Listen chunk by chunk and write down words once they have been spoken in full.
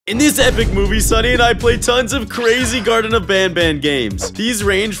In this epic movie, Sunny and I play tons of crazy Garten of BanBan games. These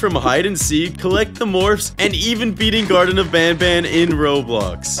range from hide and seek, collect the morphs, and even beating Garten of BanBan in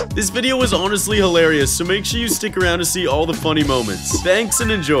Roblox. This video was honestly hilarious, so make sure you stick around to see all the funny moments. Thanks and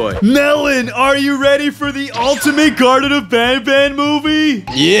enjoy. Melon, are you ready for the ultimate Garten of BanBan movie?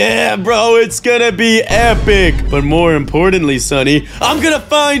 Yeah, bro, it's gonna be epic. But more importantly, Sunny, I'm gonna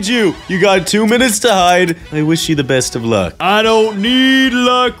find you. You got 2 minutes to hide. I wish you the best of luck. I don't need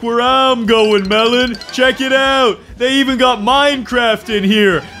luck where I'm going, Melon. Check it out. They even got Minecraft in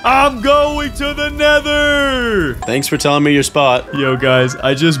here. I'm going to the Nether. Thanks for telling me your spot. Yo, guys,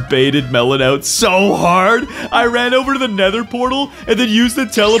 I just baited Melon out so hard. I ran over to the Nether portal and then used the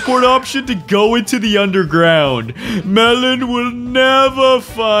teleport option to go into the underground. Melon will never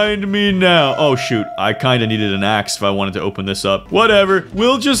find me now. Oh, shoot. I kind of needed an axe if I wanted to open this up. Whatever.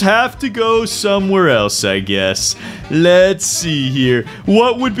 We'll just have to go somewhere else, I guess. Let's see here.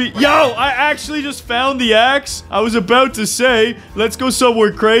 What would be... Yo, I actually just found the axe. I was about to say, let's go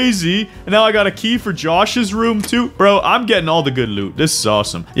somewhere crazy. And now I got a key for Josh's room, too. Bro, I'm getting all the good loot. This is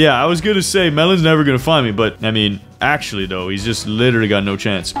awesome. Yeah, I was gonna say, Melon's never gonna find me, but, I mean... Actually, though, he's just literally got no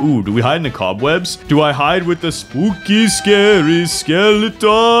chance. Ooh, do we hide in the cobwebs? Do I hide with the spooky, scary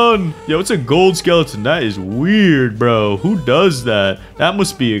skeleton? Yo, it's a gold skeleton. That is weird, bro. Who does that? That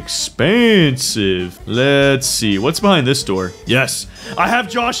must be expensive. Let's see. What's behind this door? Yes, I have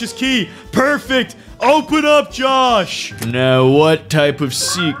Josh's key. Perfect. Open up, Josh! Now, what type of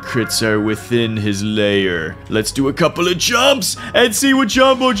secrets are within his lair? Let's do a couple of jumps and see what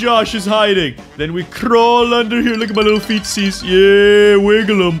Jumbo Josh is hiding. Then we crawl under here. Look at my little feetsies. Yeah,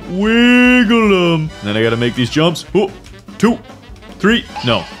 wiggle them, wiggle them. Then I gotta make these jumps. Oh, 2, 3.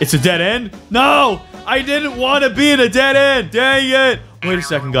 No, it's a dead end? No! I didn't want to be in a dead end. Dang it. Wait a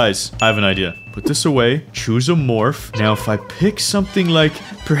second, guys. I have an idea. Put this away. Choose a morph. Now, if I pick something like,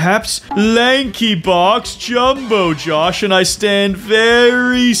 perhaps, Lanky Box Jumbo Josh, and I stand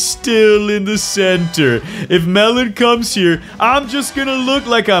very still in the center. If Melon comes here, I'm just gonna look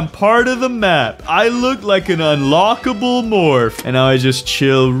like I'm part of the map. I look like an unlockable morph. And now I just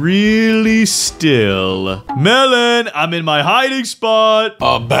chill really still. Melon, I'm in my hiding spot.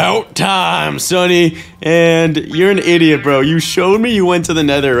 About time, Sunny. And you're an idiot, bro. You showed me you went to the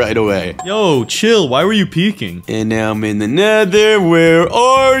Nether right away. Yo, chill. Why were you peeking? And now I'm in the Nether. Where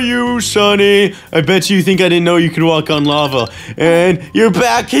are you, Sunny? I bet you think I didn't know you could walk on lava. And you're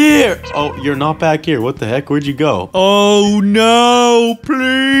back here. Oh, you're not back here. What the heck? Where'd you go? Oh, no.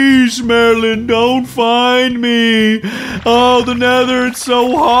 Please, Melon, don't find me. Oh, the Nether, it's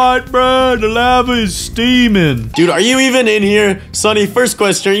so hot, bro. The lava is steaming. Dude, are you even in here? Sunny, first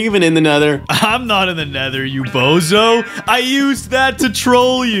question. Are you even in the Nether? I'm not in the Nether, you bozo. I used that to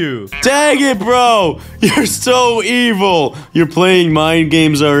troll you. Dang it, bro. You're so evil. You're playing mind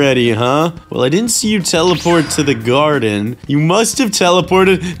games already, huh? Well, I didn't see you teleport to the garden. You must have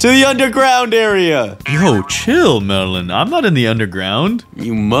teleported to the underground area. Yo, chill, Melon. I'm not in the underground.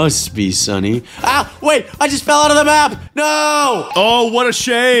 You must be, Sunny. Ah, wait. I just fell out of the map. No. Oh, what a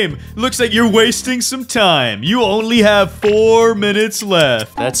shame. Looks like you're wasting some time. You only have 4 minutes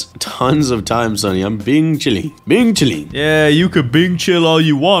left. That's tons of time, Sunny. I'm being chilly. Being chilly. Yeah, you could Bing chill all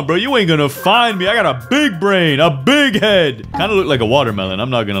you want, bro. You ain't gonna find me. I got a big brain, a big head. Kind of look like a watermelon, I'm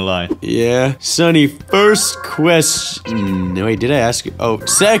not gonna lie. Yeah. Sunny, first question. Wait, did I ask you? Oh,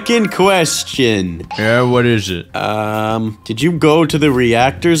 second question. Yeah, what is it? Did you go to the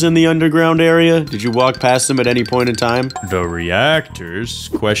reactors in the underground area? Did you walk past them at any point in time? The reactors?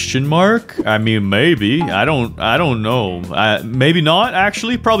 Question mark? I mean, maybe. I don't know. Maybe not,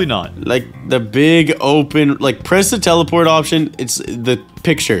 actually. Probably not. Like the big open, like press the teleport option. It's the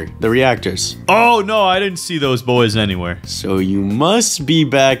picture, the reactors. Oh, no, I didn't see those boys anywhere. So you must be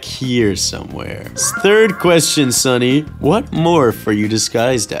back here somewhere. Third question, Sunny. What morph are you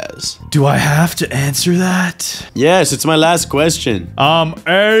disguised as? Do I have to answer that? Yes, it's my last question.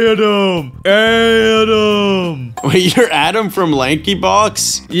 Adam. Adam. Wait, you're Adam from Lanky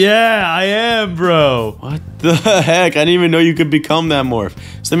Box? Yeah, I am, bro. What the heck? I didn't even know you could become that morph.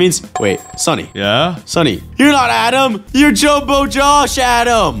 So that means, wait, Sunny. Yeah? Sunny, you're not Adam. You're Jumbo Josh,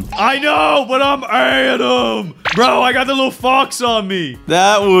 Adam. I know, but I'm Adam. Bro, I got the little fox on me.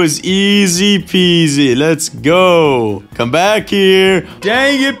 That was easy peasy. Let's go. Come back here.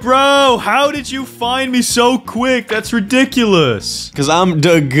 Dang it, bro. How did you find me so quick? That's ridiculous. Because I'm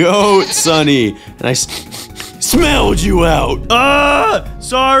the goat, Sunny. And I smelled you out. Ah!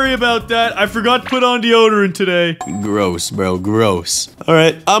 Sorry about that. I forgot to put on deodorant today. Gross, bro. Gross. All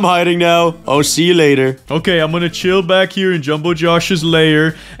right, I'm hiding now. I'll see you later. Okay, I'm gonna chill back here in Jumbo Josh's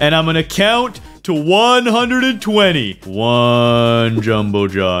lair, and I'm gonna count to 120. 1 Jumbo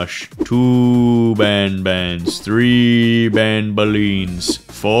Josh, 2 BanBans, 3 BanBalines,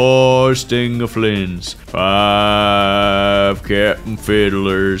 4 Stingaflins, 5 Captain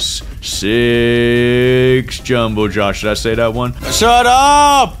Fiddlers, 6 Jumbo Josh. Did I say that one? Shut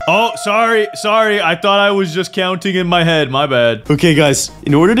up! Oh, sorry. I thought I was just counting in my head. My bad. Okay, guys.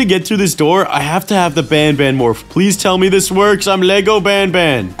 In order to get through this door, I have to have the BanBan morph. Please tell me this works. I'm Lego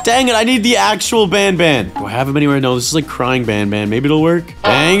BanBan. Dang it, I need the actual BanBan. Do I have him anywhere? No, this is like crying BanBan. Maybe it'll work.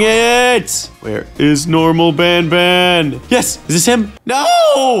 Dang it! Where is normal BanBan? Yes! Is this him?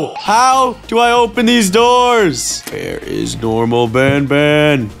 No! How do I open these doors? Where is normal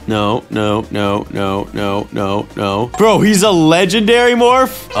BanBan? No. Bro, he's a legendary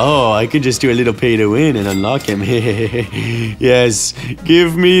morph? Oh, I could just do a little pay to win and unlock him. Yes,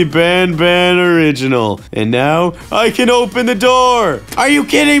 give me BanBan original. And now I can open the door. Are you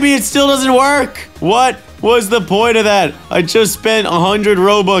kidding me? It still doesn't work. What was the point of that? I just spent 100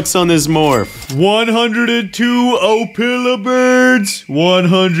 Robux on this morph. 102 Opila birds,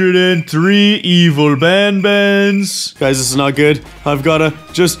 103 evil BanBans. Guys, this is not good. I've gotta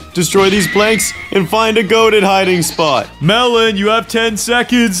just destroy these planks and find a goated hiding spot. Melon, you have 10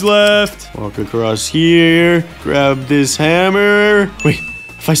 seconds left. Walk across here, grab this hammer. Wait,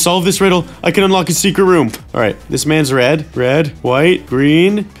 if I solve this riddle, I can unlock a secret room. All right, this man's red, white,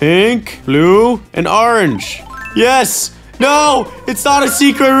 green, pink, blue, and orange. Yes! No! It's not a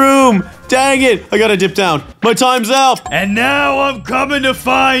secret room! Dang it! I gotta dip down. My time's up! And now I'm coming to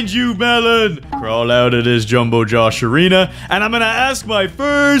find you, Melon. Crawl out of this Jumbo Josh arena, and I'm gonna ask my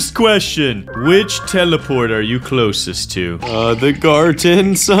first question. Which teleport are you closest to? The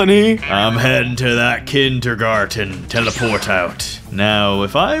Garten, Sonny. I'm heading to that kindergarten. Teleport out. Now,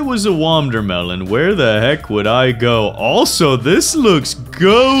 if I was a Wondermelon, where the heck would I go? Also, this looks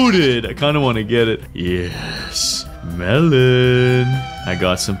goated. I kind of want to get it. Yes. Melon, I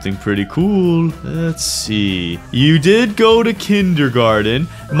got something pretty cool. Let's see. You did go to kindergarten.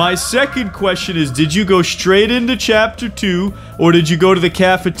 My second question is, did you go straight into chapter 2, or did you go to the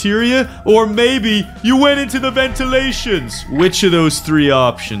cafeteria, or maybe you went into the ventilations? Which of those 3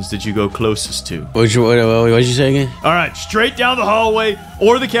 options did you go closest to? What did you say again? All right, straight down the hallway,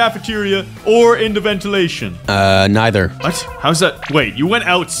 or the cafeteria, or into ventilation. Neither. What? How's that? Wait, you went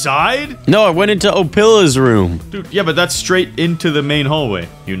outside? No, I went into Opilla's room. Dude, yeah, but that's straight into the main hallway,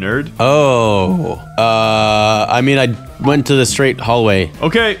 you nerd. Oh, I mean, I went to the straight hallway.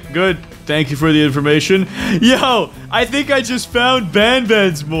 Okay, good. Thank you for the information. Yo, I think I just found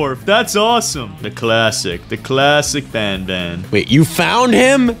BanBan's morph. That's awesome. The classic BanBan. Wait, you found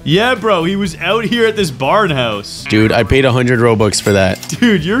him? Yeah, bro, he was out here at this barn house. Dude, I paid 100 Robux for that.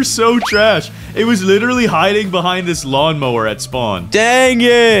 Dude, you're so trash. It was literally hiding behind this lawnmower at spawn. Dang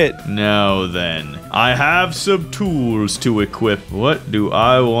it! Now then, I have some tools to equip. What do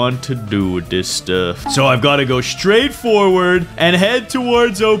I want to do with this stuff? So I've got to go straight forward and head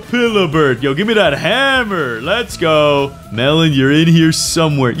towards Opila Bird. Yo, give me that hammer. Let's go. Melon, you're in here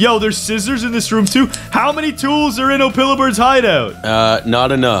somewhere. Yo, there's scissors in this room too. How many tools are in Opila Bird's hideout?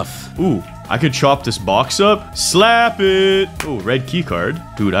 Not enough. Ooh. I could chop this box up. Slap it. Oh, red key card.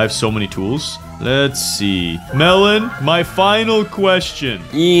 Dude, I have so many tools. Let's see. Melon, my final question.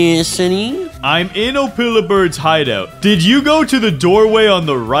 Yes, Sonny? I'm in Opila Bird's hideout. Did you go to the doorway on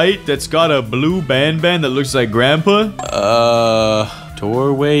the right that's got a blue BanBan that looks like Grandpa?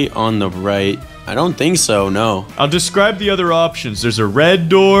 Doorway on the right. I don't think so, no. I'll describe the other options. There's a red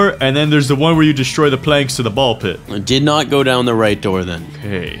door, and then there's the one where you destroy the planks to the ball pit. I did not go down the right door then.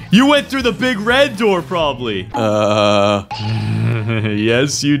 Okay. You went through the big red door, probably.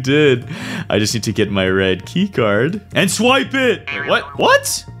 Yes, you did. I just need to get my red key card and swipe it. Wait, what?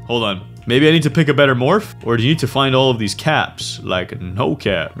 What? Hold on. Maybe I need to pick a better morph? Or do you need to find all of these caps? Like no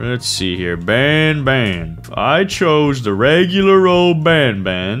cap. Let's see here. BanBan. I chose the regular old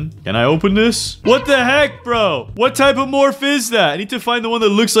BanBan. Can I open this? What the heck, bro? What type of morph is that? I need to find the one that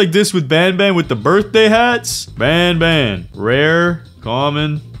looks like this with BanBan with the birthday hats. BanBan. Rare.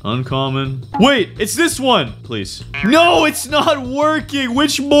 Common. Uncommon. Wait, it's this one. Please. No, it's not working.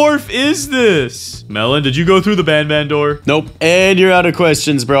 Which morph is this? Melon, did you go through the BanBan door? Nope. And you're out of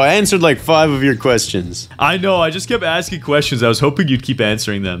questions, bro. I answered like 5 of your questions. I know. I just kept asking questions. I was hoping you'd keep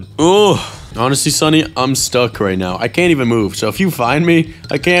answering them. Ooh. Honestly, Sonny, I'm stuck right now. I can't even move. So if you find me,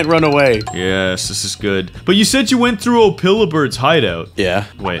 I can't run away. Yes, this is good. But you said you went through O'Pillabird's hideout. Yeah.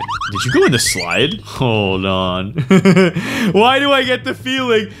 Wait, did you go in the slide? Hold on. Why do I get the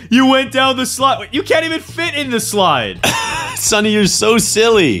feeling you went down the slide? Wait, you can't even fit in the slide. Sonny, you're so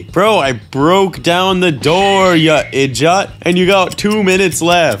silly. Bro, I broke down the door, you idiot. And you got 2 minutes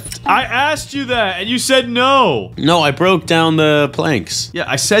left. I asked you that, and you said no. No, I broke down the planks. Yeah,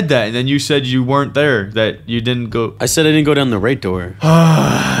 I said that, and then you said you weren't there, that you didn't go. I said I didn't go down the right door.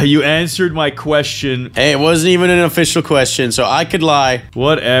 You answered my question. Hey, it wasn't even an official question, so I could lie.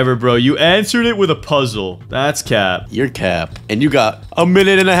 Whatever, bro. You answered it with a puzzle. That's cap. You're cap. And you got 1.5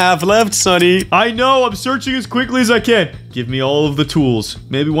 minutes left, Sonny. I know. I'm searching as quickly as I can. Give me all of the tools.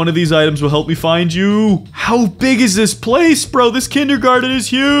 Maybe one of these items will help me find you. How big is this place, bro? This kindergarten is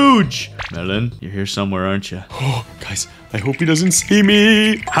huge. Melon, you're here somewhere, aren't you? Oh, guys, I hope he doesn't see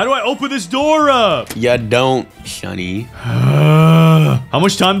me. How do I open this door up? Ya don't, Sonny. How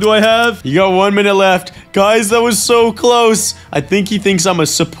much time do I have? You got 1 minute left. Guys, that was so close. I think he thinks I'm a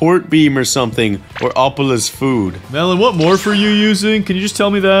support beam or something. Or Opala's food. Melon, what morph are you using? Can you just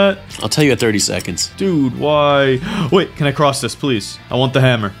tell me that? I'll tell you at 30 seconds. Dude, why? Wait, can I cross this, please? I want the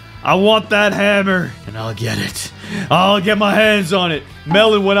hammer. I want that hammer, and I'll get it. I'll get my hands on it.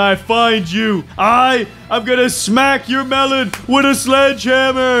 Melon, when I find you, I'm gonna smack your melon with a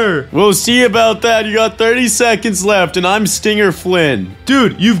sledgehammer. We'll see about that. You got 30 seconds left, and I'm Stinger Flynn.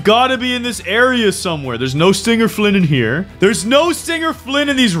 Dude, you've got to be in this area somewhere. There's no Stinger Flynn in here. There's no Stinger Flynn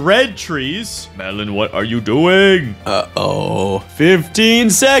in these red trees. Melon, what are you doing? Uh-oh. 15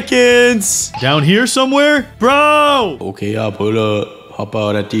 seconds. Down here somewhere? Bro! Okay, I'll pull up. Hop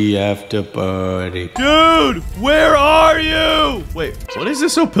out at the after party. Dude, where are you? Wait, what is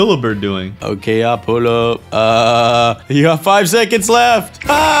this O'Pillabird doing? Okay, I'll pull up. You got 5 seconds left.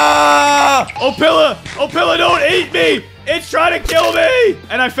 Ah! O'Pilla, don't eat me! It's trying to kill me!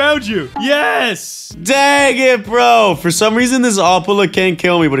 And I found you. Yes! Dang it, bro. For some reason, this Opala can't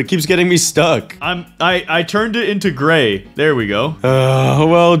kill me, but it keeps getting me stuck. I turned it into gray. There we go.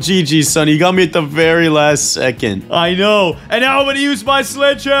 Well, GG, Sonny. You got me at the very last second. I know. And now I'm gonna use my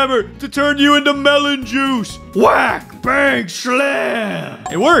sledgehammer to turn you into melon juice. Whack! Bang! Slam!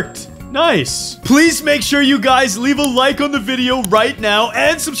 It worked. Nice. Please make sure you guys leave a like on the video right now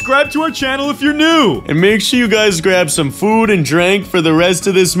and subscribe to our channel if you're new. And make sure you guys grab some food and drink for the rest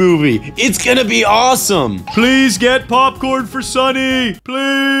of this movie. It's gonna be awesome. Please get popcorn for Sunny.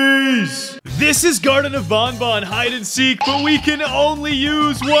 Please. This is Garten of BanBan hide and seek, but we can only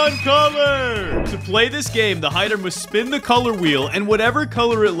use one color. To play this game, the hider must spin the color wheel, and whatever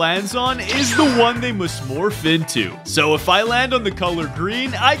color it lands on is the one they must morph into. So if I land on the color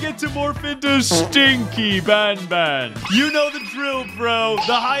green, I get to morph into Stinky BanBan. You know the drill, bro.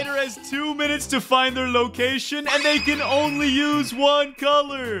 The hider has 2 minutes to find their location, and they can only use one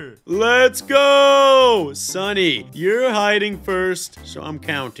color. Let's go. Sonny, you're hiding first, so I'm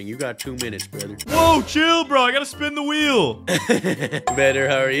counting. You got 2 minutes, brother. Whoa, chill, bro. I gotta spin the wheel. Better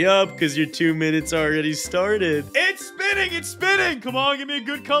hurry up, because your 2 minutes already started. It's spinning. It's spinning. Come on, give me a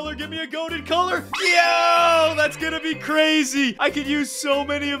good color. Give me a goated color. Yo, that's gonna be crazy. I could use so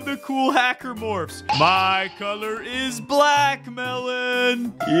many of the cool hacker morphs. My color is black,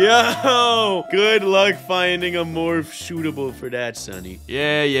 Melon. Yo, good luck finding a morph shootable for that, Sonny.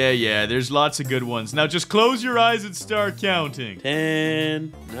 Yeah. There's lots of good ones. Now just close your eyes and start counting.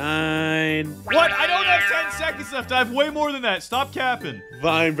 10, 9. What? I don't have 10 seconds left. I have way more than that. Stop capping.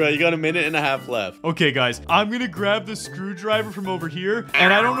 Fine, bro. You got 1.5 minutes left. Okay, guys. I'm gonna grab the screwdriver from over here.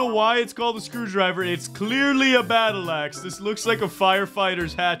 And I don't know why it's called a screwdriver. It's clearly a battle axe. This looks like a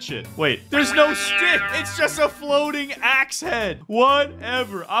firefighter's hatchet. Wait, there's no stick. It's just a floating axe head.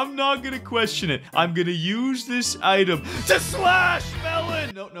 Whatever. I'm not gonna question it. I'm gonna use this item to slash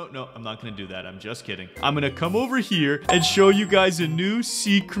Melon. No. I'm not gonna do that. I'm just kidding. I'm gonna come over here and show you guys a new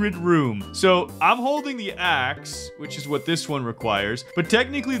secret room. So I'm holding the axe, which is what this one requires. But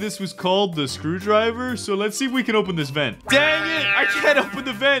technically this was called the screwdriver. So let's see if we can open this vent. Dang it! I can't open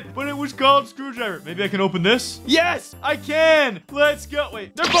the vent, but it was called screwdriver. Maybe I can open this? Yes, I can. Let's go.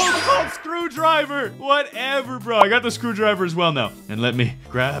 Wait, they're both called screwdriver. Whatever, bro. I got the screwdriver as well now. And let me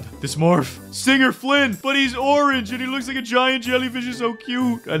grab this morph. Stinger Flynn, but he's orange and he looks like a giant jellyfish. He's so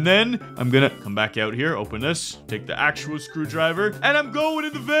cute. And then I'm gonna come back out here, open this, take the actual screwdriver, and I'm going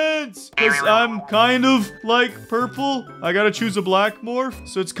in the vents. vents, because I'm kind of like purple. I gotta choose a black morph,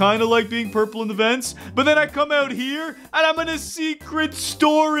 so it's kind of like being purple in the vents. But then I come out here, and I'm in a secret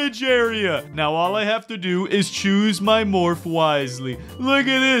storage area. Now, all I have to do is choose my morph wisely. Look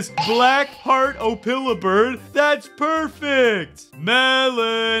at this. Black heart Opila bird. That's perfect.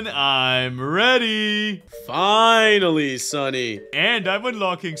 Melon, I'm ready. Finally, Sonny. And I'm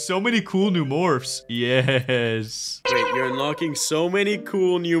unlocking so many cool new morphs. Yes. Wait, you're unlocking so many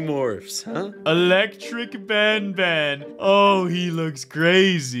cool new morphs, huh? Electric BanBan. Oh, he looks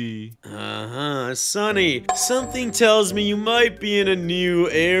crazy. Uh-huh. Sonny, something tells me you might be in a new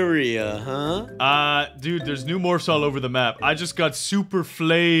area, huh? Dude, there's new morphs all over the map. I just got super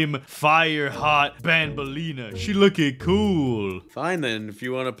flame, fire hot Banbalina. She looking cool. Fine then, if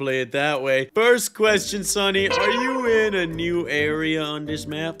you want to play it that way. First question, Sonny, are you in a new area on this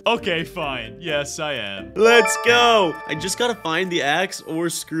map? Okay, fine. Yes, I am. Let's go. I just gotta find the axe or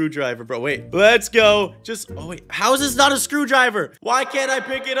screwdriver, bro. Wait, let's go. Oh wait, how is this not a screwdriver? Why can't I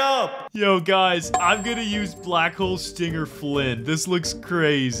pick it up? Yo, guys, I'm gonna use Black Hole Stinger Flint. This looks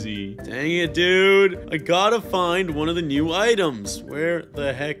crazy. Dang it, dude. I gotta find one of the new items. Where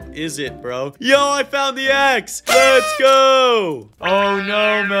the heck is it, bro? Yo, I found the axe. Let's go. Oh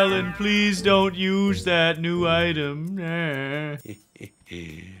no, Melon, please don't use that new item.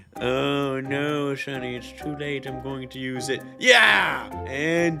 Oh no, Sonny, it's too late. I'm going to use it. Yeah!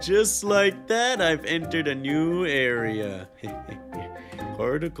 And just like that, I've entered a new area.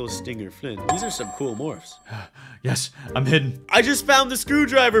 Particle Stinger Flint. These are some cool morphs. Yes, I'm hidden. I just found the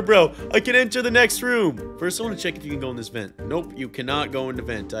screwdriver, bro. I can enter the next room. First, I want to check if you can go in this vent. Nope, you cannot go in the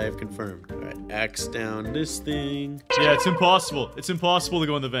vent. I have confirmed. All right, axe down this thing. Yeah, it's impossible. It's impossible to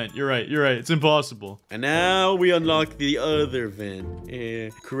go in the vent. You're right. You're right. It's impossible. And now we unlock the other vent.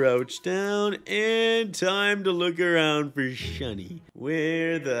 Crouch down, and time to look around for Sonny.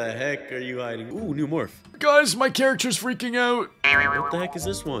 Where the heck are you hiding? Ooh, new morph. Guys, my character's freaking out. What the heck is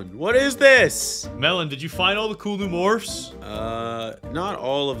this one? What is this? Melon, did you find all the cool new morphs? Not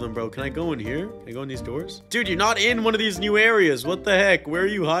all of them, bro. Can I go in here? Can I go in these doors? Dude, you're not in one of these new areas. What the heck? Where are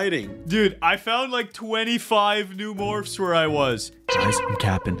you hiding? Dude, I found like 25 new morphs where I was. Guys, I'm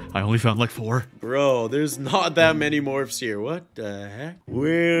capping. I only found like 4. Bro, there's not that many morphs here. What the heck?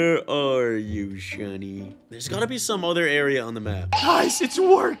 Where are you, Sonny? There's gotta be some other area on the map. Guys, it's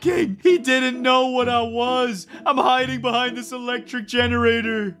working! He didn't know what I was! I'm hiding behind this electric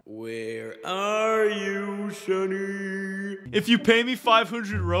generator! Where are you, Sonny? If you pay me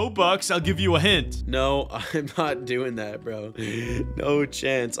 500 Robux, I'll give you a hint. No, I'm not doing that, bro. No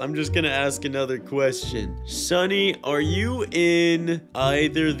chance. I'm just gonna ask another question. Sonny, are you in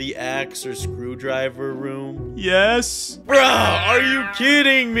either the axe or screwdriver room? Yes. Bro, are you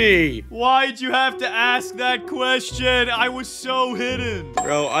kidding me? Why'd you have to ask that question? I was so hidden.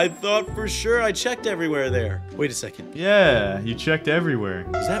 Bro, I thought for sure I checked everywhere there. Wait a second. Yeah, you checked everywhere.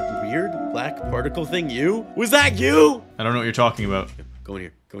 Is that weird black particle thing you? Was that you? I don't know what you're talking about. Go in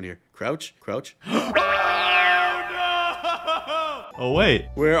here. Go in here. Crouch. Crouch. Oh, no! Oh, wait.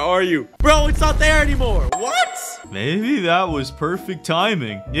 Where are you? Bro, it's not there anymore. What? Maybe that was perfect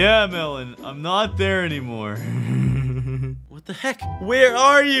timing. Yeah, Melon, I'm not there anymore. What the heck? Where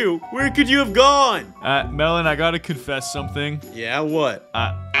are you? Where could you have gone? Melon, I gotta confess something. Yeah, what?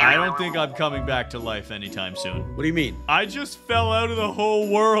 I don't think I'm coming back to life anytime soon. What do you mean? I just fell out of the whole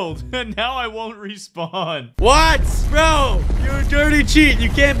world, and now I won't respawn. What? Bro, you're a dirty cheat. You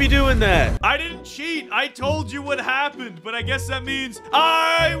can't be doing that. I didn't cheat. I told you what happened, but I guess that means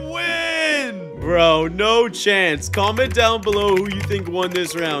I win. Bro, no chance. Comment down below who you think won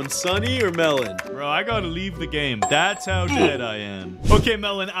this round, Sonny or Melon. Bro, I gotta leave the game. That's how dead I am. Okay,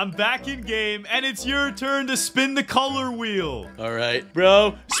 Melon, I'm back in game, and it's your turn to spin the color wheel. All right,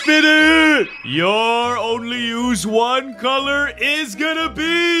 bro. Spin it! Your only use one color is gonna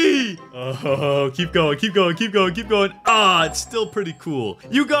be... Oh, keep going, keep going, keep going, keep going. Ah, it's still pretty cool.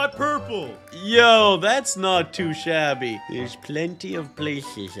 You got purple. Yo, that's not too shabby. There's plenty of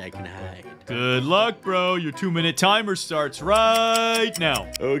places I can hide. Good luck, bro. Your 2-minute timer starts right now.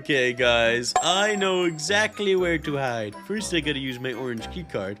 Okay, guys. I know exactly where to hide. First, I gotta use my orange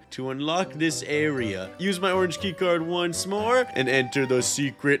keycard to unlock this area. Use my orange keycard once more and enter the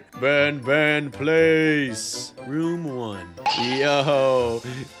secret BanBan place. Room 1. Yo,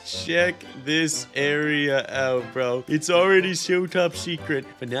 check this area out, bro. It's already so top secret,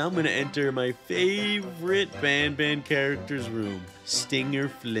 but now I'm gonna enter my favorite BanBan character's room. Stinger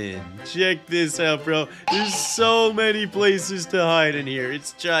Flynn. Check this out, bro. There's so many places to hide in here.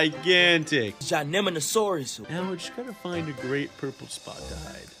 It's gigantic. Gigantosaurus. Now we're just gonna find a great purple spot to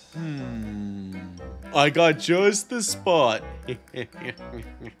hide. I got just the spot.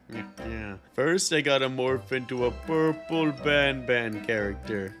 First, I gotta morph into a purple BanBan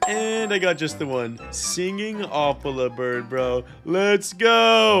character. And I got just the one. Singing opala bird, bro. Let's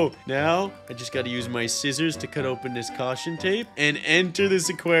go! Now, I just gotta use my scissors to cut open this caution tape and enter this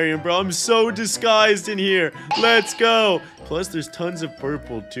aquarium, bro. I'm so disguised in here. Let's go! Plus, there's tons of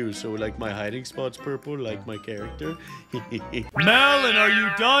purple, too. So, like, my hiding spot's purple, like my character. Melon, are you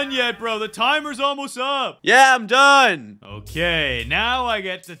done yet, bro? The timer's almost up. Yeah, I'm done. Okay, now I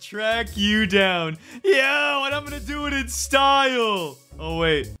get to track you down. Yo, and I'm gonna do it in style. Oh,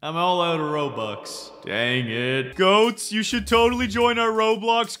 wait. I'm all out of Robux. Dang it. Goats, you should totally join our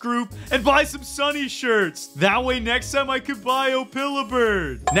Roblox group and buy some Sunny shirts. That way next time I could buy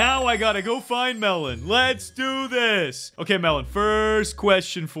Opilabird. Now I gotta go find Melon. Let's do this. Okay, Melon, first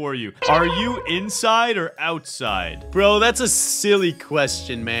question for you. Are you inside or outside? Bro, that's a silly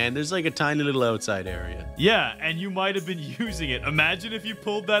question, man. There's like a tiny little outside area. Yeah, and you might have been using it. Imagine if you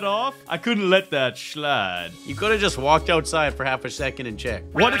pulled that off. I couldn't let that slide. You could have just walked outside for half a second and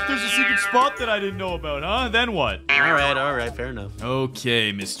checked. What if there's a secret spot that I didn't know about, huh? Then what? All right, fair enough.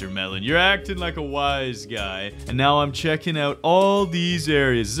 Okay, Mr. Melon, you're acting like a wise guy. And now I'm checking out all these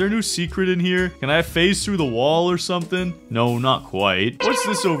areas. Is there a new secret in here? Can I phase through the wall or something? No, not quite. What's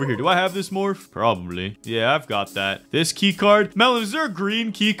this over here? Do I have this morph? Probably. Yeah, I've got that. This key card. Melon, is there a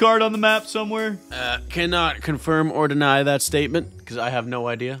green key card on the map somewhere? Cannot confirm or deny that statement, because I have no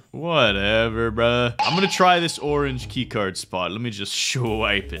idea. Whatever, bruh. I'm gonna try this orange keycard spot. Let me just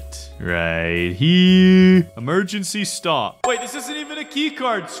swipe it. Right here. Emergency stop. Wait, this isn't even a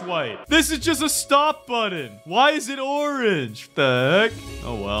keycard swipe. This is just a stop button. Why is it orange? What the heck?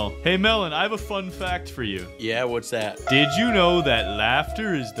 Oh, well. Hey, Melon, I have a fun fact for you. Yeah, what's that? Did you know that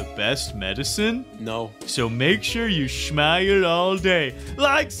laughter is the best medicine? No. So make sure you smile all day.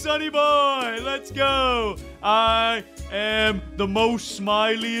 Like Sunny Boy. Let's go. I am the most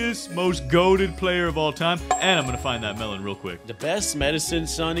smiliest, most goated player of all time. And I'm gonna find that melon real quick. The best medicine,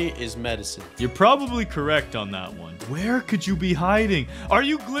 Sonny, is medicine. You're probably correct on that one. Where could you be hiding? Are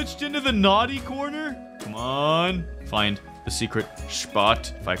you glitched into the naughty corner? Come on. Find the secret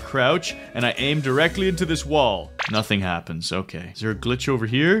spot. If I crouch and I aim directly into this wall, nothing happens. Okay. Is there a glitch over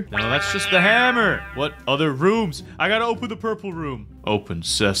here? No, that's just the hammer. What other rooms? I gotta open the purple room. Open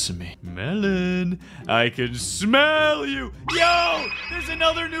sesame. Melon, I can smell you. Yo, there's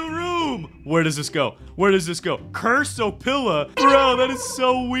another new room. Where does this go? Where does this go? Curse Opila? Bro, that is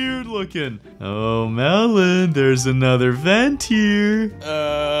so weird looking. Oh, Melon, there's another vent here.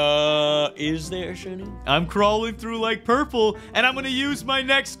 Is there, Shiny? I'm crawling through like purple, and I'm gonna use my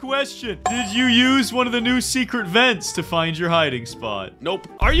next question. Did you use one of the new secret vents to find your hiding spot? Nope.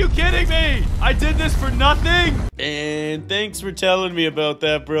 Are you kidding me? I did this for nothing? And thanks for telling me about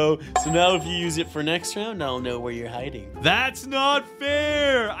that, bro. So now if you use it for next round, I'll know where you're hiding. That's not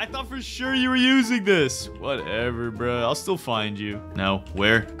fair. I thought for sure you were using this. Whatever, bro. I'll still find you. Now,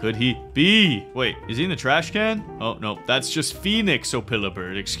 where could he be? Wait, is he in the trash can? Oh, no. That's just Phoenix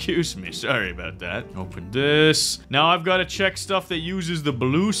Opilabird. Excuse me. Sorry about that. Open this. Now I've got to check stuff that uses the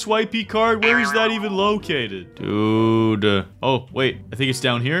blue swipey card. Where is that even located? Dude. Oh, wait. I think it's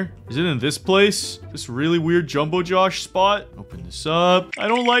down here. Is it in this place? This really weird Jumbo Josh spot? Open this up. I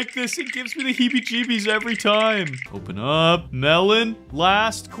don't like this. It gives me the heebie-jeebies every time. Open up. Melon,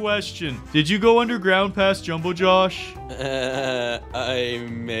 last question. Did you go underground past Jumbo Josh? I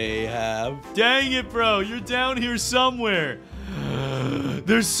may have. Dang it, bro. You're down here somewhere.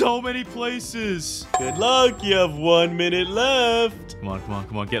 There's so many places. Good luck. You have 1 minute left. Come on, come on,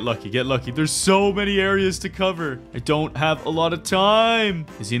 come on. Get lucky, get lucky. There's so many areas to cover. I don't have a lot of time.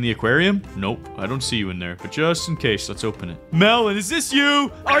 Is he in the aquarium? Nope. I don't see you in there. But just in case, let's open it. Melon, is this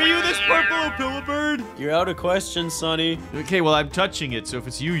you? Are you this purple Opilabird? You're out of questions, Sonny. Okay, well, I'm touching it. So if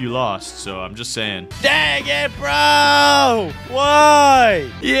it's you, you lost. So I'm just saying. Dang it, bro!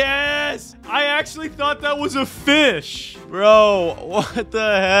 Why? Yes! I actually thought that was a fish. Bro, what the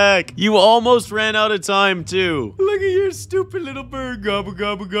heck? You almost ran out of time, too. Look at your stupid little bird. Gobble,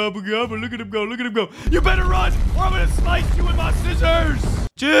 gobble, gobble, gobble. Look at him go. Look at him go. You better run or I'm going to slice you with my scissors.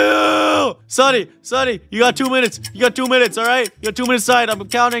 Chill. Sonny, you got 2 minutes. You got 2 minutes, all right? You got 2 minutes side. I'm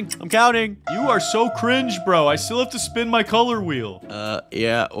counting. You are so cringe, bro. I still have to spin my color wheel.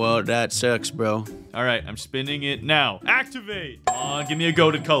 Yeah, well, that sucks, bro. All right, I'm spinning it now. Activate. Come on, give me a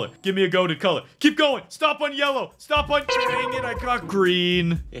goated color. Give me a goated color. Keep going. Stop on yellow. Stop on... Dang it, I got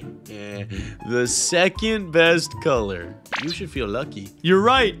green. The second best color. You should feel lucky. You're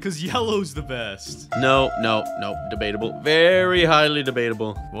right, because yellow's the best. No. Debatable. Very highly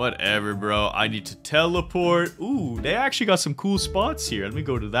debatable. Whatever, bro. I need to teleport. Ooh, they actually got some cool spots here. Let me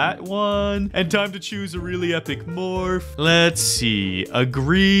go to that one. And time to choose a really epic morph. Let's see. A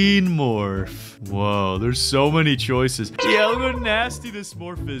green morph. Whoa, there's so many choices. Yeah, look how nasty this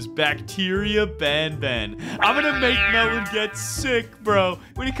morph is. Bacteria BanBan. I'm gonna make Melon get sick, bro.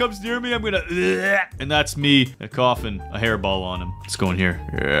 When he comes near me, I'm gonna... And that's me, a coffin, a hairball on him. Let's go in here.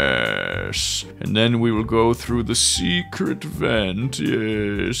 Yes. And then we will go through the secret vent.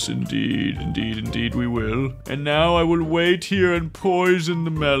 Yes, indeed we will. And now I will wait here and poison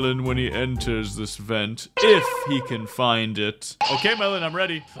the Melon when he enters this vent, if he can find it. Okay, Melon, I'm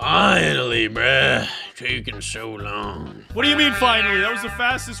ready. Finally, bruh. Taking so long. What do you mean finally? That was the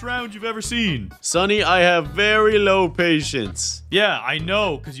fastest round you've ever seen. Sonny, I have very low patience. Yeah, I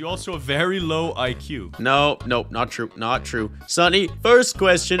know, because you also have very low IQ. No, not true. Sonny, first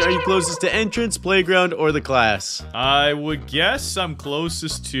question, are you closest to entrance, playground, or the class? I would guess I'm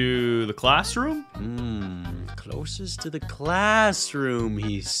closest to the classroom. Closest to the classroom,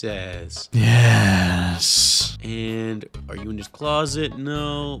 he says. Yes. And are you in his closet?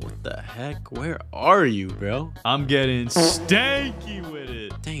 No. What the heck? Where are you, bro? I'm getting stanky with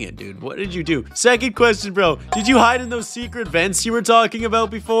it. Dang it, dude. What did you do? Second question, bro. Did you hide in those secret vents you were talking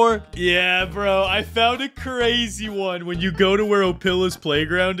about before? Yeah, bro. I found a crazy one when you go to where Opilla's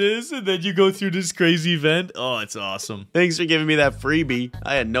playground is, and then you go through this crazy vent. Oh, it's awesome. Thanks for giving me that freebie.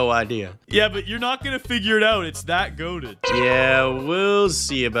 I had no idea. Yeah, but you're not going to figure it out. It's that goated. Yeah, we'll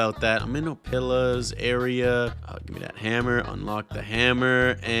see about that. I'm in Opilla's area. Give me that hammer. Unlock the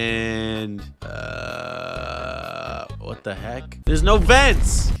hammer. And, what the heck? There's no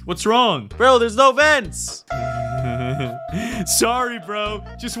vents! What's wrong? Bro, there's no vents! Sorry, bro.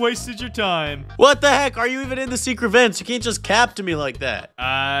 Just wasted your time. What the heck? Are you even in the secret vents? You can't just cap to me like that.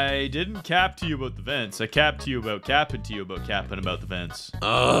 I didn't cap to you about the vents. I capped to you about capping to you about capping about the vents.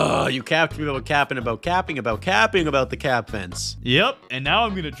 Oh, you capped me about capping about capping about capping about the cap vents. Yep, and now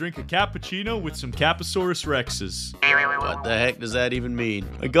I'm gonna drink a cappuccino with some Caposaurus Rexes. What the heck does that even mean?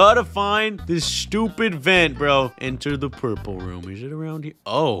 I gotta find this stupid vent, bro. Enter the purple room. Is it around here?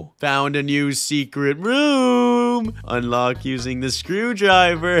 Oh, found a new secret room. Unlock using the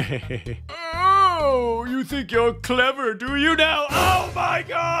screwdriver. Oh, you think you're clever, do you now? Oh my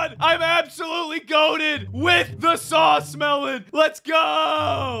god! I'm absolutely goated with the sauce melon! Let's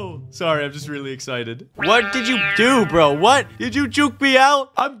go! Sorry, I'm just really excited. What did you do, bro? What? Did you juke me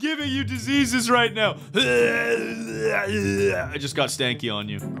out? I'm giving you diseases right now. I just got stanky on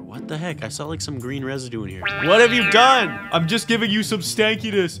you. What the heck? I saw like some green residue in here. What have you done? I'm just giving you some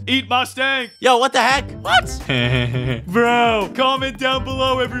stankiness. Eat my stank! Yo, what the heck? What? Bro, comment down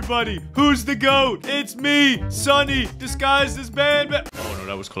below, everybody. Who's the goat? It's me, Sonny, disguised as BanBan. Oh no,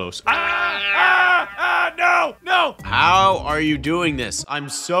 that was close. No! How are you doing this? I'm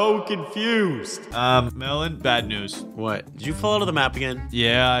so confused. Melon, bad news. What? Did you fall out of the map again?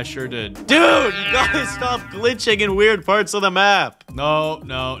 Yeah, I sure did. Dude, you gotta stop glitching in weird parts of the map. No.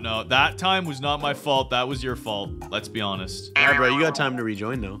 That time was not my fault. That was your fault. Let's be honest. Alright, bro, you got time to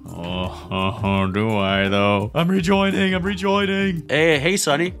rejoin, though. Oh, do I, though? I'm rejoining. Hey,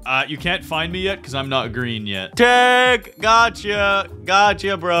 Sonny. You can't find me yet because I'm not green yet. Tag! Gotcha,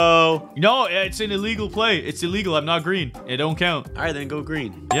 bro. No, it's an illegal play. It's illegal. I'm not green. It don't count. Alright, then go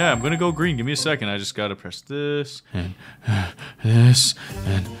green. Yeah, I'm gonna go green. Give me a second. I just gotta press this and this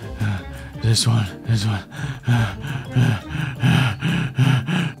and this one.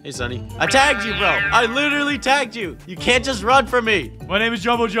 Hey, Sonny. I tagged you, bro. I literally tagged you. You can't just run from me. My name is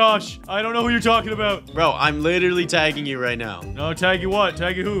Jumbo Josh. I don't know who you're talking about. Bro, I'm literally tagging you right now. No, tag you what?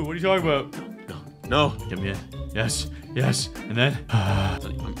 Tag you who? What are you talking about? No. Give me it. Yes. And then?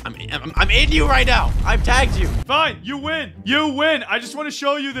 I'm in you right now. I've tagged you. Fine. You win. I just want to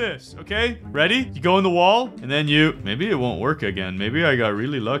show you this. Okay? Ready? You go in the wall, and then you... Maybe it won't work again. Maybe I got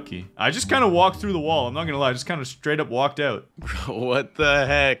really lucky. I just kind of walked through the wall. I'm not going to lie. I just kind of straight up walked out. Bro, what the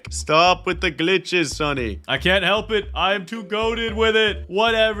heck? Stop with the glitches, Sonny. I can't help it. I am too goated with it.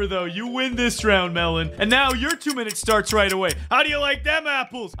 Whatever, though. You win this round, Melon. And now your 2 minutes starts right away. How do you like them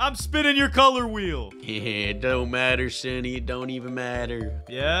apples? I'm spinning your color wheel. Yeah, it don't matter, Sonny. It don't even matter.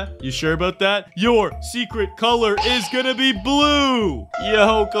 Yeah? You sure about that? Your secret color is gonna be blue.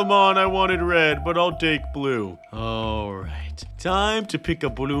 Yo, come on. I wanted red, but I'll take blue. All right. right. Time to pick a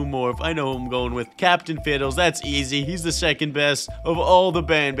blue morph. I know who I'm going with. Captain Fiddles. That's easy. He's the second best of all the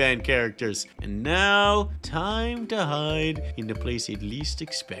BanBan characters. And now, time to hide in the place he'd least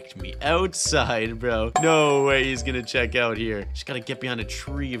expect me. Outside, bro. No way he's gonna check out here. Just gotta get behind a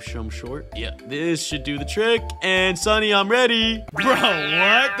tree of some sort. Yeah, this should do the trick. And Sonny, I'm ready. Bro,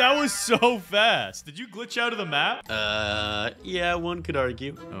 what? That was so fast. Did you glitch out of the map? Yeah, one could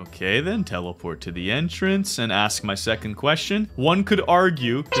argue. Okay, then teleport to the entrance and ask my second question. One could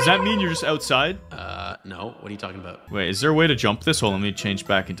argue. Does that mean you're just outside? No. What are you talking about? Wait, is there a way to jump this? Hold on, let me change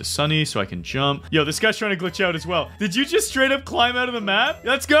back into Sunny so I can jump. Yo, this guy's trying to glitch out as well. Did you just straight up climb out of the map?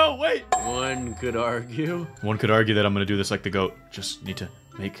 Let's go, wait. One could argue. One could argue that I'm gonna do this like the goat. Just need to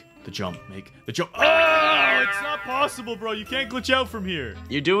make the jump. Make the jump. Oh, it's not possible, bro. You can't glitch out from here.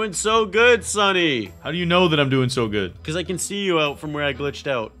 You're doing so good, Sonny. How do you know that I'm doing so good? Because I can see you out from where I glitched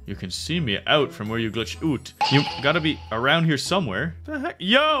out. You can see me out from where you glitched out. You gotta be around here somewhere. The heck?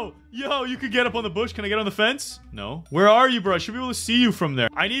 Yo, you could get up on the bush. Can I get on the fence? No. Where are you, bro? I should be able to see you from there.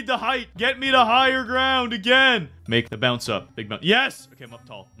 I need the height. Get me to higher ground again. Make the bounce up. Big bounce. Yes! Okay, I'm up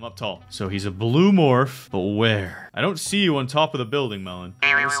tall. I'm up tall. So he's a blue morph, but where? I don't see you on top of the building, Melon.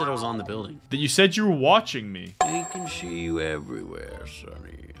 I said I was on the building. That you said you were watching me. I can see you everywhere,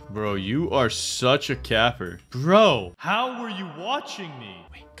 Sonny. Bro, you are such a capper. Bro, how were you watching me?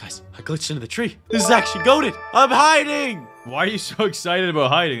 Wait, guys, I glitched into the tree. This is actually goated. I'm hiding. Why are you so excited about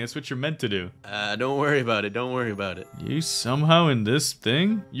hiding? That's what you're meant to do. Don't worry about it. Don't worry about it. You somehow in this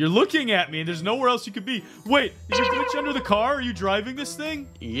thing? You're looking at me and there's nowhere else you could be. Wait, did you glitch under the car? Are you driving this thing?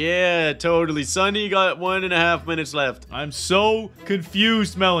 Yeah, totally. Sonny, you got 1.5 minutes left. I'm so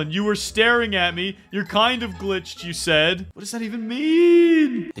confused, Melon. You were staring at me. You're kind of glitched, you said. What does that even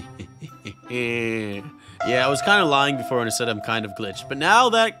mean? Yeah, I was kind of lying before when I said I'm kind of glitched. But now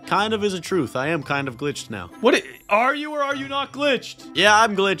that kind of is a truth. I am kind of glitched now. What? Are you or are you not glitched? Yeah,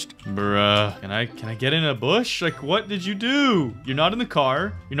 I'm glitched. Bruh. Can I get in a bush? Like, what did you do? You're not in the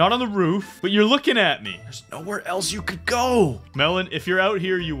car. You're not on the roof. But you're looking at me. There's nowhere else you could go. Melon, if you're out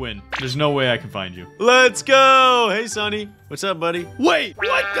here, you win. There's no way I can find you. Let's go. Hey, Sonny. What's up, buddy? Wait,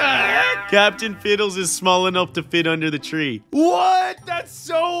 what the heck? Captain Fiddles is small enough to fit under the tree. What? That's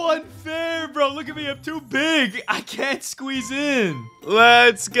so unfair, bro. Look at me. I'm too big. I can't squeeze in.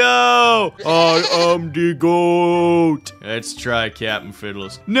 Let's go. I am the goat. Let's try Captain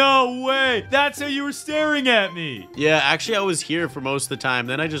Fiddles. No way. That's how you were staring at me. Yeah, actually, I was here for most of the time.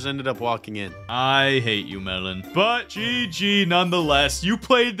 Then I just ended up walking in. I hate you, Melon. But GG nonetheless. You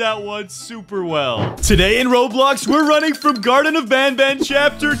played that one super well. Today in Roblox, we're running from Garten of BanBan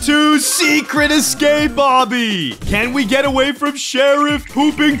Chapter 2 Secret Escape Obby. Can we get away from Sheriff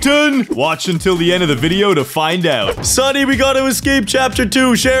Poopington? Watch until the end of the video to find out. Sonny, we gotta escape Chapter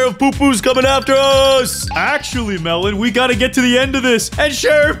 2. Sheriff Poo-Poo's coming after us. Actually, Melon, we gotta get to the end of this. And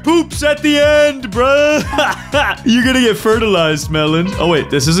Sheriff Poop's at the end, bruh. You're gonna get fertilized, Melon. Oh, wait,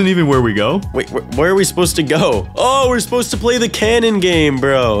 this isn't even where we go? Wait, where are we supposed to go? Oh, we're supposed to play the cannon game,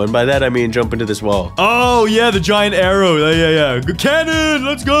 bro. And by that, I mean jump into this wall. Oh, yeah, the giant arrow. Yeah. Cannon,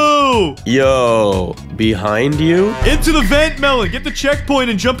 let's go. Yo, behind you? Into the vent, Melon. Get the checkpoint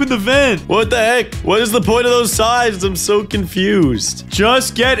and jump in the vent. What the heck? What is the point of those signs? I'm so confused.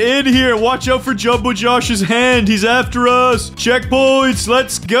 Just get in here. Watch out for Jumbo Josh's hand. He's after us. Checkpoints,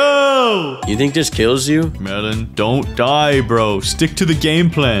 let's go. You think this kills you? Melon, don't die, bro. Stick to the game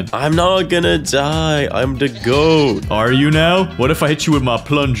plan. I'm not gonna die. I'm the goat. Are you now? What if I hit you with my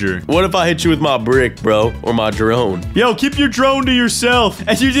plunger? What if I hit you with my brick, bro? Or my drone? Yo, keep your drone to yourself.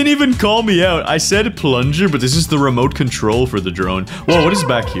 And you didn't even call me out. I said plunger, but this is the remote control for the drone. Whoa, what is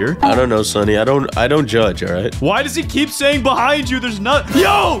back here? I don't know, Sonny. I don't judge, all right? Why does he keep saying behind you? There's not.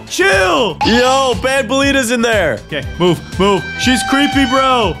 Yo, chill. Yo, BanBan's in there. Okay, move. She's creepy,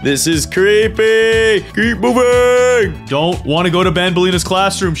 bro. This is creepy. Keep moving. Don't want to go to BanBan's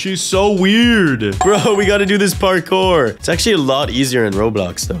classroom. She's so weird. Bro, we got to do this parkour. It's actually a lot easier in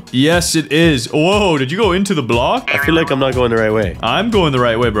Roblox, though. Yes, it is. Whoa, did you go into the block? I feel like I'm not going the right way. I'm going the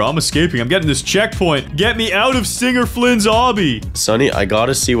right way, bro. I'm escaping. I'm getting this checkpoint. Get me out of Stinger Flynn's obby. Sonny, I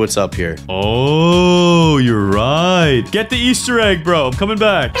gotta see what's up here. Oh, you're right. Get the Easter egg, bro. I'm coming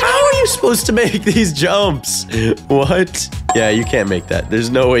back. How are you supposed to make these jumps? What? Yeah, you can't make that. There's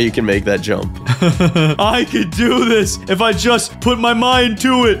no way you can make that jump. I could do this if I just put my mind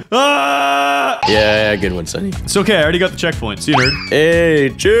to it. Ah! Yeah, good one, Sonny. It's okay. I already got the checkpoint. See you, nerd. Hey,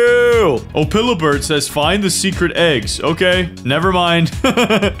 chill. Oh, Pillowbird says find the secret eggs. Okay, never mind.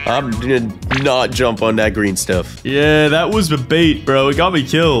 I'm gonna not jump on that green stuff. Yeah, that was a bait, bro. It got me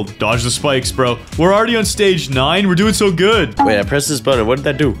killed. Dodge the spikes, bro. We're already on stage 9. We're doing so good. Wait, I pressed this button. What did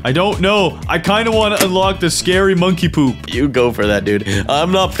that do? I don't know. I kind of want to unlock the scary monkey poop. You You go for that, dude.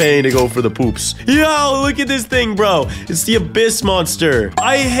 I'm not paying to go for the poops. Yo, look at this thing, bro. It's the Abyss monster.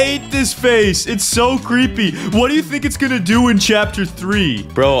 I hate this face. It's so creepy. What do you think it's gonna do in chapter 3?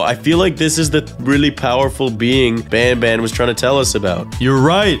 Bro, I feel like this is the really powerful being BanBan was trying to tell us about. You're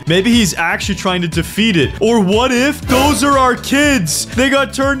right. Maybe he's actually trying to defeat it. Or what if those are our kids? They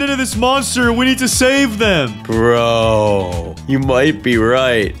got turned into this monster and we need to save them. Bro, you might be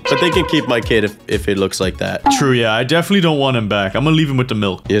right. But they can keep my kid if it looks like that. True, yeah. I definitely don't want him back. I'm gonna leave him with the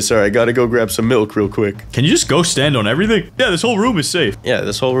milk. Yeah, sorry. I gotta go grab some milk real quick. Can you just go stand on everything? Yeah, this whole room is safe. Yeah,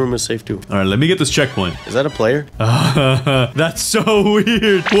 this whole room is safe too. All right, let me get this checkpoint. Is that a player? That's so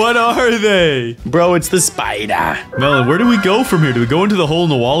weird. What are they? Bro, it's the spider. Melon, where do we go from here? Do we go into the hole in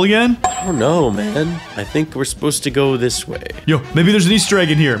the wall again? I don't know, man. I think we're supposed to go this way. Yo, maybe there's an Easter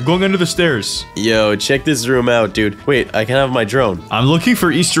egg in here. I'm going under the stairs. Yo, check this room out, dude. Wait, I can have my drone. I'm looking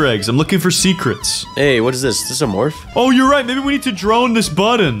for Easter eggs. I'm looking for secrets. Hey, what is this? Is this a morph? Oh, you're right. Maybe we need to drone this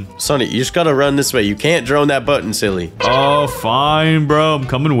button. Sonny, you just gotta run this way. You can't drone that button, silly. Oh, fine, bro. I'm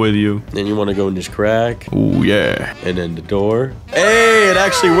coming with you. Then you want to go in this crack. Oh, yeah. And then the door. Hey, it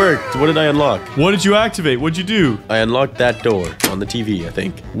actually worked. What did I unlock? What did you activate? What'd you do? I unlocked that door on the TV, I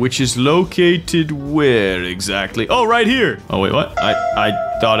think. Which is located where exactly? Oh, right here. Oh, wait, what? I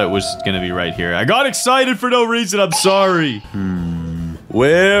thought it was gonna be right here. I got excited for no reason. I'm sorry.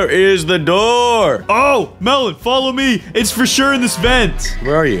 Where is the door? Oh, Melon, follow me. It's for sure in this vent.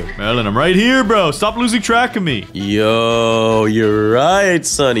 Where are you? Melon, I'm right here, bro. Stop losing track of me. Yo, you're right,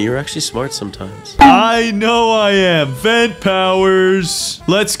 Sonny. You're actually smart sometimes. I know I am. Vent powers.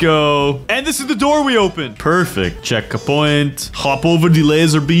 Let's go. And this is the door we opened. Perfect. Check a point. Hop over the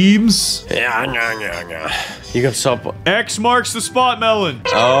laser beams. You got stop. X marks the spot, Melon.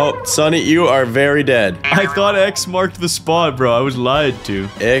 Oh, Sonny, you are very dead. I thought X marked the spot, bro. I was lied to.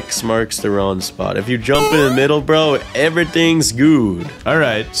 X marks the wrong spot. If you jump in the middle, bro, everything's good. All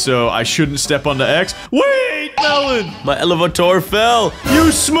right, so I shouldn't step on the X. Wait, Melon! My elevator fell.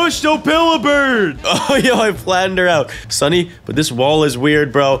 You smushed Opilibird! Oh, yo, I flattened her out. Sonny, but this wall is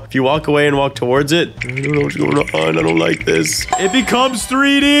weird, bro. If you walk away and walk towards it, I don't know what's going on. I don't like this. It becomes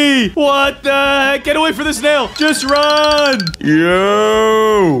 3D. What the heck? Get away from this nail. Just run.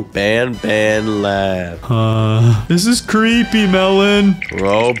 Yo, BanBan Lab. This is creepy, Melon.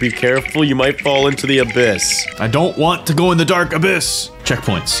 Bro, be careful. You might fall into the abyss. I don't want to go in the dark abyss.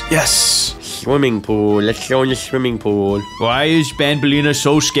 Checkpoints. Yes. Swimming pool. Let's go in the swimming pool. Why is Banbalina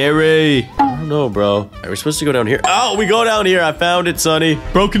so scary? I don't know, bro. Are we supposed to go down here? Oh, we go down here. I found it, Sonny.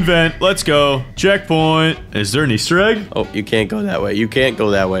 Broken vent. Let's go. Checkpoint. Is there an Easter egg? Oh, you can't go that way. You can't go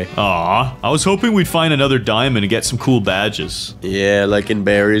that way. Aw. I was hoping we'd find another diamond and get some cool badges. Yeah, like in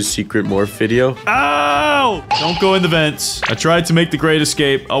Barry's secret morph video. Ow! Don't go in the vents. I tried to make the great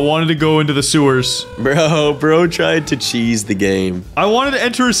escape. I wanted to go into the sewers. Bro tried to cheese the game. I wanted to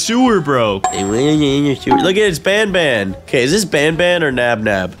enter a sewer, bro. Look at it, it's BanBan. Okay, is this BanBan or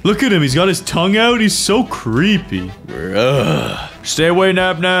NABNAB? Look at him. He's got his tongue out. He's so creepy. Ugh. Stay away,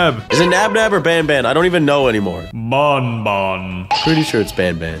 NABNAB. Is it NABNAB or BanBan? I don't even know anymore. BanBan. Pretty sure it's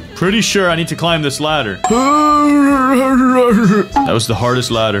BanBan. Pretty sure I need to climb this ladder. That was the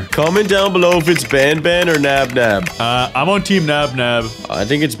hardest ladder. Comment down below if it's BanBan or NABNAB. I'm on team NABNAB. I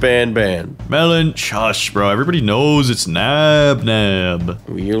think it's BanBan. Melon, shush, bro. Everybody knows it's NABNAB.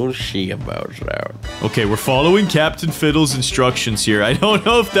 We'll see about that. Okay, we're following Captain Fiddle's instructions here. I don't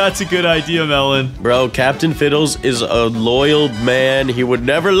know if that's a good idea, Melon. Bro, Captain Fiddles is a loyal man. He would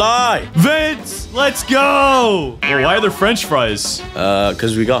never lie. Vince, let's go. Well, why are there French fries?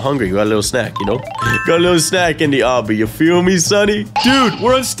 Because we got hungry. We got a little snack, you know? Got a little snack in the obby. You feel me, Sonny? Dude,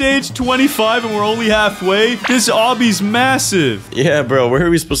 we're on stage 25 and we're only halfway. This obby's massive. Yeah, bro. Where are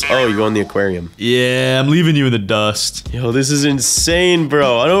we supposed to... Oh, you go in the aquarium. Yeah, I'm leaving you in the dust. Yo, this is insane,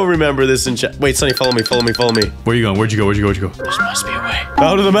 bro. I don't remember this in chat. Wait, Sonny, follow me, follow me, follow me. Where you going? Where'd you go? Where'd you go? Where'd you go? There must be a way.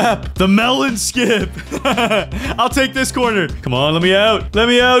 Out of the map. The melon skip. I'll take this corner. Come on, let me out. Let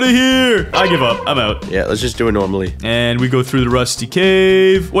me out of here. I give up. I'm out. Yeah, let's just do it normally. And we go through the rusty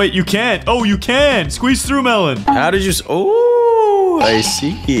cave. Wait, you can't. Oh, you can. Squeeze through, Melon. How did you... Oh, I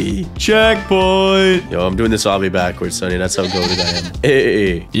see. Checkpoint. Yo, I'm doing this obby backwards, Sonny. That's how goated I am.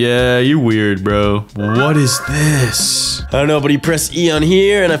 Hey. Yeah, you're weird, bro. What is this? I don't know, but he pressed E on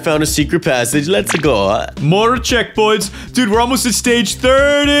here, and I found a secret passage. Let's go. More checkpoints. Dude, we're almost at stage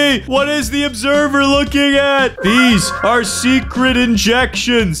 30. What is the observer looking at? These are secret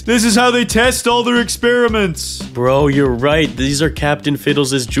injections. This is how they test all their experiments. Bro, you're right. These are Captain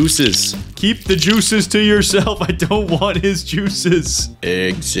Fiddles' juices. Keep the juices to yourself. I don't want his juices. is.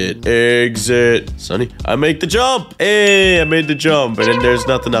 Exit, exit. Sonny, I make the jump. Hey, I made the jump. And then there's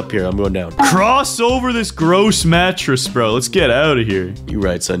nothing up here. I'm going down. Cross over this gross mattress, bro. Let's get out of here. You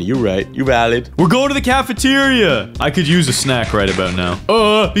right, Sonny. You right. You valid. We're going to the cafeteria. I could use a snack right about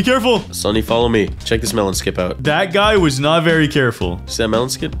now. Be careful. Sonny, follow me. Check this melon skip out. That guy was not very careful. See that melon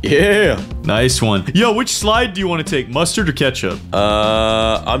skip? Yeah. Nice one. Yo, which slide do you want to take? Mustard or ketchup?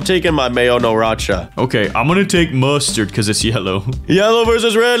 I'm taking my mayo no racha. Okay, I'm gonna take mustard because it's yellow. Yellow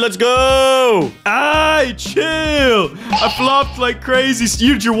versus red. Let's go. Aye, chill. I flopped like crazy.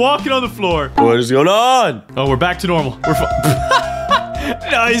 You're walking on the floor. What is going on? Oh, we're back to normal. We're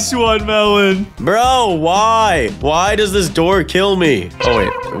Nice one, Melon. Bro, why? Why does this door kill me? Oh,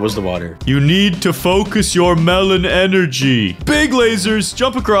 wait. It was the water. You need to focus your melon energy. Big lasers.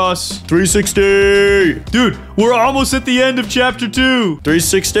 Jump across. 360. Dude, we're almost at the end of chapter 2.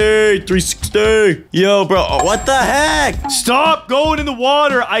 360. 360. Yo, bro. Oh, what the heck? Stop going in the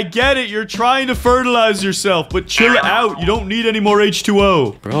water. I get it. You're trying to fertilize yourself, but chill out. You don't need any more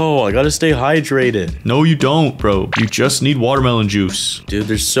H2O. Bro, I gotta stay hydrated. No, you don't, bro. You just need watermelon juice. Dude,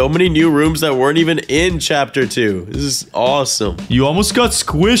 there's so many new rooms that weren't even in chapter 2. This is awesome. You almost got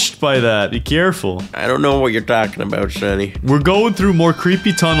squished by that. Be careful. I don't know what you're talking about, Shani. We're going through more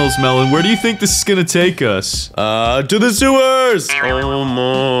creepy tunnels, Melon. Where do you think this is gonna take us? To the sewers. Oh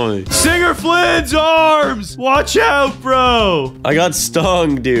my. Singer Flynn's arms! Watch out, bro! I got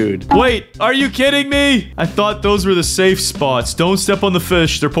stung, dude. Wait, are you kidding me? I thought those were the safe spots. Don't step on the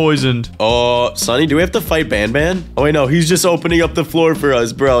fish. They're poisoned. Oh, Sonny, do we have to fight BanBan? Oh, wait, no. He's just opening up the floor for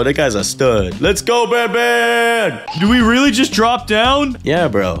us, bro. That guy's a stud. Let's go, BanBan! Do we really just drop down? Yeah,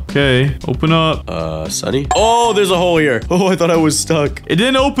 bro. Okay, open up. Sonny? Oh, there's a hole here. Oh, I thought I was stuck. It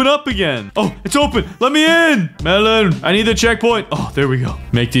didn't open up again. Oh, it's open. Let me in. Melon, I need the checkpoint. Oh, there we go.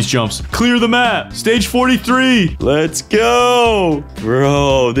 Make these jumps. Clear the map. Stage 43. Let's go.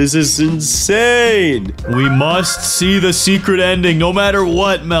 Bro, this is insane. We must see the secret ending no matter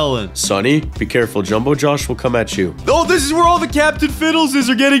what, Melon. Sonny, be careful. Jumbo Josh will come at you. Oh, this is where all the Captain Fiddles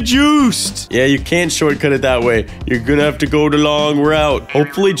are getting juiced. Yeah, you can't shortcut it that way. You're gonna have to go the long route.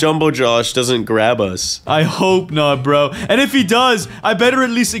 Hopefully Jumbo Josh doesn't grab us. I hope not, bro. And if he does, I better at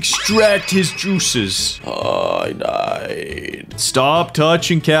least extract his juices. Oh, I died. Stop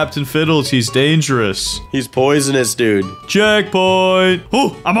touching Captain Fiddles. He's dangerous. He's poisonous, dude. Checkpoint.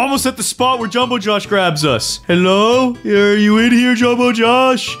 Oh, I'm almost at the spot where Jumbo Josh grabs us. Hello? Are you in here, Jumbo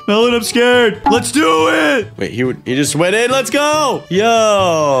Josh? Melon, I'm scared. Let's do it. Wait, he just went in. Let's go.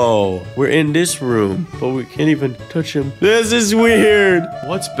 Yo, we're in this room, but we can't even touch him. This is weird.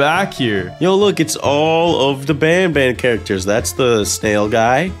 What's back here? Yo, look, it's all of the BanBan characters. That's the snail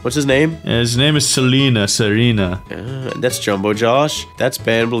guy. What's his name? His name is Serena. That's Jumbo Josh. That's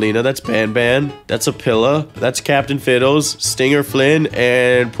Banbalina. That's BanBan. That's Apilla. That's Captain Fiddles, Stinger Flynn,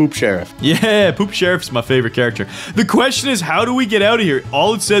 and Poop Sheriff. Yeah, Poop Sheriff's my favorite character. The question is, how do we get out of here?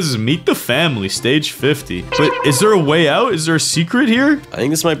 All it says is meet the family, stage 50. But is there a way out? Is there a secret here? I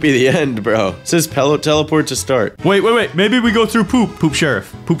think this might be the end, bro. It says teleport to start. Wait. Maybe we go through Poop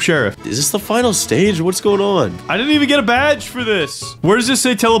Sheriff. Is this the final stage? What's going on? I didn't even get a badge for this. Where does this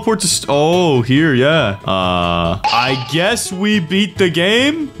say teleport to oh, here, yeah. I guess we beat the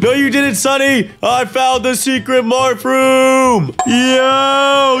game? No, you didn't, Sonny. I found the secret morph room.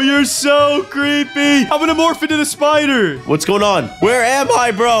 Yo, you're so creepy. I'm gonna morph into the spider. What's going on? Where am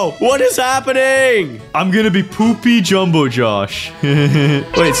I, bro? What is happening? I'm gonna be Poopy Jumbo Josh. Wait,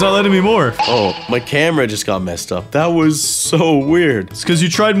 it's not letting me morph. Oh, my camera just got messed up. That was so weird. It's because you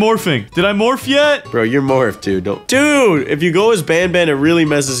tried morphing. Did I morph yet? Bro, you're morphed, dude. Dude, if you go as BanBan, it really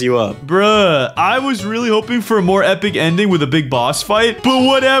messes you up. Bruh, I was really hoping for a more epic ending with a big boss fight, but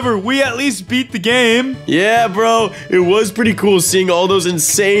whatever. We at least beat the game. Yeah, bro. It was pretty cool seeing all those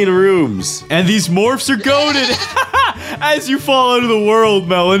insane rooms. And these morphs are goated. As you fall out of the world,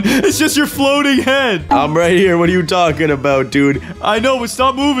 Melon. It's just your floating head. I'm right here. What are you talking about, dude? I know, but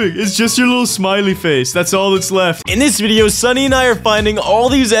stop moving. It's just your little smiley face. That's all that's left. In this video, Sonny and I are finding all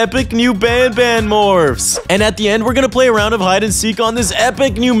these epic new BanBan morphs. And at the end, we're gonna play a round of hide and seek on this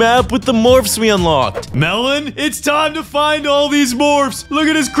epic new map with the morphs we unlocked. Melon, it's time to find all these morphs. Look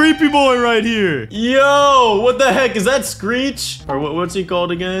at this creepy boy right here. Yo, what the heck? Is that Screech? Or what's he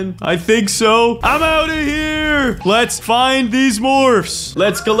called again? I think so. I'm out of here. Let's find these morphs.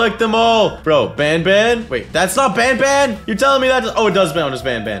 Let's collect them all. Bro, BanBan? Wait, that's not BanBan? You're telling me that? Oh, it does count as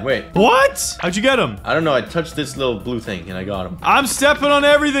BanBan. Wait. What? How'd you get him? I don't know. I touched this little blue thing and I got him. I'm stepping on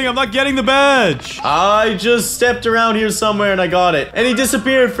everything. I'm not getting the badge. I just stepped around here somewhere and I got it. And he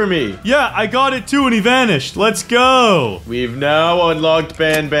disappeared for me. Yeah, I got it too and he vanished. Let's go. We've now unlocked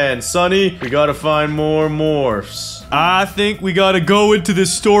BanBan. Sonny, we gotta find more morphs. I think we gotta go into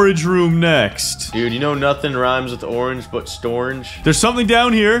this storage room next. Dude, you know nothing rhymes with orange but storange? There's something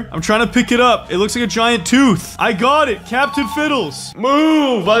down here. I'm trying to pick it up. It looks like a giant tooth. I got it. Captain Fiddles.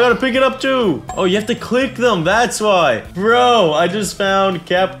 Move! I gotta pick it up too. Oh, you have to click them. That's why. Bro, I just found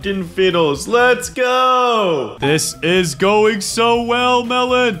Captain Fiddles. Let's go! This is going so well,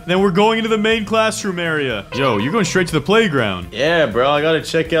 Melon. Then we're going into the main classroom area. Yo, you're going straight to the playground. Yeah, bro, I gotta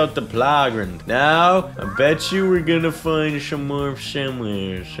check out the playground. Now, I bet you we're gonna find some morphs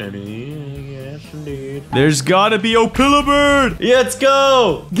somewhere, Sonny. Yes, indeed. There's gotta be Opilabird. Yeah, let's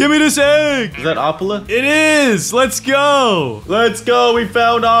go! Give me this egg. Is that Opala? It is. Let's go. Let's go, we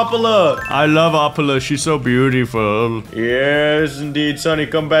found Opala. I love Opala. She's so beautiful. Yes, indeed, Sonny,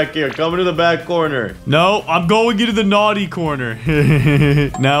 come back here. Come into the back corner. No, I'm going into the naughty corner.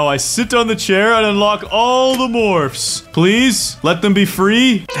 Now I sit on the chair and unlock all the morphs. Please, let them be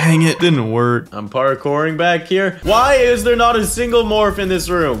free. Dang it, didn't work. I'm parkouring back here. Why is there not a single morph in this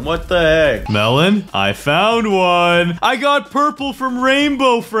room? What the heck? Melon, I found one. I got purple from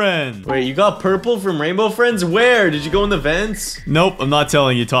Rainbow Friend. Wait, you got purple from Rainbow Friends? Where? Did you go in the vents? Nope, I'm not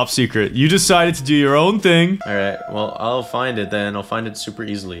telling you, top secret. You decided to do your own thing. Alright, well, I'll find it then. I'll find it super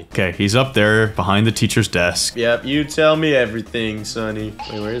easily. Okay, he's up there behind the teacher's desk. Yep, you tell me everything, Sonny.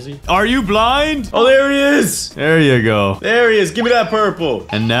 Wait, where is he? Are you blind? Oh, there he is! There you go. There he is. Give me that purple.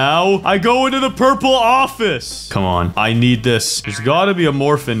 And now I go into the purple office. Come on, I need this. There's gotta be a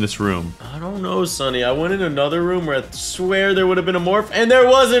morph in this room. I don't know, Sonny. I went in another room where I swear there would have been a morph, and there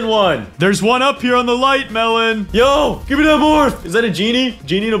wasn't one. There's one up here on the light, Melon. Yo, give me that morph. Is that a genie?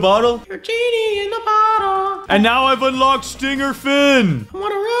 Genie in a bottle? You're genie in a bottle. And now I've unlocked Stinger Finn. I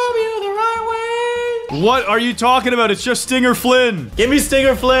want to rub you the right way. What are you talking about? It's just Stinger Flynn. Give me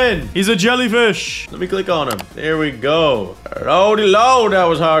Stinger Flynn. He's a jellyfish. Let me click on him. There we go. Lordy Lord, that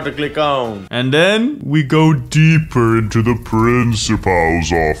was hard to click on. And then we go deeper into the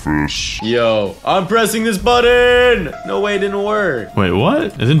principal's office. Yo, I'm pressing this button. No way, it didn't work. Wait, what?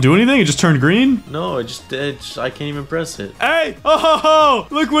 It didn't do anything? It just turned green? No, it just I can't even press it. Hey, oh,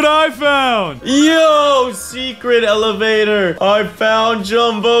 look what I found. Yo, secret elevator. I found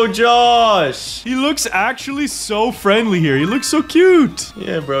Jumbo Josh. He looks actually so friendly here. He looks so cute.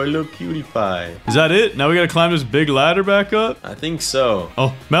 Yeah, bro, he look cutie pie. Is that it? Now we gotta climb this big ladder back up? I think so.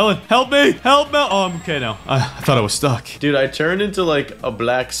 Oh, Melon, help me. Help, Melon. Oh, I'm okay now. I thought I was stuck. Dude, I turned into like a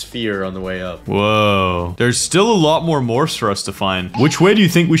black sphere on the way up. Whoa. There's still a lot more morphs for us to find. Which way do you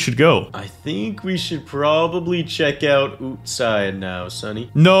think we should go? I think we should probably check out outside now,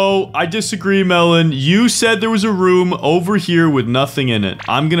 Sonny. No, I disagree, Melon. You said there was a room over here with nothing in it.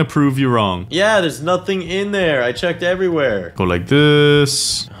 I'm gonna prove you wrong. Yeah, there's nothing in there. I checked everywhere. Go like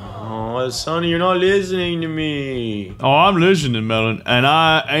this. Oh, Sonny, you're not listening to me. Oh, I'm listening, Melon, and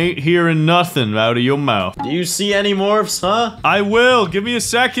I ain't hearing nothing out of your mouth. Do you see any morphs, huh? I will. Give me a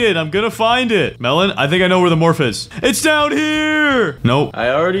second. I'm gonna find it. Melon, I think I know where the morph is. It's down here. Nope. I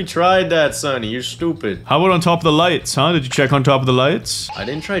already tried that, Sonny. You're stupid. How about on top of the lights, huh? Did you check on top of the lights? I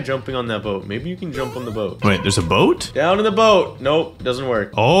didn't try jumping on that boat. Maybe you can jump on the boat. Wait, there's a boat? Down in the boat. Nope, doesn't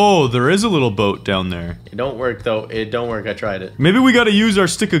work. Oh, there is a little boat down there. It don't work, though. It don't work. I tried it. Maybe we gotta use our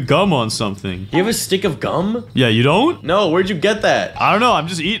stick of gum on something. You have a stick of gum? Yeah, you don't? No, where'd you get that? I don't know. I'm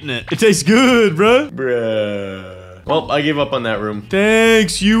just eating it. It tastes good, bruh. Bruh. Well, I gave up on that room.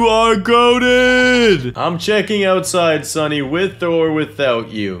 Thanks, you are goated. I'm checking outside, Sonny, with or without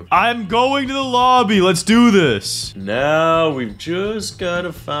you. I'm going to the lobby. Let's do this. Now, we've just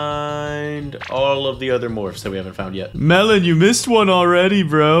gotta find all of the other morphs that we haven't found yet. Melon, you missed one already,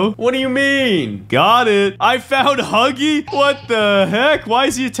 bro. What do you mean? Got it. I found Huggy. What the heck? Why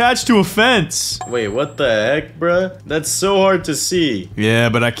is he attached to a fence? Wait, what the heck, bruh? That's so hard to see. Yeah,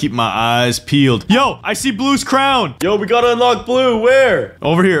 but I keep my eyes peeled. Yo, I see Blue's crown. Yo, we gotta unlock Blue. Where?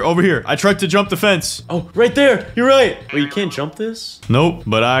 Over here, over here. I tried to jump the fence. Oh, right there. You're right. Wait, you can't jump this? Nope,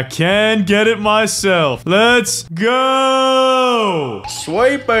 but I can get it myself. Let's go. go!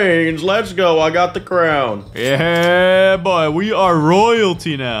 Sweet beans, let's go. I got the crown. Yeah, boy, we are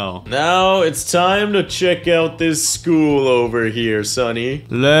royalty now. Now it's time to check out this school over here, Sonny.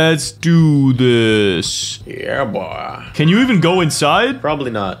 Let's do this. Yeah, boy. Can you even go inside?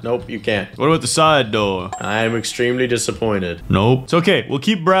 Probably not. Nope, you can't. What about the side door? I'm extremely disappointed. Nope. It's okay. We'll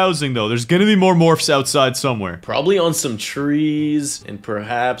keep browsing, though. There's gonna be more morphs outside somewhere. Probably on some trees and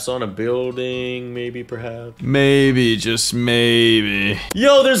perhaps on a building, maybe, perhaps. Maybe, just maybe.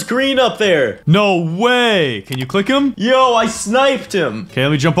 Yo, there's green up there. No way! Can you click him? Yo, I sniped him. Okay,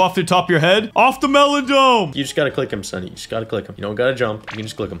 let me jump off the top of your head. Off the melon dome! You just gotta click him, Sonny. You just gotta click him. You don't gotta jump. You can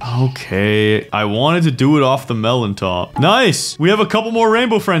just click him. Okay, I wanted to do it off the melon top. Nice! We have a couple more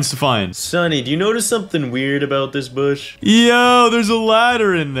rainbow friends to find. Sonny, do you notice something weird about this bush? Yo, there's a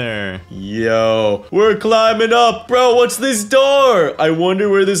ladder in there. Yo, we're climbing up. Bro, what's this door? I wonder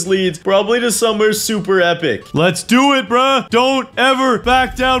where this leads. Probably to somewhere super epic. Let's do it, bruh! Don't ever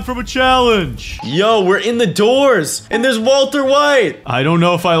back down from a challenge! Yo, we're in the doors. And there's Walter White. I don't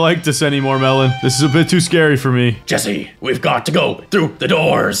know if I like this anymore, Melon. This is a bit too scary for me. Jesse, we've got to go through the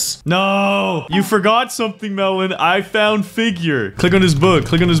doors. No! You forgot something, Melon. I found figure. Click on his book.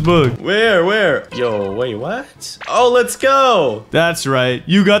 Click on his book. Where? Yo, wait, what? Oh, let's go. That's right.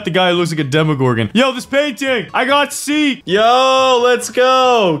 You got the guy who looks like a demogorgon. Yo, this painting! I got Seek! Yo, let's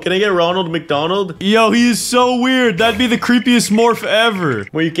go. Can I get Ronald McDonald? Yo, he is so weird. That'd be the creepiest morph ever.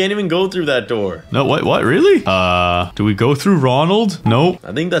 Well, you can't even go through that door. No, what? Really? Do we go through Ronald? Nope.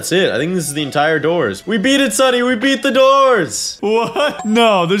 I think that's it. I think this is the entire doors. We beat it, Sonny. We beat the doors. What?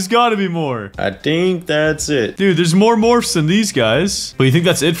 No, there's gotta be more. I think that's it. Dude, there's more morphs than these guys. But you think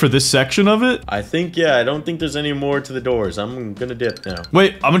that's it for this section of it? I think, yeah. I don't think there's any more to the doors. I'm gonna dip now.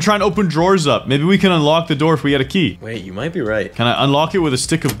 Wait, I'm gonna try and open drawers up. Maybe we can unlock the door if we get a key. Wait, you might be right. Can I unlock it with a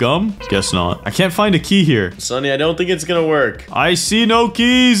stick of gum? Guess not. I can't find a key here. Sonny, I don't think it's gonna work. I see no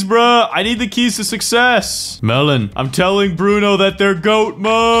keys, bruh. I need the keys to success. Melon, I'm telling Bruno that they're goat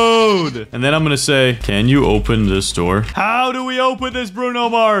mode. And then I'm gonna say, can you open this door? How do we open this, Bruno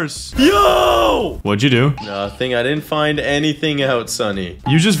Mars? Yo! What'd you do? Nothing. I didn't find anything out, Sonny.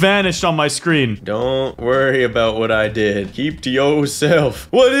 You just vanished on my screen. Don't worry about what I did. Keep to yourself.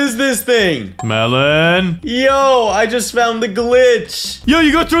 What is this thing? Melon. Yo, I just found the glitch. Yo,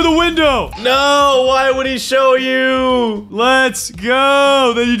 you go through the window. No, why would he show you? Let's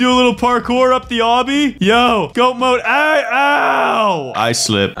go. Then you do a little parkour up the obby. Yo, goat mode. Ow! I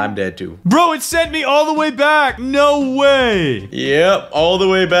slipped. I'm dead too. Bro, it sent me all the way back. No way. Yep, all the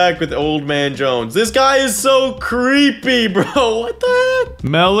way back with Old Man Jones. This guy is so creepy, bro. What the heck?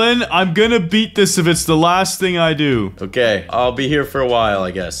 Melon, I'm gonna beat this if it's the last thing I do. Okay, I'll be here for a while,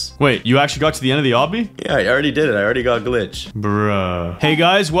 I guess. Wait, you actually got to the end of the obby? Yeah, I already did it. I already got glitch. Bruh. Hey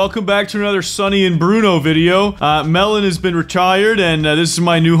guys, welcome back to another Sonny and Bruno video. Melon has been retired, and this is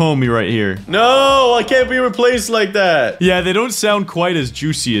my new homie right here. No, I can't be replaced like that. Yeah, they don't sound quite as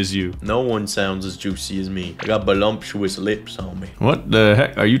juicy as you. No one sounds as juicy as me. I got voluptuous lips on me. What the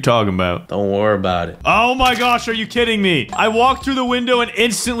heck are you talking about? Don't worry about it. Oh my gosh, are you kidding me? I walked through the window and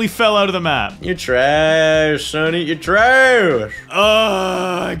instantly fell out of the map. You're trash, Sonny. You're trash.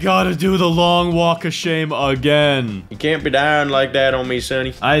 I gotta do the long walk of shame again. You can't be down like that on me,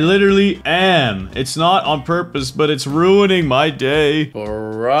 Sonny. I literally am. It's not on purpose, but it's ruining my day.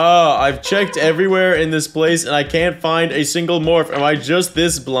 Bruh, I've checked everywhere in this place and I can't find a single morph. Am I just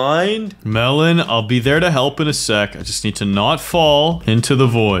this blind? Melon, I'll be there to help in a sec. I just need to not fall into the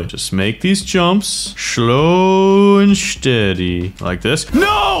void. Just make these jumps slow and steady. Like this.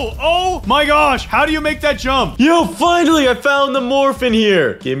 No! Oh my gosh! How do you make that jump? Yo, finally, I found the morph in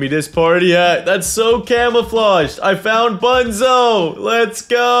here. Give me this party hat. That's so camouflaged. I found Bunzo. Let's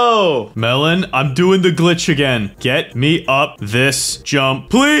go. Melon, I'm doing the glitch again. Get me up this jump.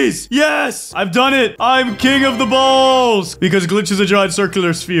 Please! Yes! I've done it! I'm king of the balls! Because glitch is a giant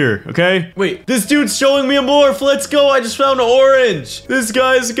circular sphere, okay? Wait, this dude's showing me a morph. Let's go. I just found orange. This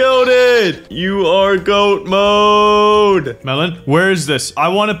guy's goated. You are goat mode. Melon, where is this? I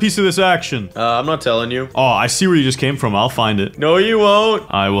want a piece of this action. I'm not telling you. Oh, I see where you just came from. I'll find it. No, you won't.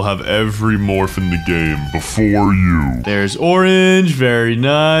 I will have Every morph in the game before you. There's orange. Very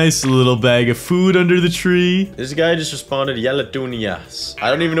nice. A little bag of food under the tree. This guy just responded Yelatunias. I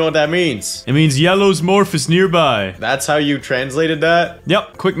don't even know what that means. It means yellow's morph is nearby. That's how you translated that?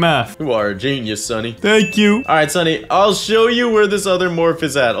 Yep, quick math. You are a genius, Sonny. Thank you. All right, Sonny, I'll show you where this other morph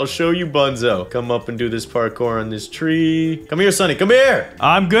is at. I'll show you Bunzo. Come up and do this parkour on this tree. Come here, Sonny. Come here.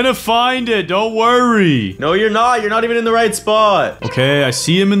 I'm gonna find it. Don't worry. No, you're not. You're not even in the right spot. Okay, I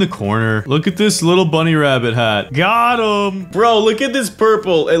see him in the corner. Look at this little bunny rabbit hat. Got him. Bro, look at this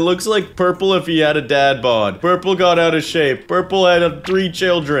purple. It looks like purple if he had a dad bod. Purple got got out of shape. Purple had 3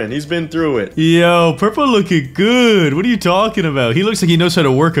 children. He's been through it. Yo, Purple looking good. What are you talking about? He looks like he knows how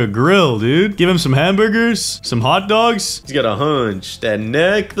to work a grill, dude. Give him some hamburgers, some hot dogs. He's got a hunch. That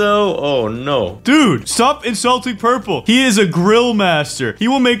neck, though? Oh, no. Dude, stop insulting Purple. He is a grill master. He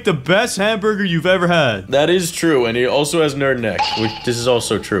will make the best hamburger you've ever had. That is true, and he also has nerd neck, which this is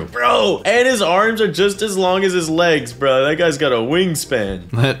also true. Bro, and his arms are just as long as his legs, bro. That guy's got a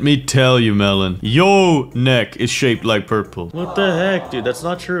wingspan. Let me tell you, Melon. Yo neck is shaped like Purple. What the heck, dude? That's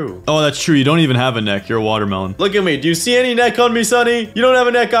not true. Oh, that's true. You don't even have a neck. You're a watermelon. Look at me. Do you see any neck on me, Sonny? You don't have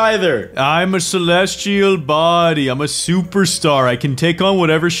a neck either. I'm a celestial body. I'm a superstar. I can take on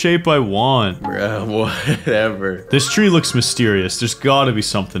whatever shape I want. Bro, whatever. This tree looks mysterious. There's gotta be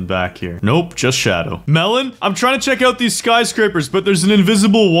something back here. Nope, just shadow. Melon, I'm trying to check out these skyscrapers, but there's an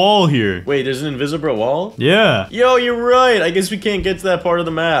invisible wall here. Wait, there's an invisible wall? Yeah. Yo, you're right. I guess we can't get to that part of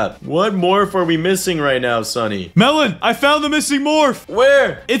the map. What morph are we missing right now, Sonny? Melon, I found the missing morph.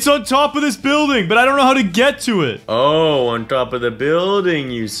 Where? It's on top of this building, but I don't know how to get to it. Oh, on top of the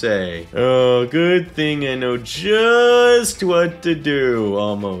building, you say? Oh, good thing I know just what to do,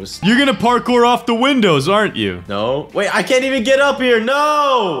 almost. You're gonna parkour off the windows, aren't you? No. Wait, I can't even get up here.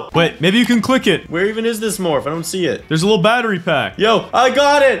 No! Wait, maybe you can click it. Where even is this morph? I don't see it. There's a little battery pack. Yo, I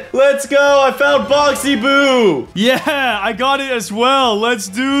got it. Let's go. I found Boxy Boo. Yeah, I got it as well. Let's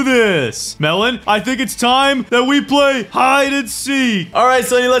do this. Melon, I think it's time that we play hide and seek. All right,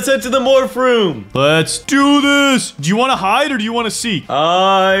 Sonny, let's head to the morph room. Let's do this. Do you want to hide or do you want to seek?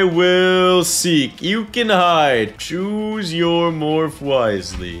 I will seek. You can hide. Choose your morph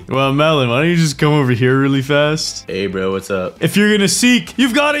wisely. Well, Melon, why don't you just come over here really fast? Hey, bro, what's up? If you're gonna seek,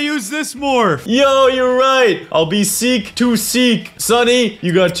 you've got to use this morph. Yo, you're right. I'll be seek to seek. Sonny,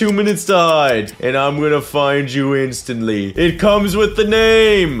 you got 2 minutes to hide, and I'm gonna find you instantly. It comes with the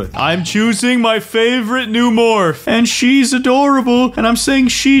name. I'm choosing my favorite new morph. And she's adorable. And I'm saying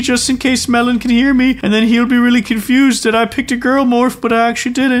she just in case Melon can hear me. And then he'll be really confused that I picked a girl morph, but I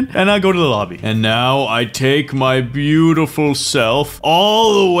actually didn't. And I go to the lobby. And now I take my beautiful self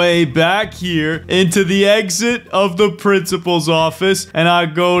all the way back here into the exit of the principal's office. And I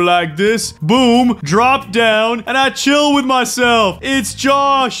go like this. Boom. Drop down. And I chill with myself. It's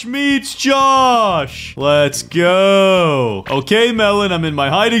Josh meets Josh. Let's go. Okay, Melon, I'm in my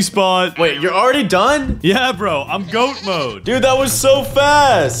hiding spot. Wait, you're already done? Yeah, bro, I'm goat mode. Dude, that was so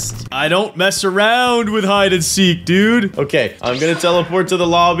fast. I don't mess around with hide and seek, dude. Okay, I'm gonna teleport to the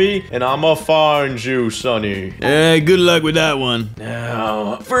lobby, and I'ma find you, Sonny. Good luck with that one.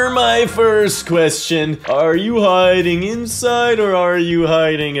 Now, for my first question, are you hiding inside or are you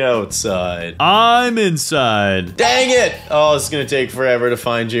hiding outside? I'm inside. Dang it! Oh, it's gonna take forever to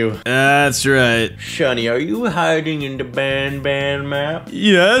find you. That's right. Sonny, are you hiding in the BanBan map?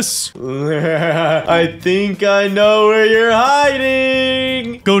 Yes. I think I know where you're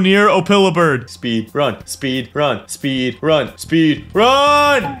hiding. Go near Opila Bird. Speed, run, speed, run, speed, run, speed,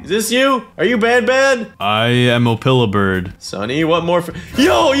 run! Is this you? Are you BanBan? I am Opila Bird. Sonny, what more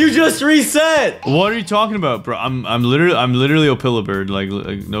Yo, you just reset! What are you talking about, bro? I'm literally Opila Bird. Like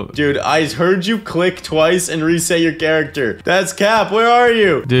no. Dude, I heard you click twice and reset your character. That's Cap. Where are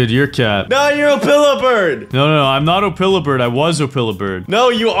you? Dude, you're Cap. No, you're Opila Bird. No, I'm not Opila Bird. I was Opila Bird. No,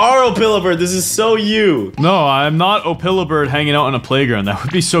 you are Opila Bird. This is so you. No, I'm not Opila Bird hanging out on a playground. That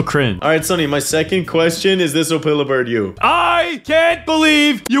would be so cringe. All right, Sonny, my second question is this Opila Bird you? I can't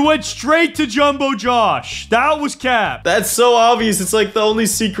believe you went straight to Jumbo Josh. That was Cap. That's so obvious. It's like the only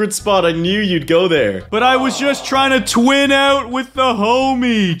secret spot. I knew you'd go there. But I was just trying to twin out with the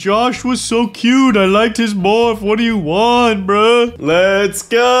homie. Josh was so cute. I liked his morph. What do you want, bruh? Let's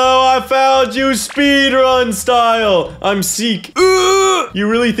go. I found you speedrun style. I'm Seek. You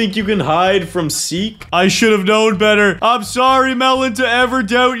really think you can hide from Seek? I should have known better. I'm sorry, Melon, to ever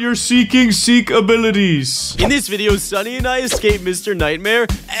doubt your Seek abilities. In this video, Sonny and I escaped Mr. Nightmare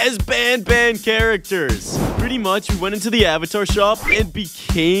as BanBan characters. Pretty much, we went into the avatar shop and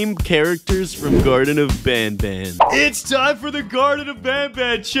became characters from Garten of BanBan. It's time for the Garten of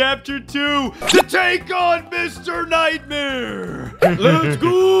BanBan Chapter 2 to take on Mr. Nightmare. Let's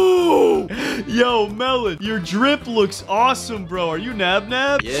go. Yo, Melon, your drip looks awesome, bro. Are you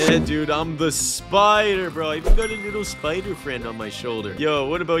NABNAB? Yeah, dude, I'm the spider, bro. I even got a little spider friend on my shoulder. Yo,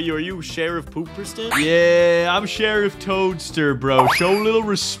 what about you? Are you Sheriff Pooperston? Yeah, I'm Sheriff Toadster, bro. Show a little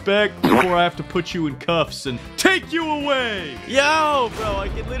respect before I have to put you in cuffs and take you away. Yo, bro, I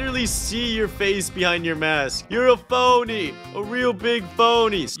can literally see your face behind your mask. You're a phony. A real big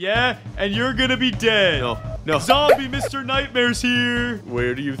phony. Yeah, and you're gonna be dead. No. Zombie Mr. Nightmare's here.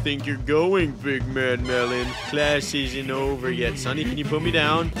 Where do you think you're going, big man Melon? Class isn't over yet. Sonny, can you put me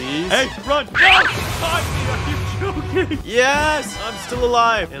down, please? Hey, run. No! Are you Okay. Yes, I'm still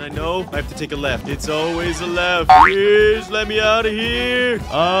alive. And I know I have to take a left. It's always a left. Please let me out of here.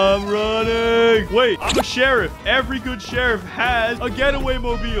 I'm running. Wait, I'm a sheriff. Every good sheriff has a getaway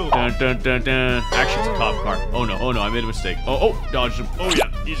mobile. Dun, dun, dun, dun. Actually, it's a cop car. Oh, no, I made a mistake. Oh, dodged him. Oh,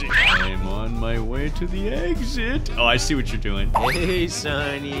 yeah, easy. I'm on my way to the exit. Oh, I see what you're doing. Hey,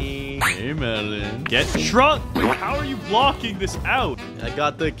 Sonny. Hey, Melon. Get shrunk. Wait, how are you blocking this out? I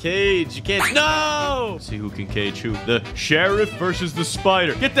got the cage. You can't. No! Let's see who can cage who. The sheriff versus the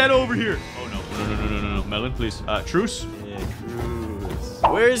spider. Get that over here. Oh, no. Melon, please. Truce. Yeah, truce.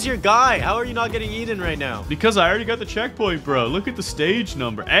 Where's your guy? How are you not getting eaten right now? Because I already got the checkpoint, bro. Look at the stage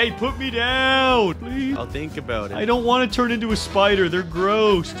number. Hey, put me down, please. I'll think about it. I don't want to turn into a spider. They're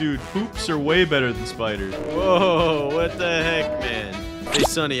gross, dude. Poops are way better than spiders. Whoa, what the heck, man? Hey,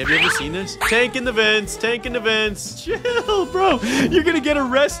 Sonny, have you ever seen this? Tank in the vents, tank in the vents. Chill, bro. You're gonna get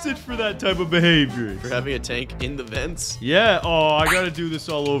arrested for that type of behavior. For having a tank in the vents? Yeah. Oh, I gotta do this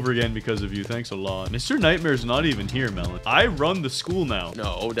all over again because of you. Thanks a lot. Mr. Nightmare's not even here, Melon. I run the school now.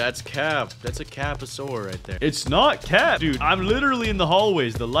 No, that's Cap. That's a Capasaur right there. It's not Cap, dude. I'm literally in the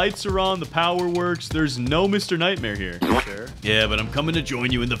hallways. The lights are on. The power works. There's no Mr. Nightmare here. Sure. Yeah, but I'm coming to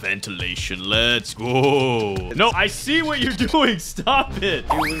join you in the ventilation. Let's go. No, I see what you're doing. Stop it.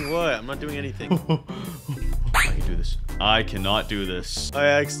 Doing what? I'm not doing anything. I can do this. I cannot do this. I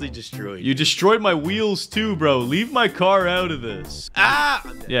actually destroyed you. You destroyed my wheels too, bro. Leave my car out of this. Ah!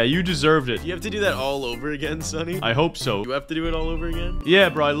 Yeah, you deserved it. Do you have to do that all over again, Sonny? I hope so. You have to do it all over again? Yeah,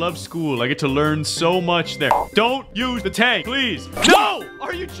 bro, I love school. I get to learn so much there. Don't use the tank, please. No!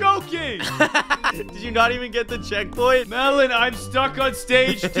 Are you joking? Did you not even get the checkpoint? Melon, I'm stuck on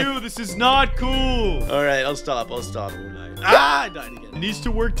stage 2. This is not cool. All right, I'll stop. Won't I? Ah, I died again. It needs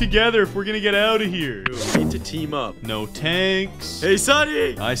to work together if we're gonna get out of here. We need to team up. No tanks. Hey,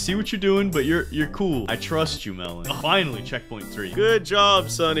 Sonny! I see what you're doing, but you're cool. I trust you, Melon. Oh, finally, checkpoint 3. Good job,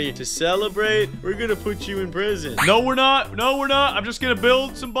 Sonny. To celebrate, we're gonna put you in prison. No, we're not. No, we're not. I'm just gonna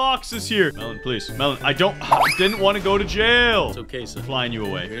build some boxes here. Melon, please. Melon, I didn't want to go to jail. It's okay, son. I'm flying you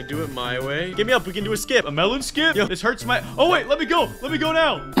away. You're gonna do it my way? Get me up. We can do a skip. A melon skip? Yo. This hurts my... Oh, wait. Let me go. Let me go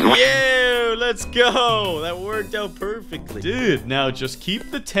now. Yeah, let's go. That worked out perfectly. Dude, now just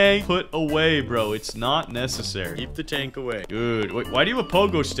keep the tank put away, bro. It's not necessary. Keep the tank away. Good. Wait, why do you have a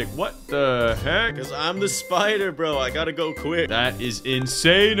pogo stick? What the heck? Because I'm the spider, bro. I gotta go quick. That is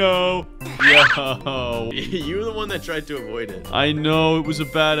insano. Yo. You're the one that tried to avoid it. I know it was a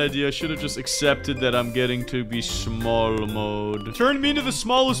bad idea. I should have just accepted that I'm getting to be small mode. Turn me into the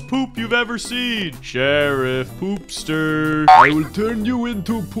smallest poop you've ever seen. Sheriff Poopster. I will turn you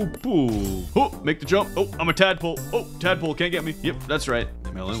into poo-poo. Oh, make the jump. Oh, I'm a tadpole. Oh, tadpole can't get me. Yep, that's right.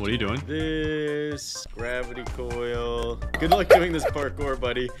 Melon, what are you doing? This gravity coil. Good luck doing this parkour,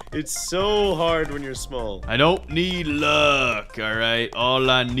 buddy. It's so hard when you're small. I don't need luck, all right? All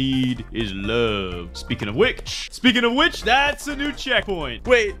I need is love. Speaking of which, that's a new checkpoint.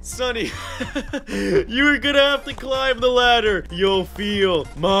 Wait, Sonny. You're gonna have to climb the ladder. You'll feel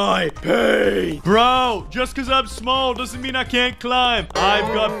my pain. Bro, just because I'm small doesn't mean I can't climb.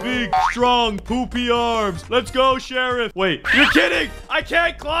 I've got big, strong, poopy arms. Let's go, Sheriff. Wait, you're kidding. I can't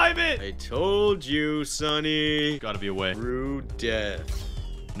climb it. I told you, Sonny. Gotta be a way. Through death.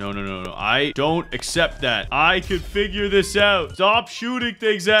 No. I don't accept that. I could figure this out. Stop shooting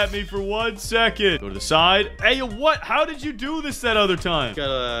things at me for 1 second. Go to the side. Hey, what? How did you do this that other time? Got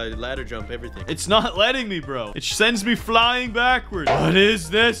a ladder jump, everything. It's not letting me, bro. It sends me flying backwards. What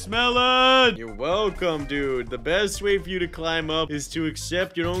is this, Melon? You're welcome, dude. The best way for you to climb up is to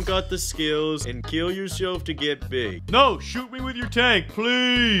accept you don't got the skills and kill yourself to get big. No, shoot me with your tank,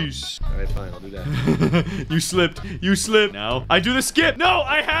 please. All right, fine. I'll do that. You slipped. You slipped. Now, I do the skip. No,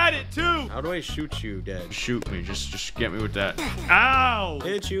 I had it too. How do I shoot you, Dad? Shoot me. Just get me with that. Ow.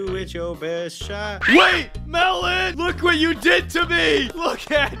 Hit you with your best shot. Wait, Melon. Look what you did to me. Look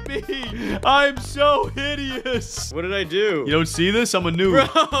at me. I'm so hideous. What did I do? You don't see this? I'm a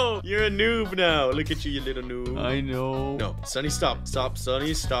noob. Bro, you're a noob now. Look at you little noob. I know. No, Sonny, stop. Stop,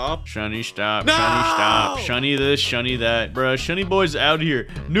 Sonny, stop. Shunny, stop. No! Shunny, stop. Shunny this, Shunny that. Bruh, Shunny boy's out here.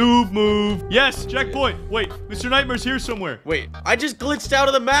 Noob move. Yes, checkpoint. Wait, Mr. Nightmare's here somewhere. Wait, I just glitched out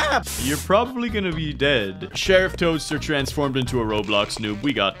of the map. You're probably gonna be dead. Sheriff Toadster transformed into a Roblox noob.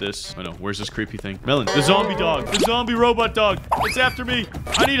 We got this. Oh no, where's this creepy thing? Melon, the zombie dog. The zombie robot dog. It's after me.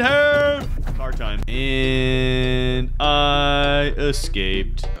 I need help. Car time. And I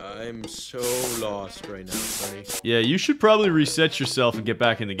escaped. I'm so lost right now, Sonny. Yeah, you should probably reset yourself and get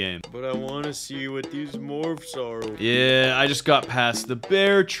back in the game. But I want to see what these morphs are. Yeah, I just got past the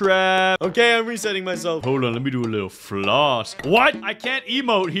bear trap. Okay, I'm resetting myself. Hold on, let me do a little floss. What? I can't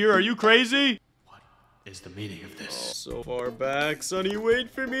emote here. Are you crazy? What? is the meaning of this? So far back, Sonny, wait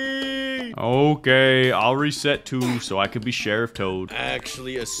for me. Okay, I'll reset too so I can be Sheriff Toad.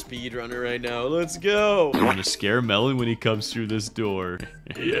 Actually, a speedrunner right now. Let's go. I'm gonna scare Melon when he comes through this door.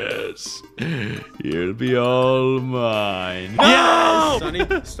 Yes. He'll be all mine. No! Yes!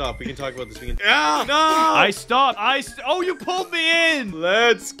 Sonny, stop. We can talk about this. We can. Ah, no! I stopped. Oh, you pulled me in.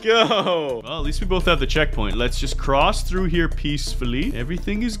 Let's go. Well, at least we both have the checkpoint. Let's just cross through here peacefully.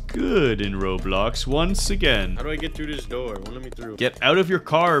 Everything is good in Roblox once again. How do I get through this door? Won't let me through. Get out of your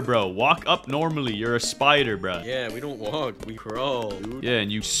car, bro. Walk up normally. You're a spider, bro. Yeah, we don't walk. We crawl, dude. Yeah,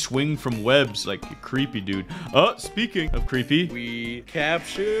 and you swing from webs like a creepy dude. Speaking of creepy. We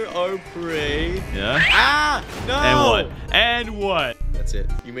capture our prey. Yeah? Ah! No! And what? And what? That's it.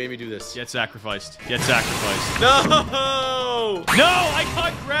 You made me do this. Get sacrificed. Get sacrificed. No! No! I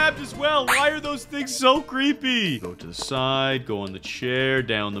got grabbed as well. Why are those things so creepy? Go to the side. Go on the chair.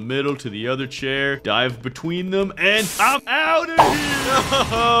 Down the middle to the other chair. Dive between them. And I'm out of here!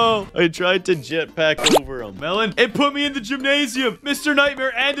 No! I tried to jetpack over them. Melon, it put me in the gymnasium. Mr.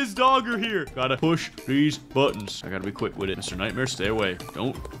 Nightmare and his dog are here. Gotta push these buttons. I gotta be quick with it. Mr. Nightmare, stay away.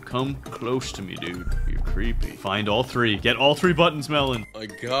 Don't come close to me, dude. You're creepy. Find all three. Get all three buttons, Melon. I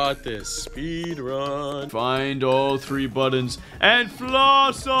got this. Speed run. Find all three buttons and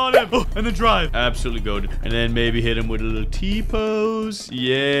floss on him. Oh, and then drive. Absolutely goated. And then maybe hit him with a little T-pose.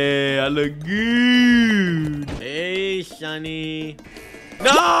 Yeah, I look good. Hey, Sonny.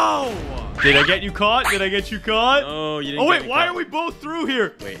 No! Did I get you caught? Did I get you caught? No, you didn't. Oh, wait, why are we both through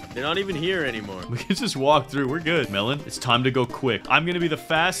here? Wait, they're not even here anymore. We can just walk through. We're good. Melon, it's time to go quick. I'm going to be the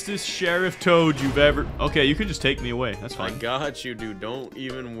fastest Sheriff Toad you've ever... Okay, you can just take me away. That's I fine. got you, dude. Don't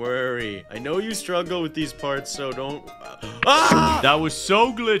even worry. I know you struggle with these parts, so don't... Ah! That was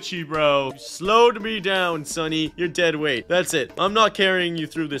so glitchy, bro. You slowed me down, Sonny. You're dead weight. That's it. I'm not carrying you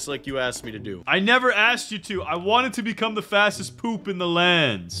through this like you asked me to do. I never asked you to. I wanted to become the fastest poop in the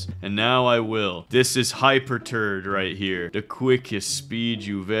lands. And now I will. This is Hyper Turd right here. The quickest speed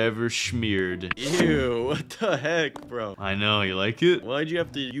you've ever smeared. Ew, what the heck, bro? I know, you like it? Why'd you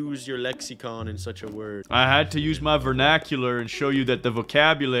have to use your lexicon in such a word? I had to use my vernacular and show you that the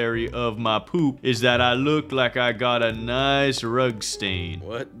vocabulary of my poop is that I look like I got a nice rug stain.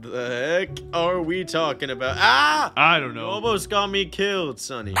 What the heck are we talking about? Ah! I don't You know. almost got me killed,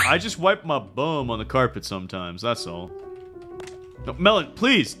 Sonny. I just wipe my bum on the carpet sometimes, that's all. No, Melon,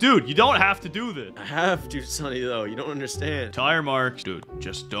 please, dude, you don't have to do this. I have to, Sonny, though. You don't understand. Tire marks. Dude,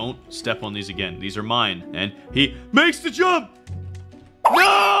 just don't step on these again. These are mine. And he makes the jump.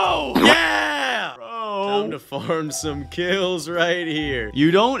 No! Yeah! Bro. Time to farm some kills right here. You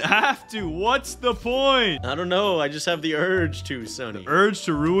don't have to. What's the point? I don't know. I just have the urge to, Sonny. Urge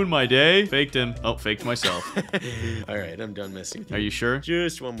to ruin my day? Faked him. Oh, faked myself. All right, I'm done messing with you. Are you sure?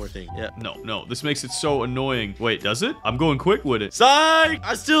 Just one more thing. Yeah. No. This makes it so annoying. Wait, does it? I'm going quick with it. Psych!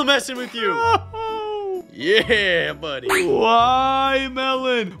 I'm still messing with you. Yeah, buddy. Why,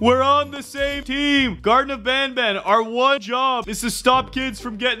 Melon? We're on the same team. Garten of BanBan, our one job is to stop kids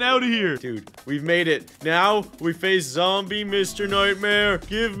from getting out of here. Dude, we've made it. Now we face zombie Mr. Nightmare.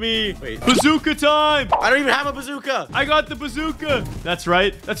 Give me... Wait. Bazooka time! I don't even have a bazooka. I got the bazooka. That's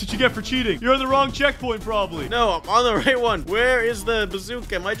right. That's what you get for cheating. You're on the wrong checkpoint, probably. No, I'm on the right one. Where is the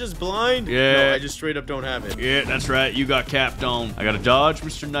bazooka? Am I just blind? Yeah. No, I just straight up don't have it. Yeah, that's right. You got capped on. I gotta dodge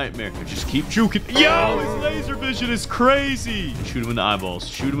Mr. Nightmare. I just keep juking. Yo, his laser vision is crazy. Shoot him in the eyeballs.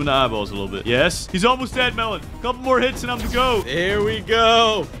 Shoot him in the eyeballs a little bit. Yes. He's almost dead, Melon. Couple more hits and I'm the GOAT. There we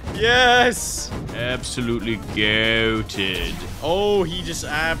go. Yes. Absolutely goated. Oh, he just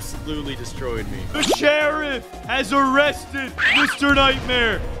absolutely destroyed me. The sheriff has arrested Mr.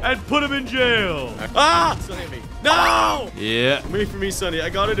 Nightmare and put him in jail. Ah! Son hit me. No! Yeah. Wait for me, Sonny. I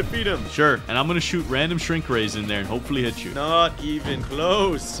gotta defeat him. Sure. And I'm gonna shoot random shrink rays in there and hopefully hit you. Not even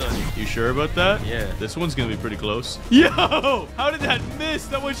close, Sonny. You sure about that? Yeah. This one's gonna be pretty close. Yo! How did that miss?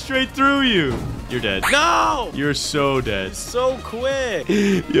 That went straight through you. You're dead. No! You're so dead. So quick.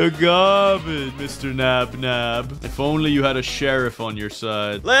 You're garbage, Mr. NABNAB. If only you had a sheriff on your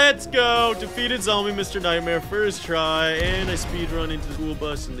side. Let's go. Defeated zombie Mr. Nightmare first try, and I speedrun into the school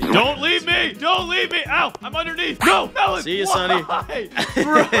bus and leave. Don't leave me! Don't leave me! Ow! I'm underneath! No! Melon! See you, Sonny. Bro!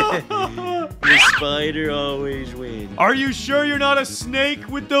 The spider always wins. Are you sure you're not a snake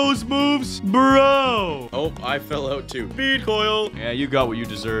with those moves? Bro! Oh, I fell out too. Speed coil. Yeah, you got what you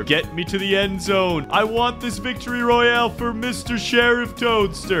deserve. Get me to the end zone. I want this victory royale for Mr. Sheriff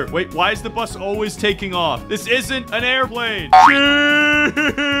Toadster. Wait, why is the bus always taking off? This isn't an airplane.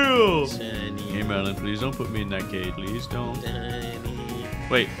 Chill! Sonny. Hey, Melon, please don't put me in that cage. Please don't. Sonny.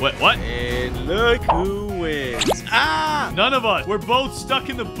 Wait, what? And look who wins. Ah! None of us. We're both stuck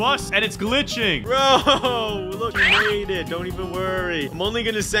in the bus and it's glitching. Bro, look, you made it. Don't even worry. I'm only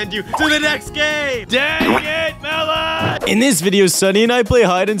gonna send you to the next game. Dang it, Melon! In this video, Sunny and I play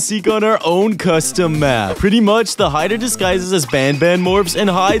hide and seek on our own custom map. Pretty much, the hider disguises as BanBan morphs and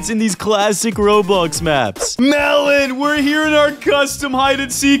hides in these classic Roblox maps. Melon, we're here in our custom hide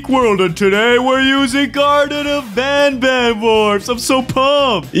and seek world, and today we're using Garten of BanBan morphs. I'm so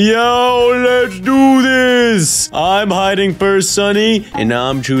pumped. Yo, let's do this. I'm hiding first, Sunny, and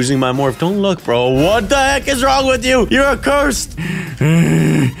I'm choosing my morph. Don't look, bro. What the heck is wrong with you? You're accursed.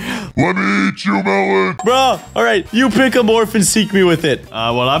 Let me eat you, Melon. Bro, all right, you pick a morph and seek me with it.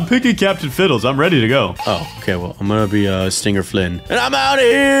 Well, I'm picking Captain Fiddles. I'm ready to go. Oh, okay, well, I'm gonna be Stinger Flynn. And I'm out of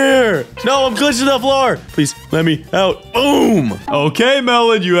here! No, I'm glitching the floor! Please, let me out. Boom! Okay,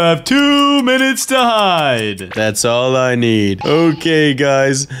 Melon, you have 2 minutes to hide. That's all I need. Okay,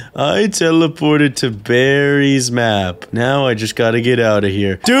 guys, I teleported to Barry's map. Now I just gotta get out of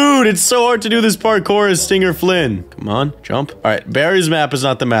here. Dude, it's so hard to do this parkour as Stinger Flynn. Come on, jump. All right, Barry's map is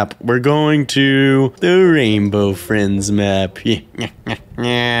not the map. We're going to the Rainbow Friends map.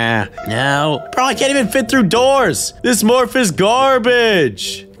 Yeah. Now, bro, I can't even fit through doors. This morph is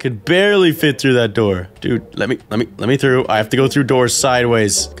garbage. Could barely fit through that door. Dude, let me through. I have to go through doors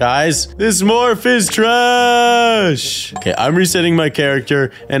sideways. Guys, this morph is trash. Okay, I'm resetting my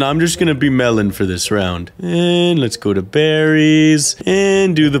character, and I'm just gonna be Melon for this round. And let's go to berries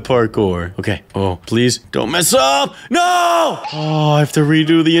and do the parkour. Okay. Oh, please don't mess up. No! Oh, I have to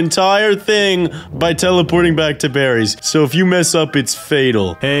redo the entire thing by teleporting back to berries. So if you mess up, it's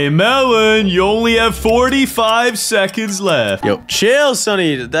fatal. Hey, Melon, you only have 45 seconds left. Yo, chill,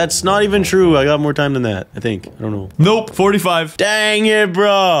 Sonny. That's not even true. I got more time than that, I think. I don't know. Nope, 45. Dang it,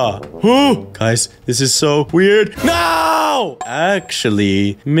 bro. Whew. Guys, this is so weird. No!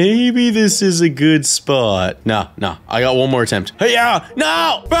 Actually, maybe this is a good spot. No. I got one more attempt. Hey, yeah.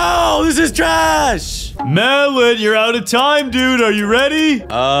 No! Bro, this is trash! Melon, you're out of time, dude. Are you ready?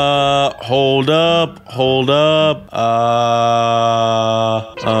 Hold up.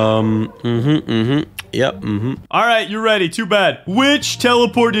 Yep, All right, you're ready. Too bad. Which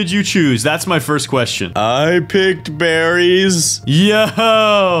teleport did you choose? That's my first question. I picked berries.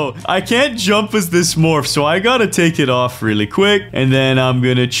 Yo, I can't jump as this morph, so I gotta take it off really quick. And then I'm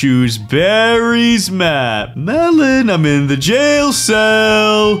gonna choose Barry's map. Melon, I'm in the jail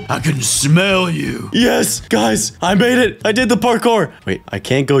cell. I can smell you. Yes, guys, I made it. I did the parkour. Wait, I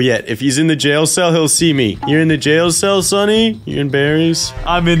can't go yet. If he's in the jail cell, he'll see me. You're in the jail cell, Sonny? You're in berries?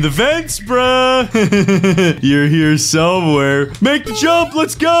 I'm in the vents, bruh. You're here somewhere. Make the jump.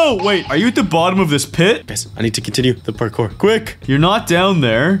 Let's go. Wait, are you at the bottom of this pit? Guys, I need to continue the parkour. Quick. You're not down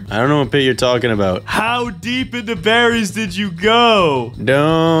there. I don't know what pit you're talking about. How deep into berries did you go?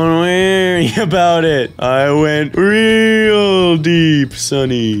 Don't worry about it. I went real deep,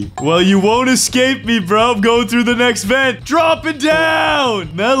 Sonny. Well, you won't escape me, bro. I'm going through the next vent. Drop it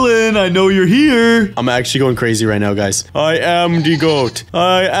down. Melon, I know you're here. I'm actually going crazy right now, guys. I am the goat.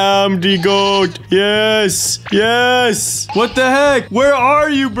 Yes. What the heck? Where are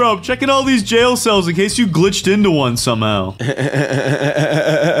you, bro? I'm checking all these jail cells in case you glitched into one somehow.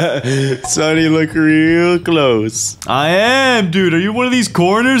 Sonny, look real close. I am, dude. Are you one of these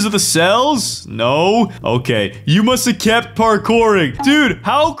corners of the cells? No? Okay. You must have kept parkouring. Dude,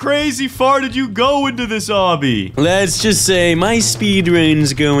 how crazy far did you go into this obby? Let's just say my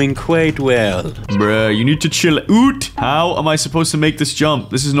speedrun's going quite well. Bruh, you need to chill out. How am I supposed to make this jump?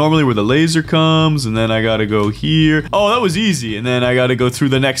 This is normally where the laser comes, and then I gotta go here. Oh, that was easy. And then I gotta go through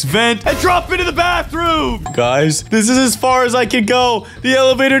the next vent and drop into the bathroom. Guys, this is as far as I can go. The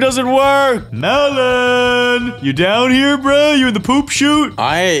elevator doesn't work. Melon, you down here, bro? You in the poop chute?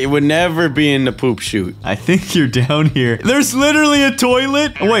 I would never be in the poop chute. I think you're down here. There's literally a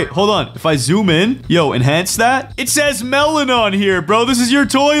toilet. Oh, wait, hold on. If I zoom in, yo, enhance that. It says Melon on here, bro. This is your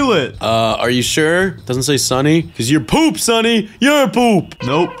toilet. Are you sure? Doesn't say Sunny? Because you're poop, Sunny. You're poop.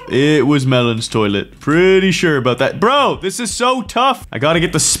 Nope, it was Melon's toilet. Pretty sure about that. Bro, this is so tough. I gotta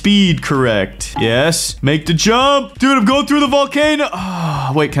get the speed correct. Yes, make the jump. Dude, I'm going through the volcano.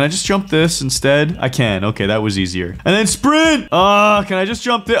 Oh, wait, can I just jump this instead? I can. Okay, that was easier. And then sprint. Can I just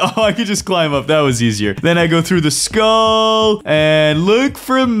jump this? Oh, I could just climb up. That was easier. Then I go through the skull and look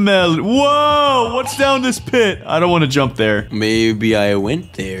for Melon. Whoa, what's down this pit? I don't want to jump there. Maybe I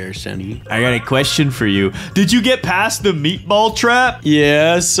went there, Sonny. I got a question for you. Did you get past the meatball trap?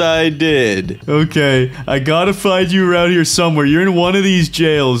 Yes, I did. Okay, I gotta find you around here somewhere. You're in one of these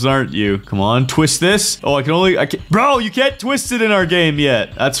jails, aren't you? Come on, twist this. Oh, I can Bro, you can't twist it in our game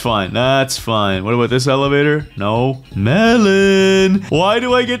yet. That's fine. That's fine. What about this elevator? No. Melon. Why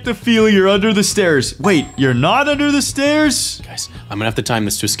do I get the feeling you're under the stairs? Wait, you're not under the stairs? Guys, I'm gonna have to time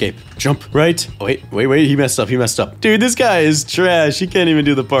this to escape. Jump, right? Oh, wait. He messed up. Dude, this guy is trash. He can't even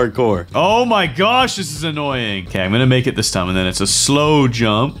do the parkour. Oh my gosh, this is annoying. Okay, I'm gonna make it this time. And then it's a slow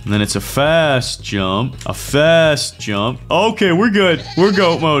jump. And then it's a fast jump. A fast jump. Okay, we're good. We're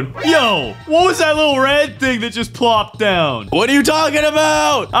goat mode. Yo, what was that little red thing that just plopped down? What are you talking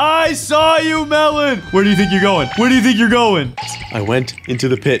about? I saw you, Melon. Where do you think you're going? Where do you think you're going? I went into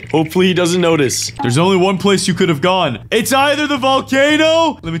the pit. Hopefully he doesn't notice. There's only one place you could have gone. It's either the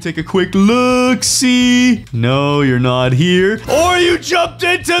volcano. Let me take a quick look. See? No, you're not here. Or you jumped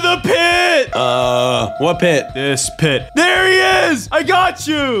into the pit. What pit? This pit. There he is. I got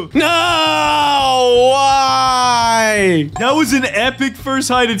you. No! Why? That was an epic first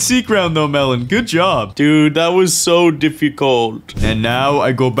hide and seek round though, Melon. Good job. Dude, that was so difficult. And now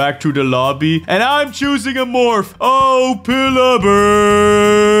I go back to the lobby and I'm choosing a morph. Oh, Pillar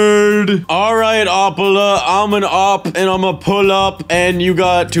Bird. All right, Opala. I'm an op and I'm a pull up and you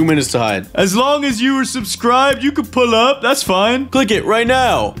got 2 minutes to hide. As long as you were subscribed, you could pull up. That's fine. Click it right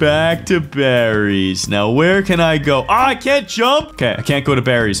now. Back to berries. Now, where can I go? Ah, I can't jump. Okay, I can't go to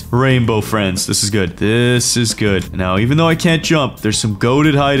berries. Rainbow friends. This is good. This is good. Now, even though I can't jump, there's some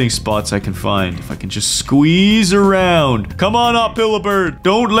goated hiding spots I can find. If I can just squeeze around. Come on up, Pillabird.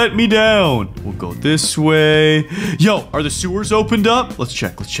 Don't let me down. We'll go this way. Yo, are the sewers opened up? Let's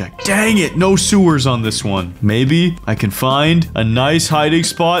check. Let's check. Dang it. No sewers on this one. Maybe I can find a nice hiding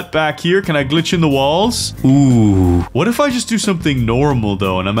spot back here. Can I glitch in the walls? Ooh. What if I just do something normal,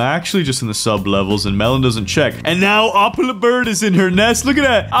 though, and I'm actually just in the sub levels and Melon doesn't check? And now Opala Bird is in her nest. Look at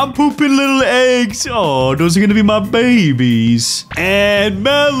that. I'm pooping little eggs. Oh, those are going to be my babies. And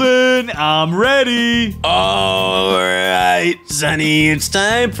Melon, I'm ready. All right, Sonny. It's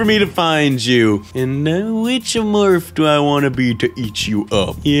time for me to find you. And now which morph do I want to be to eat you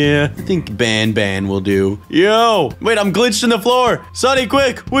up? Yeah, I think BanBan will do. Yo, wait, I'm glitched in the floor. Sonny,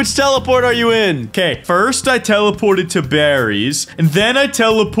 quick. Which teleport are you in? Okay, first I teleported to berries, and then I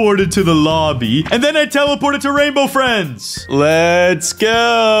teleported to the lobby, and then I teleported to Rainbow Friends. Let's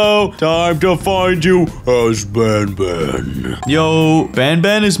go. Time to find you as BanBan. Yo,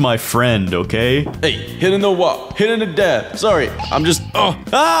 BanBan is my friend, okay? Hey, hitting the wall. Hitting the death. Sorry, I'm just...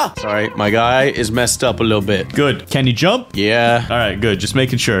 Sorry, my guy is messed up a little bit. Good. Can you jump? Yeah. All right, good. Just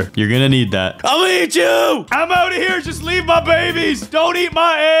making sure. You're gonna need that. I'll eat you! I'm out of here. Just leave my babies. Don't eat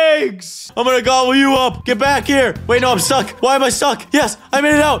my eggs. I'm gonna gobble you up. Get back here. Wait, no, I'm stuck. Why am I stuck? Yes, I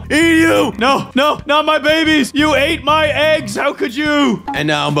made it out. Eat you! No, not my babies. You ate my eggs. How could you? And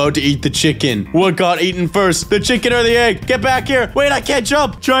now I'm about to eat the chicken. What got eaten first? The chicken or the egg? Get back here. Wait, I can't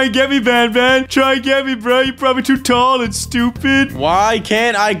jump. Try and get me, BanBan. Try and get me, bro. You're probably too tall and stupid. Why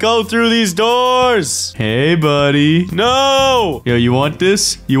can't I go through these doors? Hey, buddy. No! Yo, you want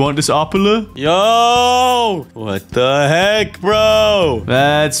this? You want this Opala? Yo! What the heck, bro?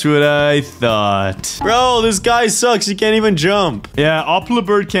 That's what I thought. Bro, this guy sucks. He can't even jump. Yeah, Opala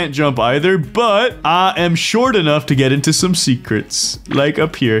Bird can't jump either, but I am short enough to get into some secrets. Like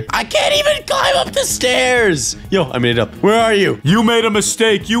up here. I can't even climb up the stairs. Yo, I made it up. Where are you? You made a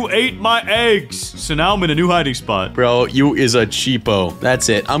mistake. You ate my eggs. So now I'm in a new hiding spot. Bro, you is a cheapo. That's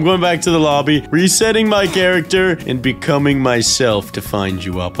it. I'm going back to the lobby, resetting my character, and becoming myself to find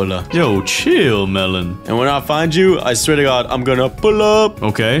you, Opala. Yo, chill, Melon. And when I find you, I swear to God, I'm gonna pull up.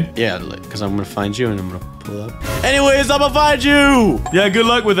 Okay. Yeah, because I'm gonna find you and I'm gonna pull up. Anyways, I'm gonna find you. Yeah, good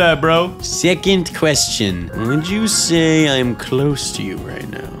luck with that, bro. Second question. Would you say I'm close to you right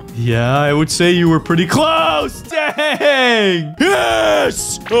now? Yeah, I would say you were pretty close. Dang!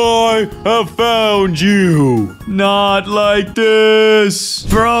 Yes! I have found you. Not like this.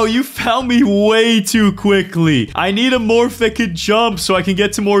 Bro, you found me way too quickly. I need a morph that could jump so I can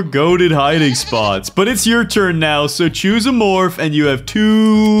get to more goated hiding spots. But it's your turn now, so choose a morph and you have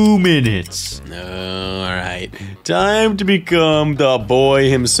 2 minutes. Alright. Time to become the boy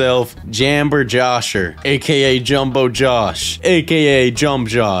himself, Jamber Josher, aka Jumbo Josh, aka Jump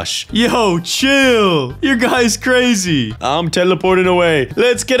Josh. Yo, chill. Your guy's crazy. I'm teleporting away.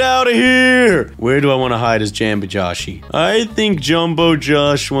 Let's get out of here. Where do I want to hide as Jamba Joshi? I think Jumbo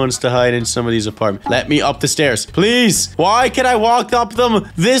Josh wants to hide in some of these apartments. Let me up the stairs, please. Why can I walk up them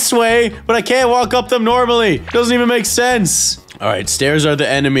this way, but I can't walk up them normally? Doesn't even make sense. All right, stairs are the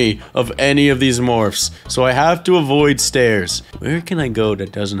enemy of any of these morphs, so I have to avoid stairs. Where can I go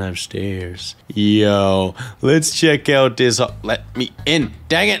that doesn't have stairs? Yo, let's check out this. Let me in.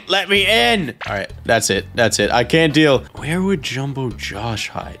 Dang it, let me in. All right, that's it. That's it. I can't deal. Where would Jumbo Josh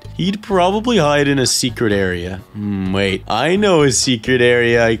hide? He'd probably hide in a secret area. Wait, I know a secret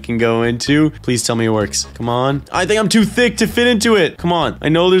area I can go into. Please tell me it works. Come on. I think I'm too thick to fit into it. Come on. I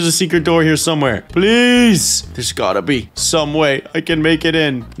know there's a secret door here somewhere. Please. There's gotta be some way I can make it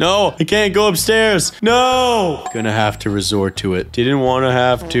in. No, I can't go upstairs. No. Gonna have to resort to it. Didn't want to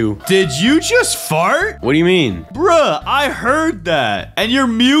have to. Did you just fart? What do you mean? Bruh, I heard that. And you're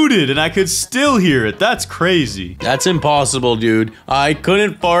muted and I could still hear it. That's crazy. That's impossible, dude. I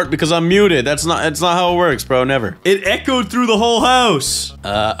couldn't fart because I'm muted. That's not how it works, bro. Never. It echoed through the whole house.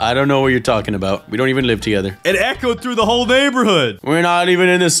 I don't know what you're talking about. We don't even live together. It echoed through the whole neighborhood. We're not even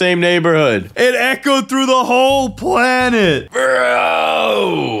in the same neighborhood. It echoed through the whole planet.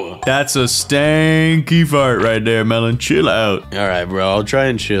 Bro! That's a stanky fart right there, Melon. Chill out. All right, bro. I'll try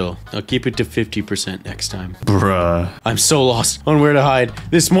and chill. I'll keep it to 50% next time. Bruh. I'm so lost on where to hide.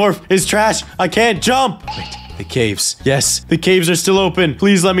 This morph is trash. I can't jump. Wait. The caves. Yes, the caves are still open.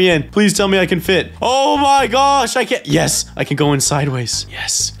 Please let me in. Please tell me I can fit. Oh my gosh, I can't. Yes, I can go in sideways.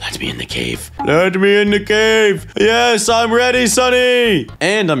 Yes, let me in the cave. Let me in the cave. Yes, I'm ready, Sonny.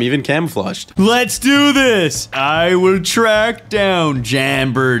 And I'm even camouflaged. Let's do this. I will track down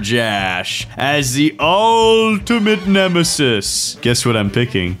Jamberjash as the ultimate nemesis. Guess what I'm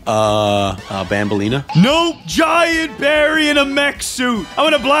picking? Bambolina? Nope, giant Barry in a mech suit. I'm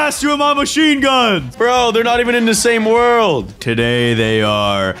gonna blast you with my machine guns. Bro, they're not even in the same world. Today they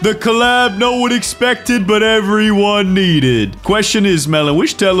are. The collab no one expected, but everyone needed. Question is, Melon,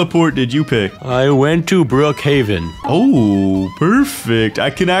 which teleport did you pick? I went to Brookhaven. Oh, perfect. I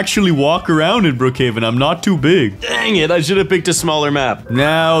can actually walk around in Brookhaven. I'm not too big. Dang it, I should have picked a smaller map.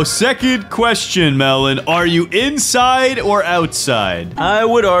 Now, second question, Melon. Are you inside or outside? I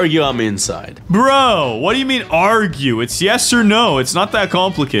would argue I'm inside. Bro, what do you mean argue? It's yes or no. It's not that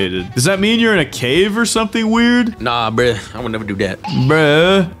complicated. Does that mean you're in a cave or something weird? Nah, bruh. I would never do that.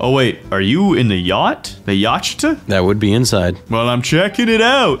 Bruh. Oh, wait. Are you in the yacht? The yacht? That would be inside. Well, I'm checking it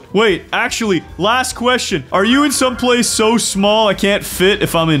out. Wait, actually, last question. Are you in some place so small I can't fit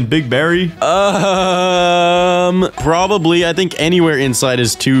if I'm in Big Barry? Probably. I think anywhere inside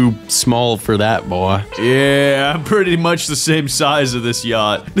is too small for that, boy. Yeah, I'm pretty much the same size of this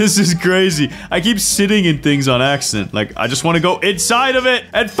yacht. This is crazy. I keep sitting in things on accident. Like, I just want to go inside of it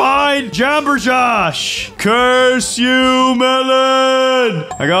and find Jamberjash. Curse you, Melon!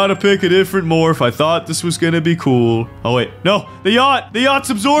 I gotta pick a different morph. I thought this was gonna be cool. Oh, wait. No, the yacht! The yacht's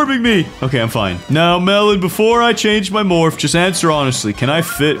absorbing me! Okay, I'm fine. Now, Melon, before I change my morph, just answer honestly. Can I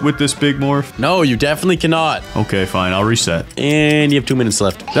fit with this big morph? No, you definitely cannot. Okay, fine. I'll reset. And you have 2 minutes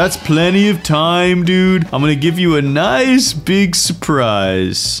left. That's plenty of time, dude. I'm gonna give you a nice big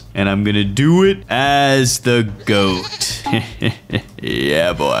surprise. And I'm gonna do it as the GOAT.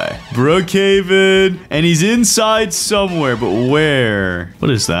 Yeah, boy. Brookhaven. And he's inside somewhere, but where?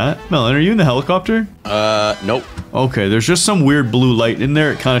 What is that? Melon, are you in the helicopter? Nope. Okay, there's just some weird blue light in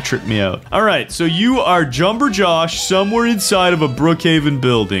there. It kind of tripped me out. All right, so you are Jamberjash somewhere inside of a Brookhaven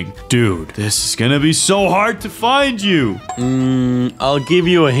building. Dude, this is gonna be so hard to find you. I'll give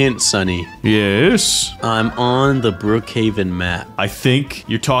you a hint, Sonny. Yes? I'm on the Brookhaven map. I think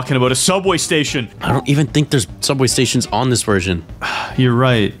you're talking about a subway station. I don't even think there's subway stations on this version. You're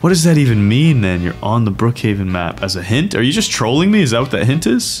right. What does that even mean, then? You're on the Brookhaven map. As a hint? Are you just trolling me? Is that what that hint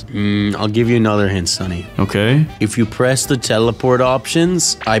is? I'll give you another hint, Sonny. Okay. If you press the teleport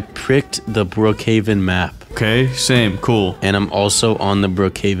options, I pricked the Brookhaven map. Okay, same. Cool. And I'm also on the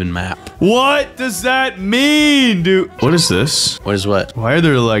Brookhaven map. What does that mean, dude? What is this? What is what? Why are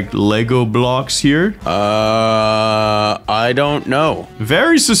there, like, Lego blocks here? I don't know.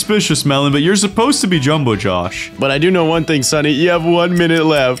 Very suspicious, Melon, but you're supposed to be Jumbo Josh. But I do know one thing, Sonny. You have 1 minute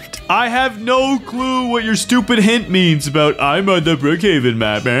left. I have no clue what your stupid hint means about I'm on the Brookhaven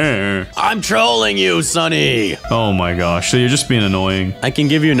map. I'm trolling you, Sonny. Oh my gosh, so you're just being annoying. I can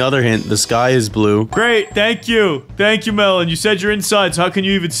give you another hint. The sky is blue. Great, thank you. Thank you, Melon. You said you're inside, so how can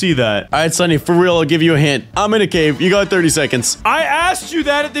you even see that? All right, Sonny, for real, I'll give you a hint. I'm in a cave. You got 30 seconds. I asked you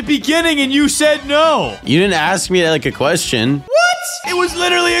that at the beginning and you said no. You didn't ask me like a question. What? It was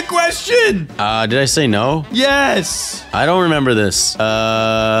literally a question. Did I say no? Yes. I don't remember this.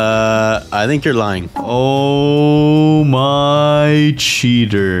 I think you're lying. Oh my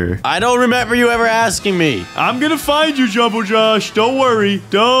cheater. I don't remember you ever asking me. I'm gonna find you, Jumbo Josh. Don't worry.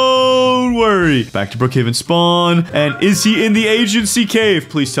 Don't worry. Back to Brookhaven spawn. And is he in the agency cave?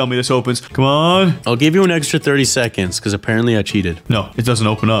 Please tell me this opens. Come on. I'll give you an extra 30 seconds because apparently I cheated. No, it doesn't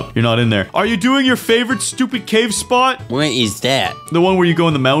open up. You're not in there. Are you doing your favorite stupid cave spot? What is that? The one where you go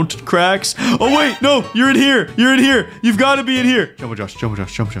in the mountain cracks? Oh, wait. No, you're in here. You're in here. You've got to be in here. Jumbo Josh, Jumbo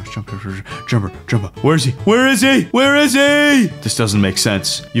Josh, Jumbo Josh, Jumbo Josh, Jumbo, Jumbo. Where is he? Where is he? Where is he? This doesn't make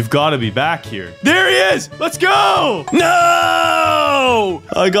sense. You've got to be back here. There he is. Let's go. No!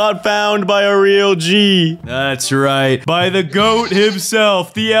 I got found by a real G. That's right. By the goat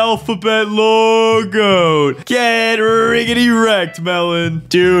himself, the alphabet logo. Get riggedy wrecked, Melon.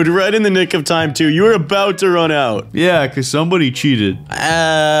 Dude, right in the nick of time, too. You were about to run out. Yeah, because somebody cheated.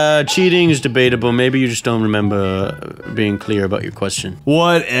 Cheating is debatable. Maybe you just don't remember being clear about your question.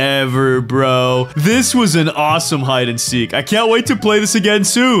 Whatever, bro. This was an awesome hide and seek. I can't wait to play this again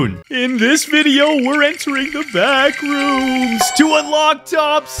soon. In this video, we're entering the back rooms to unlock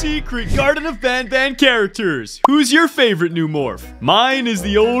top secret Garten of BanBan characters. Who's your favorite new morph? Mine is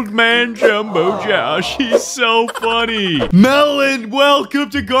the old man Jumbo Josh. He's so funny. Melon, welcome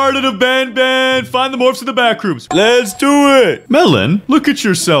to Garten of BanBan. Find the morphs in the back rooms. Let's do it. Melon, look at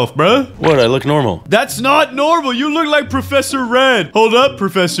yourself, bruh. What? I look normal. That's not normal. You look like Professor Red. Hold up,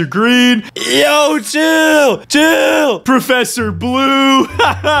 Professor Green. Yo, chill. Chill. Professor Blue.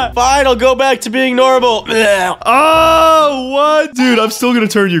 Fine, I'll go back to being normal. Oh, what? Dude, I'm still gonna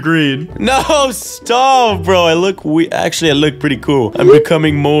turn you green. No, stop, bro. I look actually, I look pretty cool. I'm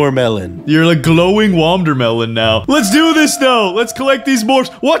becoming more Melon. You're like glowing watermelon now. Let's do this, though. Let's collect these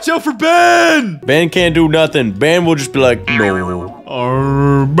morphs. Watch out for Ben. Ben can't do nothing. Ben will just be like, no.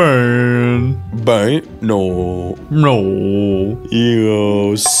 Ben. Ben? No. No.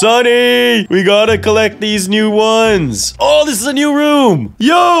 Yo, Sonny! We gotta collect these new ones. Oh, this is a new room.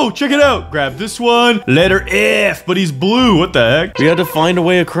 Yo, check it out. Grab this one. Letter F, but he's blue. What the heck? We gotta find a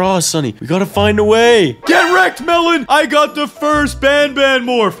way across, Sonny. We gotta find a way. Get wrecked, Melon. I got the first BanBan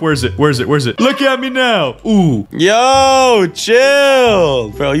morph. Where's it? Where's it? Where's it? Look at me now. Ooh. Yo, chill.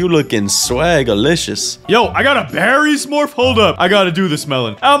 Bro, you looking swagalicious. Yo, I got a berries morph. Hold up. I gotta do this,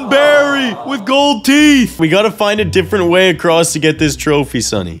 Melon. I'm Barry with gold teeth. We gotta find a different way across to get this trophy,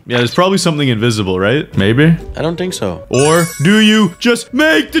 Sonny. Yeah, there's probably something invisible, right? Maybe? I don't think so. Or do you just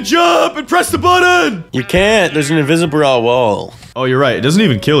make the jump and press the button? You can't. There's an invisible wall. Oh, you're right. It doesn't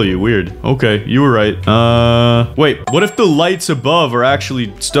even kill you. Weird. Okay, you were right. Wait. What if the lights above are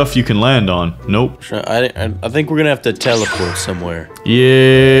actually stuff you can land on? Nope. I think we're gonna have to teleport somewhere.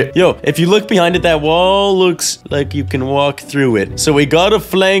 Yeah. Yo, if you look behind it, that wall looks like you can walk through it. So we gotta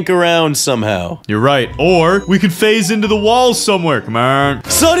flank around somehow. You're right. Or we could phase into the walls somewhere. Come on.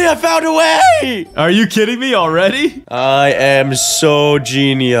 Sonny, I found a way! Are you kidding me already? I am so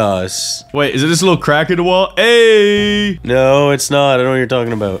genius. Wait, is it this little crack in the wall? Hey! No, it's not. I don't know what you're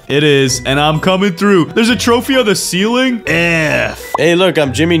talking about. It is, and I'm coming through. There's a trophy on the ceiling. F. Hey, look,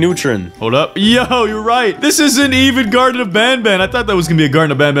 I'm Jimmy Neutron. Hold up. Yo, you're right. This isn't even Garten of BanBan. I thought that was gonna be a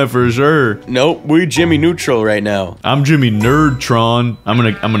Garten of BanBan for sure. Nope, we're Jimmy Neutral right now. I'm Jimmy Nerdtron. I'm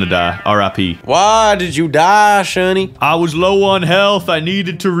gonna die. R.I.P. Why did you die, Sonny? I was low on health. I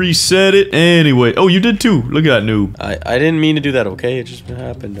needed to reset it. Anyway. Oh, you did too. Look at that noob. I didn't mean to do that, okay? It just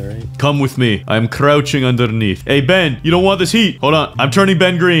happened, alright? Come with me. I'm crouching underneath. Hey, Ben, you don't want this heat. Hold on. I'm turning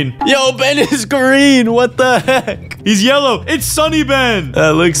Ben green. Yo, Ben is green. What the heck? He's yellow. It's Sunny Ben.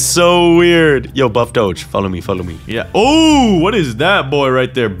 That looks so weird. Yo, Buff Doge, follow me, follow me. Yeah. Oh, what is that boy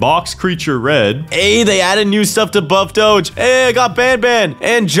right there? Box creature red. Hey, they added new stuff to Buff Doge. Hey, I got BanBan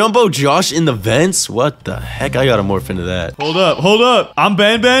and Jumbo Josh in the vents. What the heck? I gotta morph into that. Hold up, hold up. I'm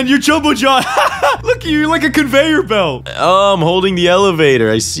BanBan. You're Jumbo Josh. Look at you, like a conveyor belt. Oh, I'm holding the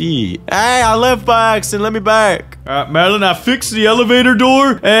elevator. I see. Hey, I left by accident. Let me back. Madeline, I fixed the elevator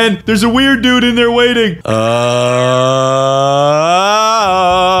door, and there's a weird dude in there waiting.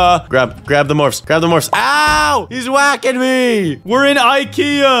 Grab the morphs. Grab the morphs. Ow! He's whacking me. We're in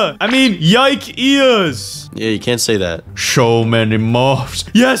IKEA. I mean, yike ears. Yeah, you can't say that. So many morphs.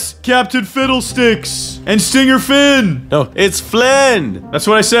 Yes, Captain Fiddlesticks and Stinger Finn. No, it's Flynn. That's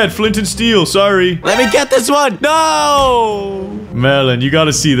what I said. Flint and Steel. Sorry. Let me get this one. No. Melon, you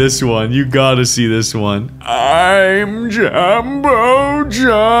gotta see this one. You gotta see this one. I'm Jack Rambo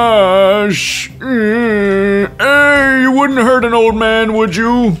Josh. Hey, you wouldn't hurt an old man, would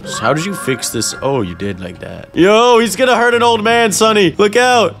you? So how did you fix this? Oh, you did like that. Yo, he's gonna hurt an old man, Sonny. Look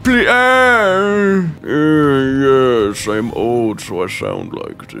out. Yes, I'm old, so I sound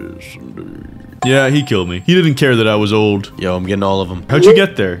like this. Yeah, he killed me. He didn't care that I was old. Yo, I'm getting all of them. How'd you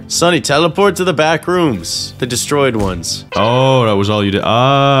get there? Sonny, teleport to the back rooms. The destroyed ones. Oh, that was all you did.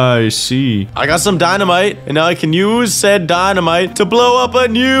 I see. I got some dynamite, and now I can use said dynamite to blow up a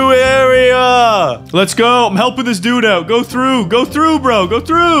new area. Let's go. I'm helping this dude out. Go through. Go through, bro. Go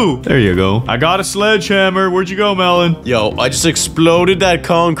through. There you go. I got a sledgehammer. Where'd you go, Melon? Yo, I just exploded that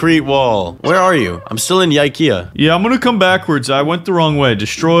concrete wall. Where are you? I'm still in IKEA. Yeah, I'm gonna come backwards. I went the wrong way.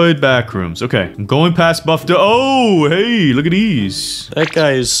 Destroyed back rooms. Okay. I'm going past Buffed. Oh, hey, look at these. That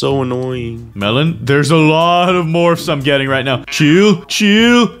guy is so annoying. Melon, there's a lot of morphs I'm getting right now. Chill,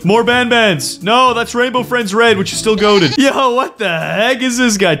 chill. More BanBans. No, that's Rainbow Friends Red, which is still goated. Yo, what the heck is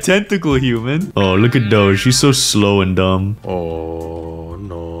this guy? Tentacle human. Oh, look at Doge. She's so slow and dumb. Oh,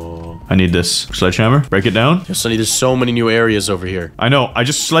 no. I need this. Sledgehammer. Break it down. Yo, Sonny, there's so many new areas over here. I know. I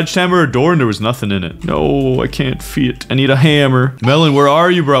just sledgehammer a door and there was nothing in it. No, I can't fit. I need a hammer. Melon, where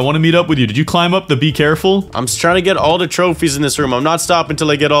are you, bro? I want to meet up with you. Did you climb up the be careful? I'm just trying to get all the trophies in this room. I'm not stopping until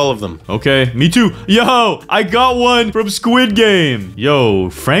I get all of them. Okay, me too. Yo, I got one from Squid Game. Yo,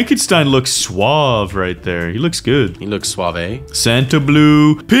 Frankenstein looks suave right there. He looks good. He looks suave. Santa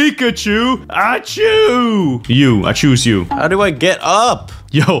Blue. Pikachu. Achoo. You. I choose you. How do I get up?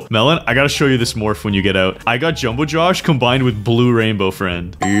 Yo, Melon, I gotta show you this morph when you get out. I got Jumbo Josh combined with Blue Rainbow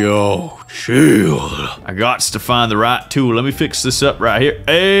Friend. Yo, chill. I got to find the right tool. Let me fix this up right here.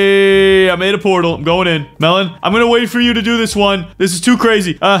 Hey, I made a portal. I'm going in. Melon, I'm gonna wait for you to do this one. This is too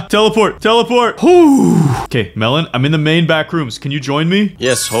crazy. Teleport. Teleport. Whew. Okay, Melon, I'm in the main back rooms. Can you join me?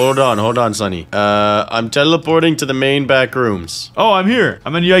 Yes, hold on, Sonny. I'm teleporting to the main back rooms. Oh, I'm here.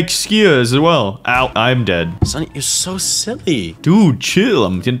 I'm in Yikeskia as well. Ow, I'm dead. Sonny, you're so silly. Dude, chill.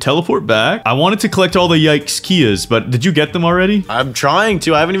 I'm gonna teleport back. I wanted to collect all the Yikeskias, but did you get them already? I'm trying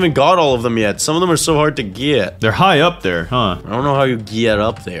to. I haven't even got all of them yet. Some of them are so hard to get. They're high up there, huh? I don't know how you get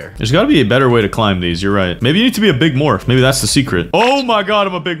up there. There's gotta be a better way to climb these. You're right. Maybe you need to be a big morph. Maybe that's the secret. Oh my god,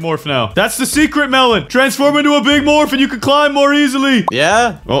 I'm a big morph now. That's the secret, Melon. Transform into a big morph and you can climb more easily.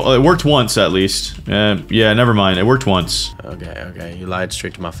 Yeah? Oh, it worked once at least. Yeah, never mind. It worked once. Okay. You lied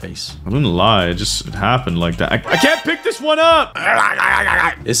straight to my face. I didn't lie. It just happened like that. I can't pick this one up.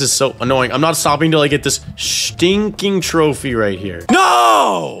 This is so annoying. I'm not stopping till I get this stinking trophy right here.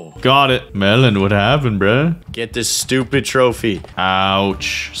 No! Got it. Melon, what happened, bruh? Get this stupid trophy.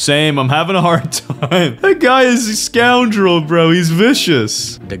 Ouch. Same. I'm having a hard time. That guy is a scoundrel, bro. He's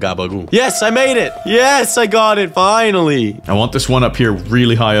vicious. The gabagoo. Yes, I made it. Yes, I got it. Finally. I want this one up here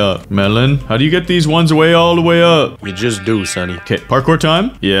really high up. Melon, how do you get these ones all the way up? You just do, Sonny. Okay, parkour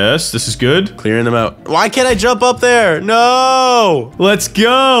time. Yes, this is good. Clearing them out. Why can't I jump up there? No. Let's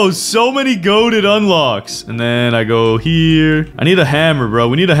go. So many goated unlocks. And then I go here. I need a hammer, bro.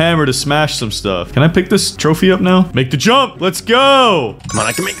 We need a hammer to smash some stuff. Can I pick this trophy up now? Make the jump. Let's go. Come on,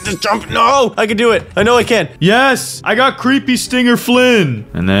 I can make this jump. No, I can do it. I know I can. Yes, I got Creepy Stinger Flynn.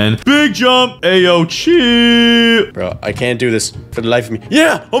 And then big jump. Ayo, chill. Bro, I can't do this for the life of me.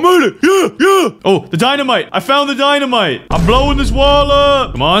 Yeah, I made it. Yeah. Oh, the dynamite. I found the dynamite. I'm blowing this wall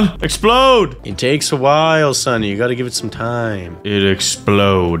up. Come on, explode. It takes a while, Sonny. You gotta give it some time. It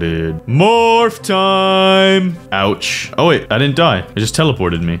exploded. Morph time. Ouch. Oh, wait, I didn't die. It just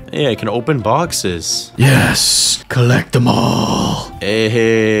teleported me. Hey, I can open boxes. Yes, collect them all.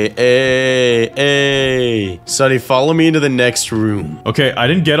 Hey. Sonny, follow me into the next room. Okay, I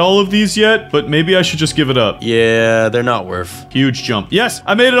didn't get all of these yet, but maybe I should just give it up. Yeah, they're not worth. Huge jump. Yes,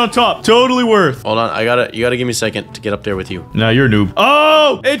 I made it on top. Totally worth. Hold on, you gotta give me a second to get up there with you. Nah, you're a noob.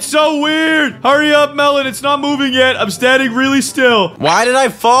 Oh, it's so weird. Hurry up, Melon. It's not moving yet. I'm standing really still. Why did I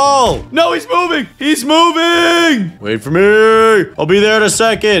fall? No, he's moving. He's moving. Wait for me. I'll be there in a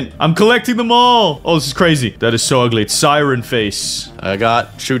second. I'm collecting them all. Oh, this is crazy. That is so ugly. It's Siren Face. I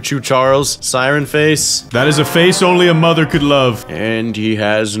got Choo Choo Charles, Siren Face. That is a face only a mother could love. And he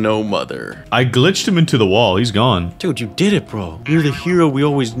has no mother. I glitched him into the wall. He's gone. Dude, you did it, bro. You're the hero we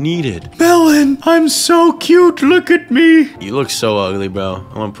always needed. Melon, I'm so cute. Look at me. You look so ugly, bro.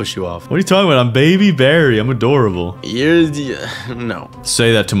 I want to push you off. What are you talking about? I'm Baby Barry. I'm adorable. You're the... No.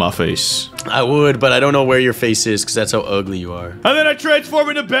 Say that to my face. I would, but I don't know where your face is because that's how ugly you are. And then I transform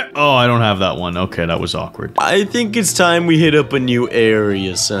into Oh, I don't have that one. Okay, that was awkward. I think it's time we hit up a new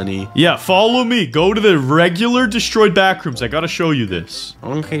area, Sonny. Yeah, follow me. Go to the regular destroyed backrooms. I gotta show you this.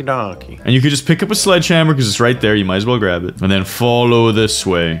 Okay, donkey. And you can just pick up a sledgehammer because it's right there. You might as well grab it. And then follow this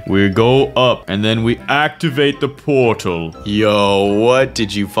way. We go up and then we activate the portal. Yo, what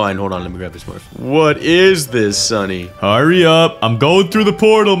did you find? Hold on, let me grab this morph. What is this, Sonny? Hurry up. I'm going through the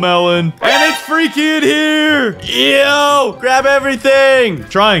portal, Melon. And it's freaky in here. Yo, grab everything. I'm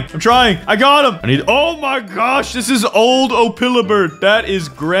trying. I got him. I need... Oh my gosh, this is old Opilibird. That is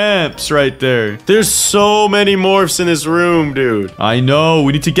Gramps right there. There's so many morphs in this room, dude. I know.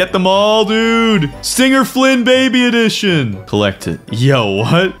 We need to get them all, dude. Stinger Flynn Baby Edition. Collect it. Yo,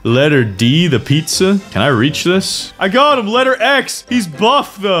 what? Letter D, the pizza. Can I reach this? I got him. Letter X. He's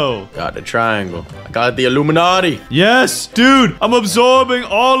buff, though. Got the triangle. I got the Illuminati. Yes, dude. I'm absorbing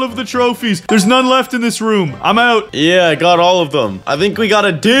all of the trophies. There's none left in this room. I'm out. Yeah, I got all of them. I think we got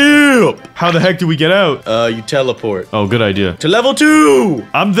a dip. How the heck do we get out? You teleport. Oh, good idea. To level 2.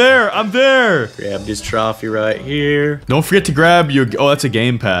 I'm there. Grab this trophy right here. Don't forget to grab your... Oh, that's a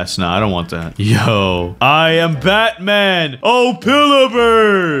game pass. Nah, I don't want that. Yo, I am Batman. Oh,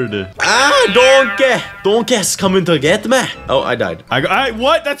 Pillabird. Donkey's coming to get me. Oh, I died.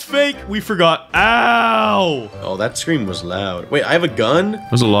 What? That's fake. We forgot. Ow. Oh, that scream was loud. Wait, I have a gun?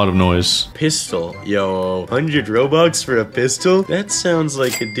 There's a lot of noise. Pistol. Yo, 100 Robux for a pistol? That sounds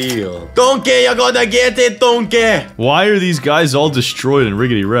like a deal. Donkey, you gotta get it, Donkey. Why are these guys all destroyed and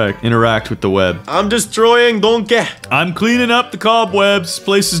riggedy wreck? Interact with the web. I'm destroying Donkey. I'm cleaning up the cobwebs. This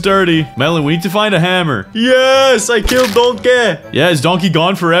place is dirty. Melon, we need to find a hammer. Yes, I killed Donkey. Yeah, is Donkey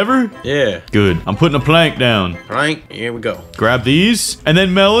gone forever? Yeah. Good. I'm putting a plank down. Right, here we go. Grab these. And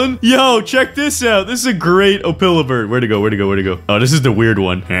then Melon. Yo, check this out. This is a great Opilibird. Where'd it go? Oh, this is the weird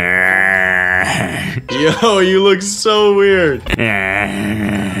one. Yo, you look so weird.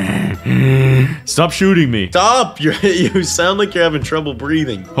 Stop shooting me. Stop! You sound like you're having trouble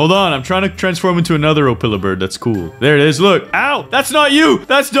breathing. Hold on, I'm trying to transform into another Opilibird. That's cool. There it is. Look. Ow! That's not you!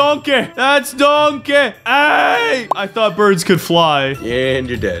 That's Donkey! That's Donkey! Ay! I thought birds could fly. And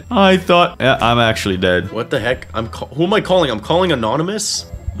you're dead. I thought... Yeah, I'm actually dead. What the heck? Who am I calling? I'm calling Anonymous?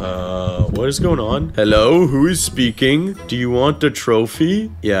 What is going on? Hello, who is speaking? Do you want a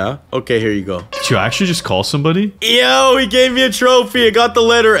trophy? Yeah. Okay, here you go. Did you actually just call somebody? Yo, he gave me a trophy. I got the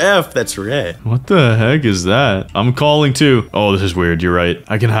letter F. That's red. What the heck is that? I'm calling too. Oh, this is weird. You're right.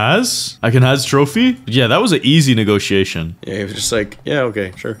 I can has trophy? Yeah, that was an easy negotiation. Yeah, he was just like, yeah,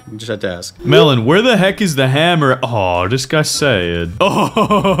 okay, sure. You just had to ask. Melon, where the heck is the hammer? Oh, this guy said.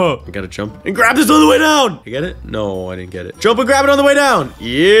 Oh, I gotta jump and grab this on the way down. You get it? No, I didn't get it. Jump and grab it on the way down.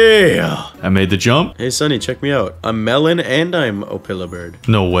 Yeah. I made the jump. Hey, Sonny, check me out. I'm Melon and I'm Opilibird.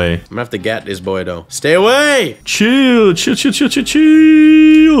 No way. I'm gonna have to get this boy, though. Stay away. Chill.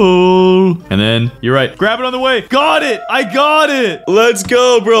 And then, you're right. Grab it on the way. Got it. I got it. Let's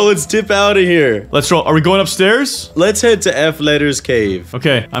go, bro. Let's tip out of here. Let's roll. Are we going upstairs? Let's head to F Letters Cave.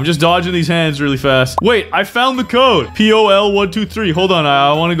 Okay, I'm just dodging these hands really fast. Wait, I found the code. POL123. Hold on,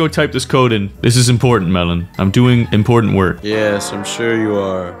 I want to go type this code in. This is important, Melon. I'm doing important work. Yes, I'm sure you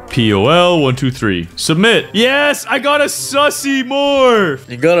are. POL123. Submit. Yes, I got a sussy morph.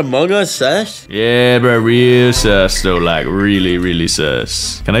 You got Among Us sus? Yeah, bro, real sus though, like really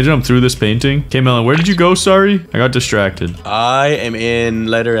sus. Can I jump through this painting? Okay, Melon, where did you go? Sorry, I got distracted. I am in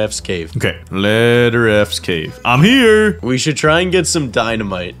Letter F's cave. Okay, Letter F's cave. I'm here. We should try and get some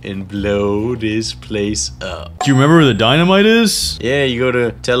dynamite and blow this place up. Do you remember where the dynamite is? Yeah, you go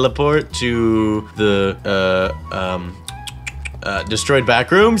to teleport to the destroyed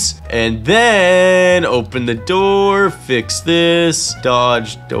backrooms, and then open the door, fix this,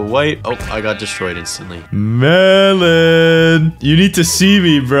 dodge the white. Oh, I got destroyed instantly. Melon, you need to see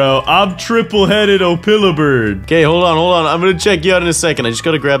me, bro. I'm triple-headed Opilibird. Okay, hold on. I'm gonna check you out in a second. I just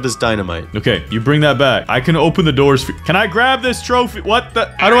gotta grab this dynamite. Okay, you bring that back. I can open the doors for... Can I grab this trophy? What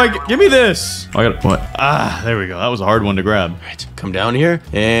the... How do I... Give me this. Oh, I got... What? Ah, there we go. That was a hard one to grab. All right, come down here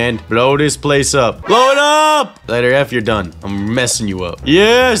and blow this place up. Blow it up! Letter F, you're done. I'm messing you up.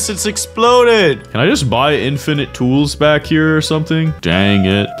 Yes, it's exploded. Can I just buy infinite tools back here or something? Dang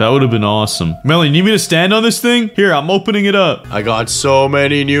it. That would have been awesome. Melon, you need me to stand on this thing? Here, I'm opening it up. I got so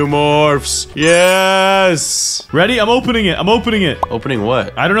many new morphs. Yes. Ready? I'm opening it. Opening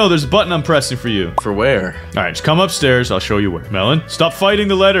what? I don't know. There's a button I'm pressing for you. For where? All right, just come upstairs. I'll show you where. Melon, stop fighting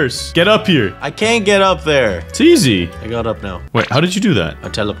the letters. Get up here. I can't get up there. It's easy. I got up now. Wait, how did you do that? I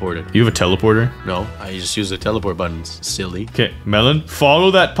teleported. You have a teleporter? No, I just use the teleport buttons. Silly. Okay, Okay, Melon,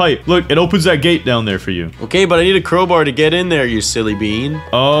 follow that pipe. Look, it opens that gate down there for you. Okay, but I need a crowbar to get in there, you silly bean.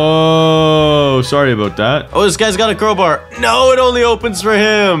 Oh, sorry about that. Oh, this guy's got a crowbar. No, it only opens for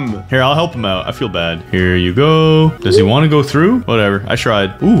him. Here, I'll help him out. I feel bad. Here you go. Does he want to go through? Whatever, I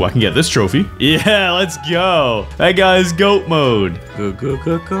tried. Ooh, I can get this trophy. Yeah, let's go. That guy's goat mode.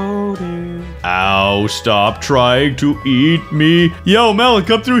 Go, dude. Ow, stop trying to eat me. Yo, Melon,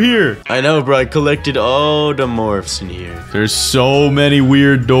 come through here. I know, bro. I collected all the morphs in here. There's so many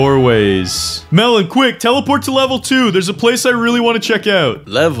weird doorways. Melon, quick, teleport to level 2. There's a place I really want to check out.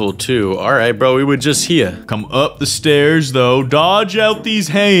 Level 2. All right, bro. We were just here. Come up the stairs, though. Dodge out these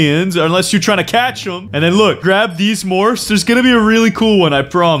hands, unless you're trying to catch them. And then look, grab these morphs. There's gonna be a really cool one, I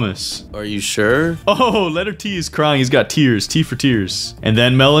promise. Are you sure? Oh, letter T is crying. He's got tears. T for tears. And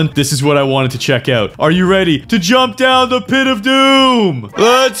then, Melon, this is what I wanted to check out. Are you ready to jump down the pit of doom?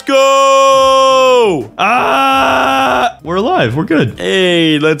 Let's go! Ah! We're alive. We're good.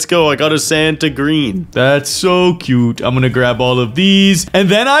 Hey, let's go. I got a Santa green. That's so cute. I'm gonna grab all of these. And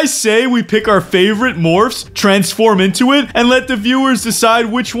then I say we pick our favorite morphs, transform into it, and let the viewers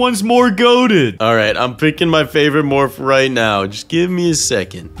decide which one's more goated. All right, I'm picking my favorite morph right now. Just give me a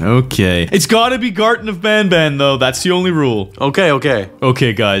second. Okay. It's gotta be Garten of BanBan, though. That's the only rule. Okay.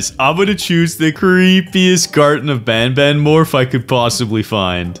 Okay, guys. I'm gonna choose the creepiest Garten of BanBan morph I could possibly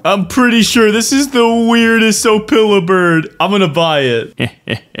find. I'm pretty sure this is the weirdest Opila bird. I'm gonna buy it.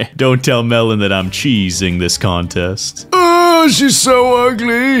 Don't tell Melon that I'm cheesing this contest. Oh, she's so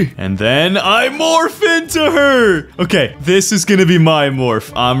ugly. And then I morph into her. Okay, this is gonna be my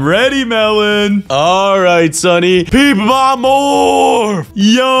morph. I'm ready, Melon. All right, Sonny. Peep my morph.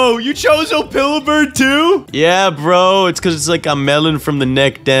 Yo, you chose Opila bird too? Yeah, bro. It's because it's like a melon from the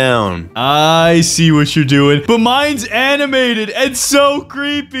neck down. I see what you're doing, but mine's animated and so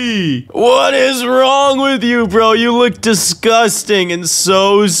creepy. What is wrong with you, bro? You look disgusting and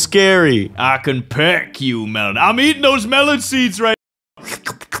so scary. I can peck you, Melon. I'm eating those melon seeds right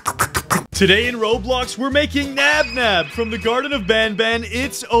Today in Roblox, we're making NABNAB from the Garten of BanBan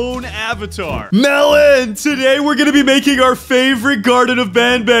its own avatar. Melon! Today we're gonna be making our favorite Garten of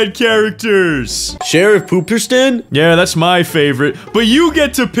BanBan characters. Sheriff Pooperston? Yeah, that's my favorite, but you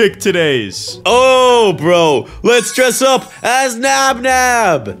get to pick today's. Oh, bro. Let's dress up as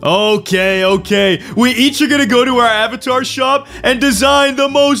NABNAB. Okay. We each are gonna go to our avatar shop and design the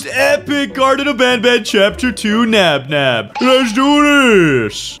most epic Garten of BanBan Chapter 2 NABNAB. Let's do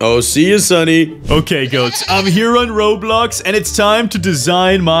this. Oh, see you, Sonny. Okay, goats, I'm here on Roblox, and it's time to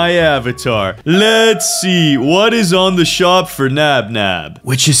design my avatar. Let's see, what is on the shop for NABNAB?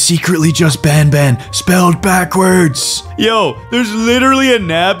 Which is secretly just BanBan, spelled backwards. Yo, there's literally a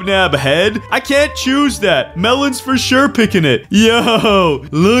NABNAB head? I can't choose that. Melon's for sure picking it. Yo,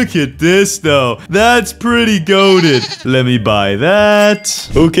 look at this, though. That's pretty goated. Let me buy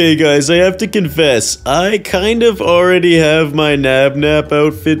that. Okay, guys, I have to confess, I kind of already have my NABNAB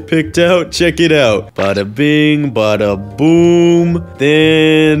outfit picked out. Check it out. Bada bing, bada boom.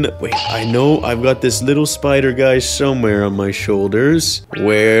 Then, wait, I know I've got this little spider guy somewhere on my shoulders.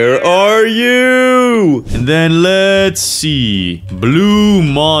 Where are you? And then let's see. Blue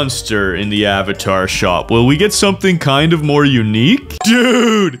monster in the avatar shop. Will we get something kind of more unique?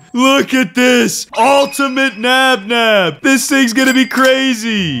 Dude, look at this. Ultimate NABNAB. This thing's gonna be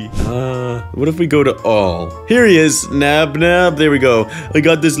crazy. What if we go to all? Here he is, NABNAB. There we go. I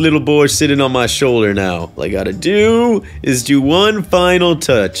got this little boy sitting on my shoulder now. All I gotta do is do one final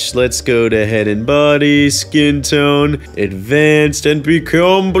touch. Let's go to head and body, skin tone, advanced, and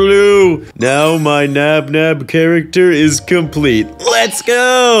become blue. Now my NABNAB character is complete. Let's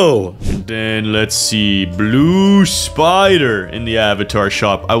go! And then let's see. Blue spider in the avatar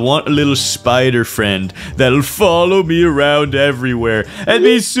shop. I want a little spider friend that'll follow me around everywhere and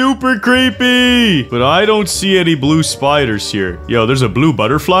be super creepy. But I don't see any blue spiders here. Yo, there's a blue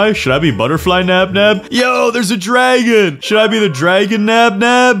butterfly. Should I be butterfly NABNAB? Yo, there's a dragon. Should I be the dragon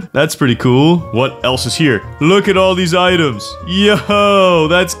NABNAB? That's pretty cool. What else is here? Look at all these items. Yo,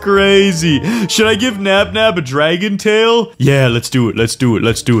 that's crazy. Should I give NABNAB a dragon tail? Yeah, let's do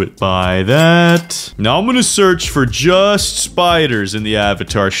it. Buy that. Now I'm gonna search for just spiders in the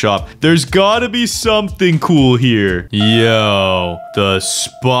avatar shop. There's gotta be something cool here. Yo, the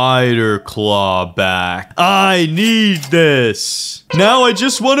spider claw back. I need this. Now I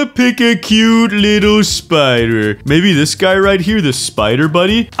just want to pick a cute little spider. Maybe this guy right here, the spider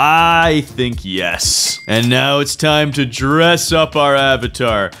buddy? I think yes. And now it's time to dress up our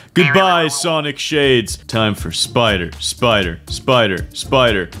avatar. Goodbye, Sonic Shades. Time for spider, spider, spider,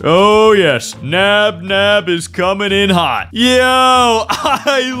 spider. Oh yes, NABNAB is coming in hot. Yo,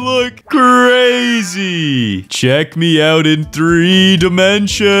 I look crazy. Check me out in 3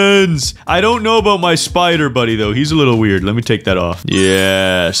 dimensions. I don't know about my spider buddy though. He's a little weird. Let me take that off.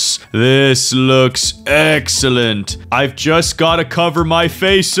 Yes, this looks excellent. I've just got to cover my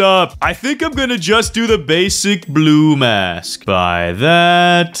face up. I think I'm gonna just do the basic blue mask. By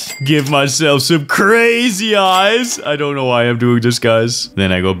that, give myself some crazy eyes. I don't know why I'm doing this, guys.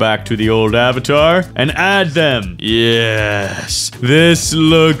 Then I go back to the old avatar and add them. Yes, this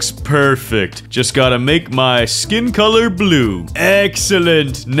looks perfect. Just gotta make my skin color blue.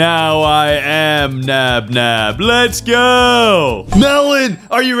 Excellent. Now I am NABNAB. Let's go. Melon,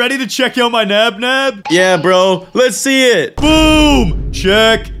 are you ready to check out my NABNAB? Yeah, bro. Let's see it. Boom!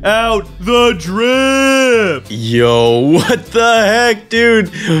 Check out the drip. Yo, what the heck,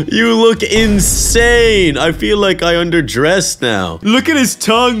 dude? You look insane. I feel like I underdressed now. Look at his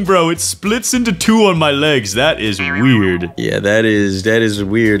tongue, bro. It splits into 2 on my legs. That is weird. Yeah, that is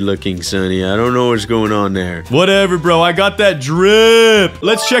weird looking, Sonny. I don't know what's going on there. Whatever, bro. I got that drip.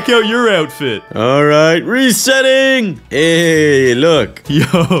 Let's check out your outfit. All right, resetting. Hey, look.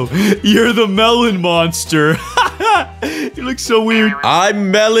 Yo, you're the melon monster. You look so weird. I'm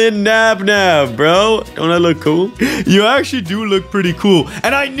Melon NABNAB, bro. Don't I look cool? You actually do look pretty cool.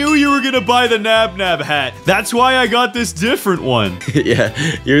 And I knew you were gonna buy the NABNAB hat. That's why I got this different one. Yeah,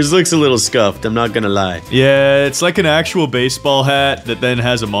 yours looks a little scuffed. I'm not gonna lie. Yeah, it's like an actual baseball hat that then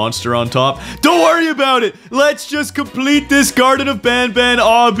has a monster on top. Don't worry about it. Let's just complete this Garden of BanBan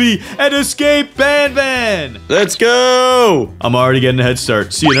obby and escape BanBan. Let's go. I'm already getting a head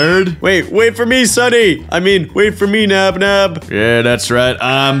start. See you, nerd? Wait for me, Sonny. I mean, wait for me, NABNAB. Yeah, that's right.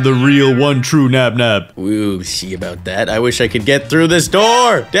 I'm the real one true NABNAB. Ooh, see about that. I wish I could get through this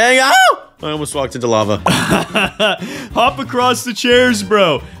door. Dang, ow! I almost walked into lava. Hop across the chairs,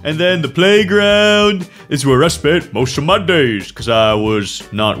 bro. And then the playground is where I spent most of my days. Because I was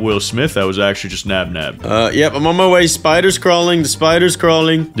not Will Smith. I was actually just NABNAB. Yep, I'm on my way. Spider's crawling. The spider's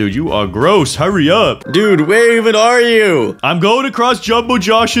crawling. Dude, you are gross. Hurry up. Dude, where even are you? I'm going across Jumbo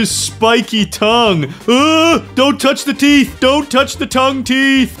Josh's spiky tongue. Don't touch the teeth. Don't touch the tongue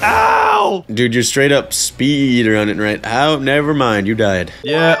teeth. Ow! Dude, you're straight up speed running right. Ow, never mind. You died.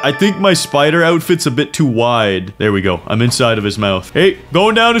 Yeah, I think my spider outfit's a bit too wide. There we go. I'm inside of his mouth. Hey,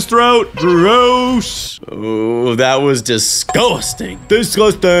 going down his throat. Gross. Oh, that was disgusting.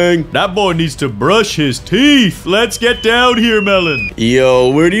 Disgusting. That boy needs to brush his teeth. Let's get down here, Melon.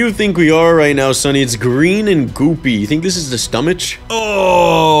 Yo, where do you think we are right now, Sonny? It's green and goopy. You think this is the stomach?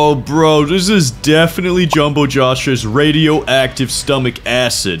 Oh, bro, this is definitely Jumbo Josh's radioactive stomach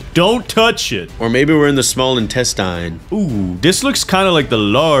acid. Don't touch it. Or maybe we're in the small intestine. Ooh, this looks kind of like the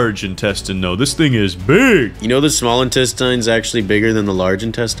large intestine, though. This thing is big. You know the small intestine's actually bigger than the large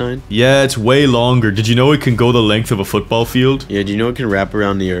intestine? Yeah, it's way longer. Did you know it can go the length of a football field? Yeah, do you know it can wrap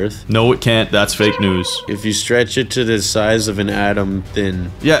around the earth? No, it can't. That's fake news. If you stretch it to the size of an atom,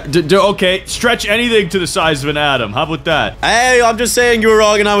 then... Yeah, okay. Stretch anything to the size of an atom. How about that? Hey, I'm just saying you were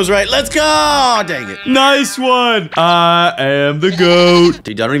wrong and I was right. Let's go! Dang it. Nice one. I am the GOAT.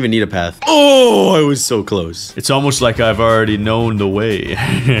 Dude, I don't even need a path. Oh, I was so close. It's almost like I've already known the way.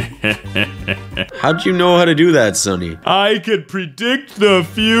 How'd you know how to do that, Sonny? I could predict the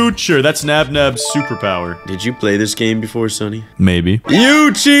future. That's NABNAB's superpower. Did you play this game before, Sonny? Maybe.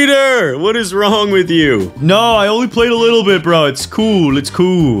 You cheater! What is wrong with you? No, I only played a little bit, bro. It's cool. It's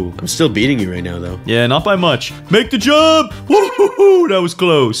cool. I'm still beating you right now, though. Yeah, not by much. Make the jump! Woo-hoo-hoo! That was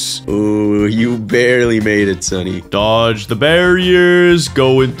close. Oh, you barely made it, Sonny. Dodge the barriers,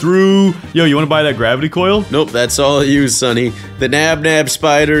 going through. Yo, you want to buy that gravity coil? Nope, that's all I use, Sonny. The NABNAB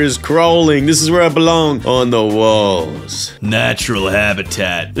spider is crawling. This is where I belong. On the walls. Natural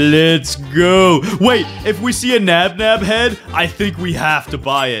habitat. Let's go. Wait, if we see a NABNAB head, I think we have to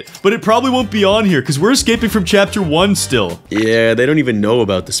buy it. But it probably won't be on here because we're escaping from chapter 1 still. Yeah, they don't even know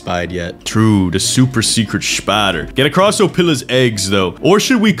about the spide yet. True, the super secret spider. Get across Opilla's eggs though. Or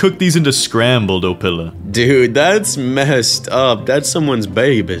should we cook these into scrambled Opilla? Dude, that's messed up. That's someone's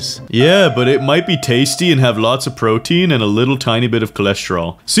babies. Yeah, but it might be tasty and have lots of protein and a little tiny bit of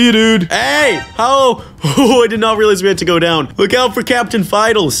cholesterol. See you, dude. Hey, how? Oh, I did not realize we had to go down. Look out for Captain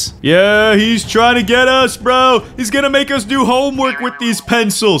Fidles. Yeah, he's trying to get us, bro. He's gonna make us do homework with these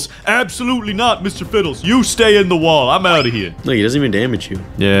pencils. Absolutely not, Mr. Fiddles. You stay in the wall. I'm out of here. Look, he doesn't even damage you.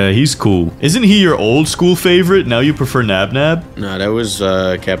 Yeah, he's cool. Isn't he your old school favorite? Now you prefer NABNAB? No, that was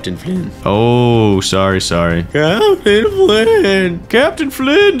Captain Flynn. Oh, sorry. Captain Flynn. Captain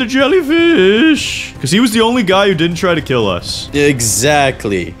Flynn, the jellyfish. Because he was the only guy who didn't try to kill us.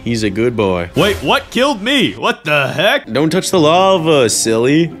 Exactly. He's a good boy. Wait, what killed me? What the heck? Don't touch the lava,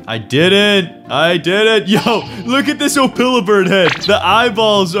 silly. I didn't. Yo, look at this Opilibird head. The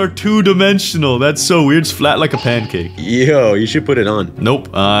eyeballs are two-dimensional. That's so weird. It's flat like a pancake. Yo, you should put it on. Nope.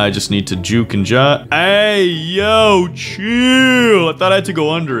 I just need to juke and jot. Hey, yo, chill. I thought I had to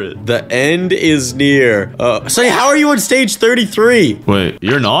go under it. The end is near. Sonny, how are you on stage 33? Wait,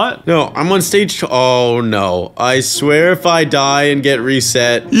 you're not? No, I'm on stage. Oh, no. I swear if I die and get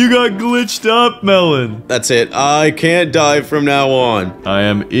reset. You got glitched up, Melon. That's it. I can't die from now on. I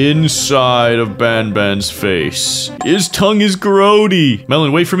am inside of BanBan's face. His tongue is grody.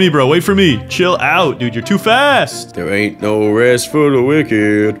 Melon, wait for me, bro. Wait for me. Chill out, dude. You're too fast. There ain't no rest for the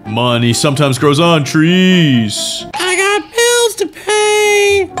wicked. Money sometimes grows on trees. I got bills to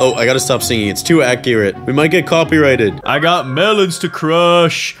pay. Oh, I gotta stop singing. It's too accurate. We might get copyrighted. I got melons to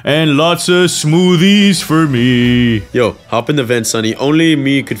crush and lots of smoothies for me. Yo, hop in the vent, Sonny. Only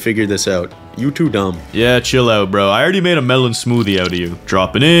me could figure this out. You too dumb. Yeah, chill out, bro. I already made a melon smoothie out of you.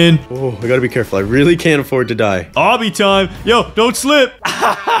 Dropping in. Oh, I gotta be careful. I really can't afford to die. Obby time. Yo, don't slip.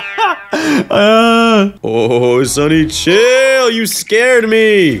 Oh, Sonny, chill. You scared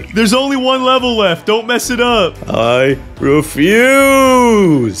me. There's only one level left. Don't mess it up. I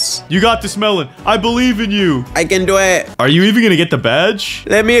refuse. You got this, Melon. I believe in you. I can do it. Are you even gonna get the badge?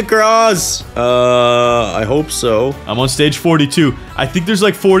 Let me across. I hope so. I'm on stage 42. I think there's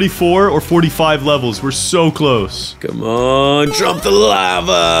like 44 or 45 levels. We're so close. Come on, drop the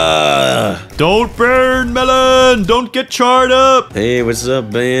lava. Don't burn, Melon. Don't get charred up. Hey, what's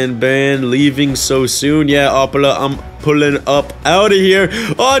up, BanBan? Leaving so soon? Yeah, Opala, I'm pulling up out of here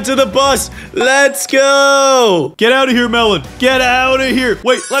onto the bus. Let's go. Get out of here, Melon. Get out of here.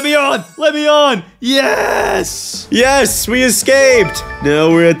 Wait, let me on. Let me on. Yes. Yes, we escaped.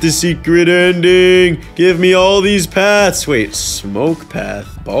 Now we're at the secret ending. Give me all these paths. Wait, smoke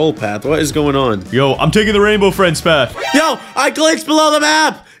path, ball path. What is going on? Yo, I'm taking the Rainbow Friends path. Yo, I glitched below the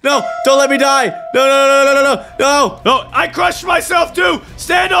map. No, don't let me die. No. No, I crushed myself too.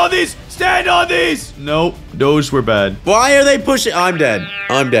 Stand on these. Stand on these. Nope, those were bad. Why are they pushing? I'm dead.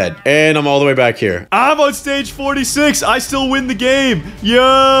 And I'm all the way back here. I'm on stage 46. I still win the game.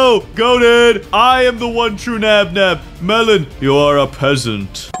 Yo, goated. I am the one true NABNAB. Melon, you are a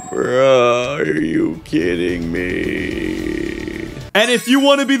peasant. Bruh, are you kidding me? And if you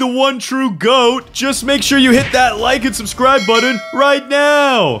want to be the one true GOAT, just make sure you hit that like and subscribe button right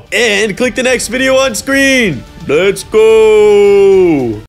now. And click the next video on screen. Let's go.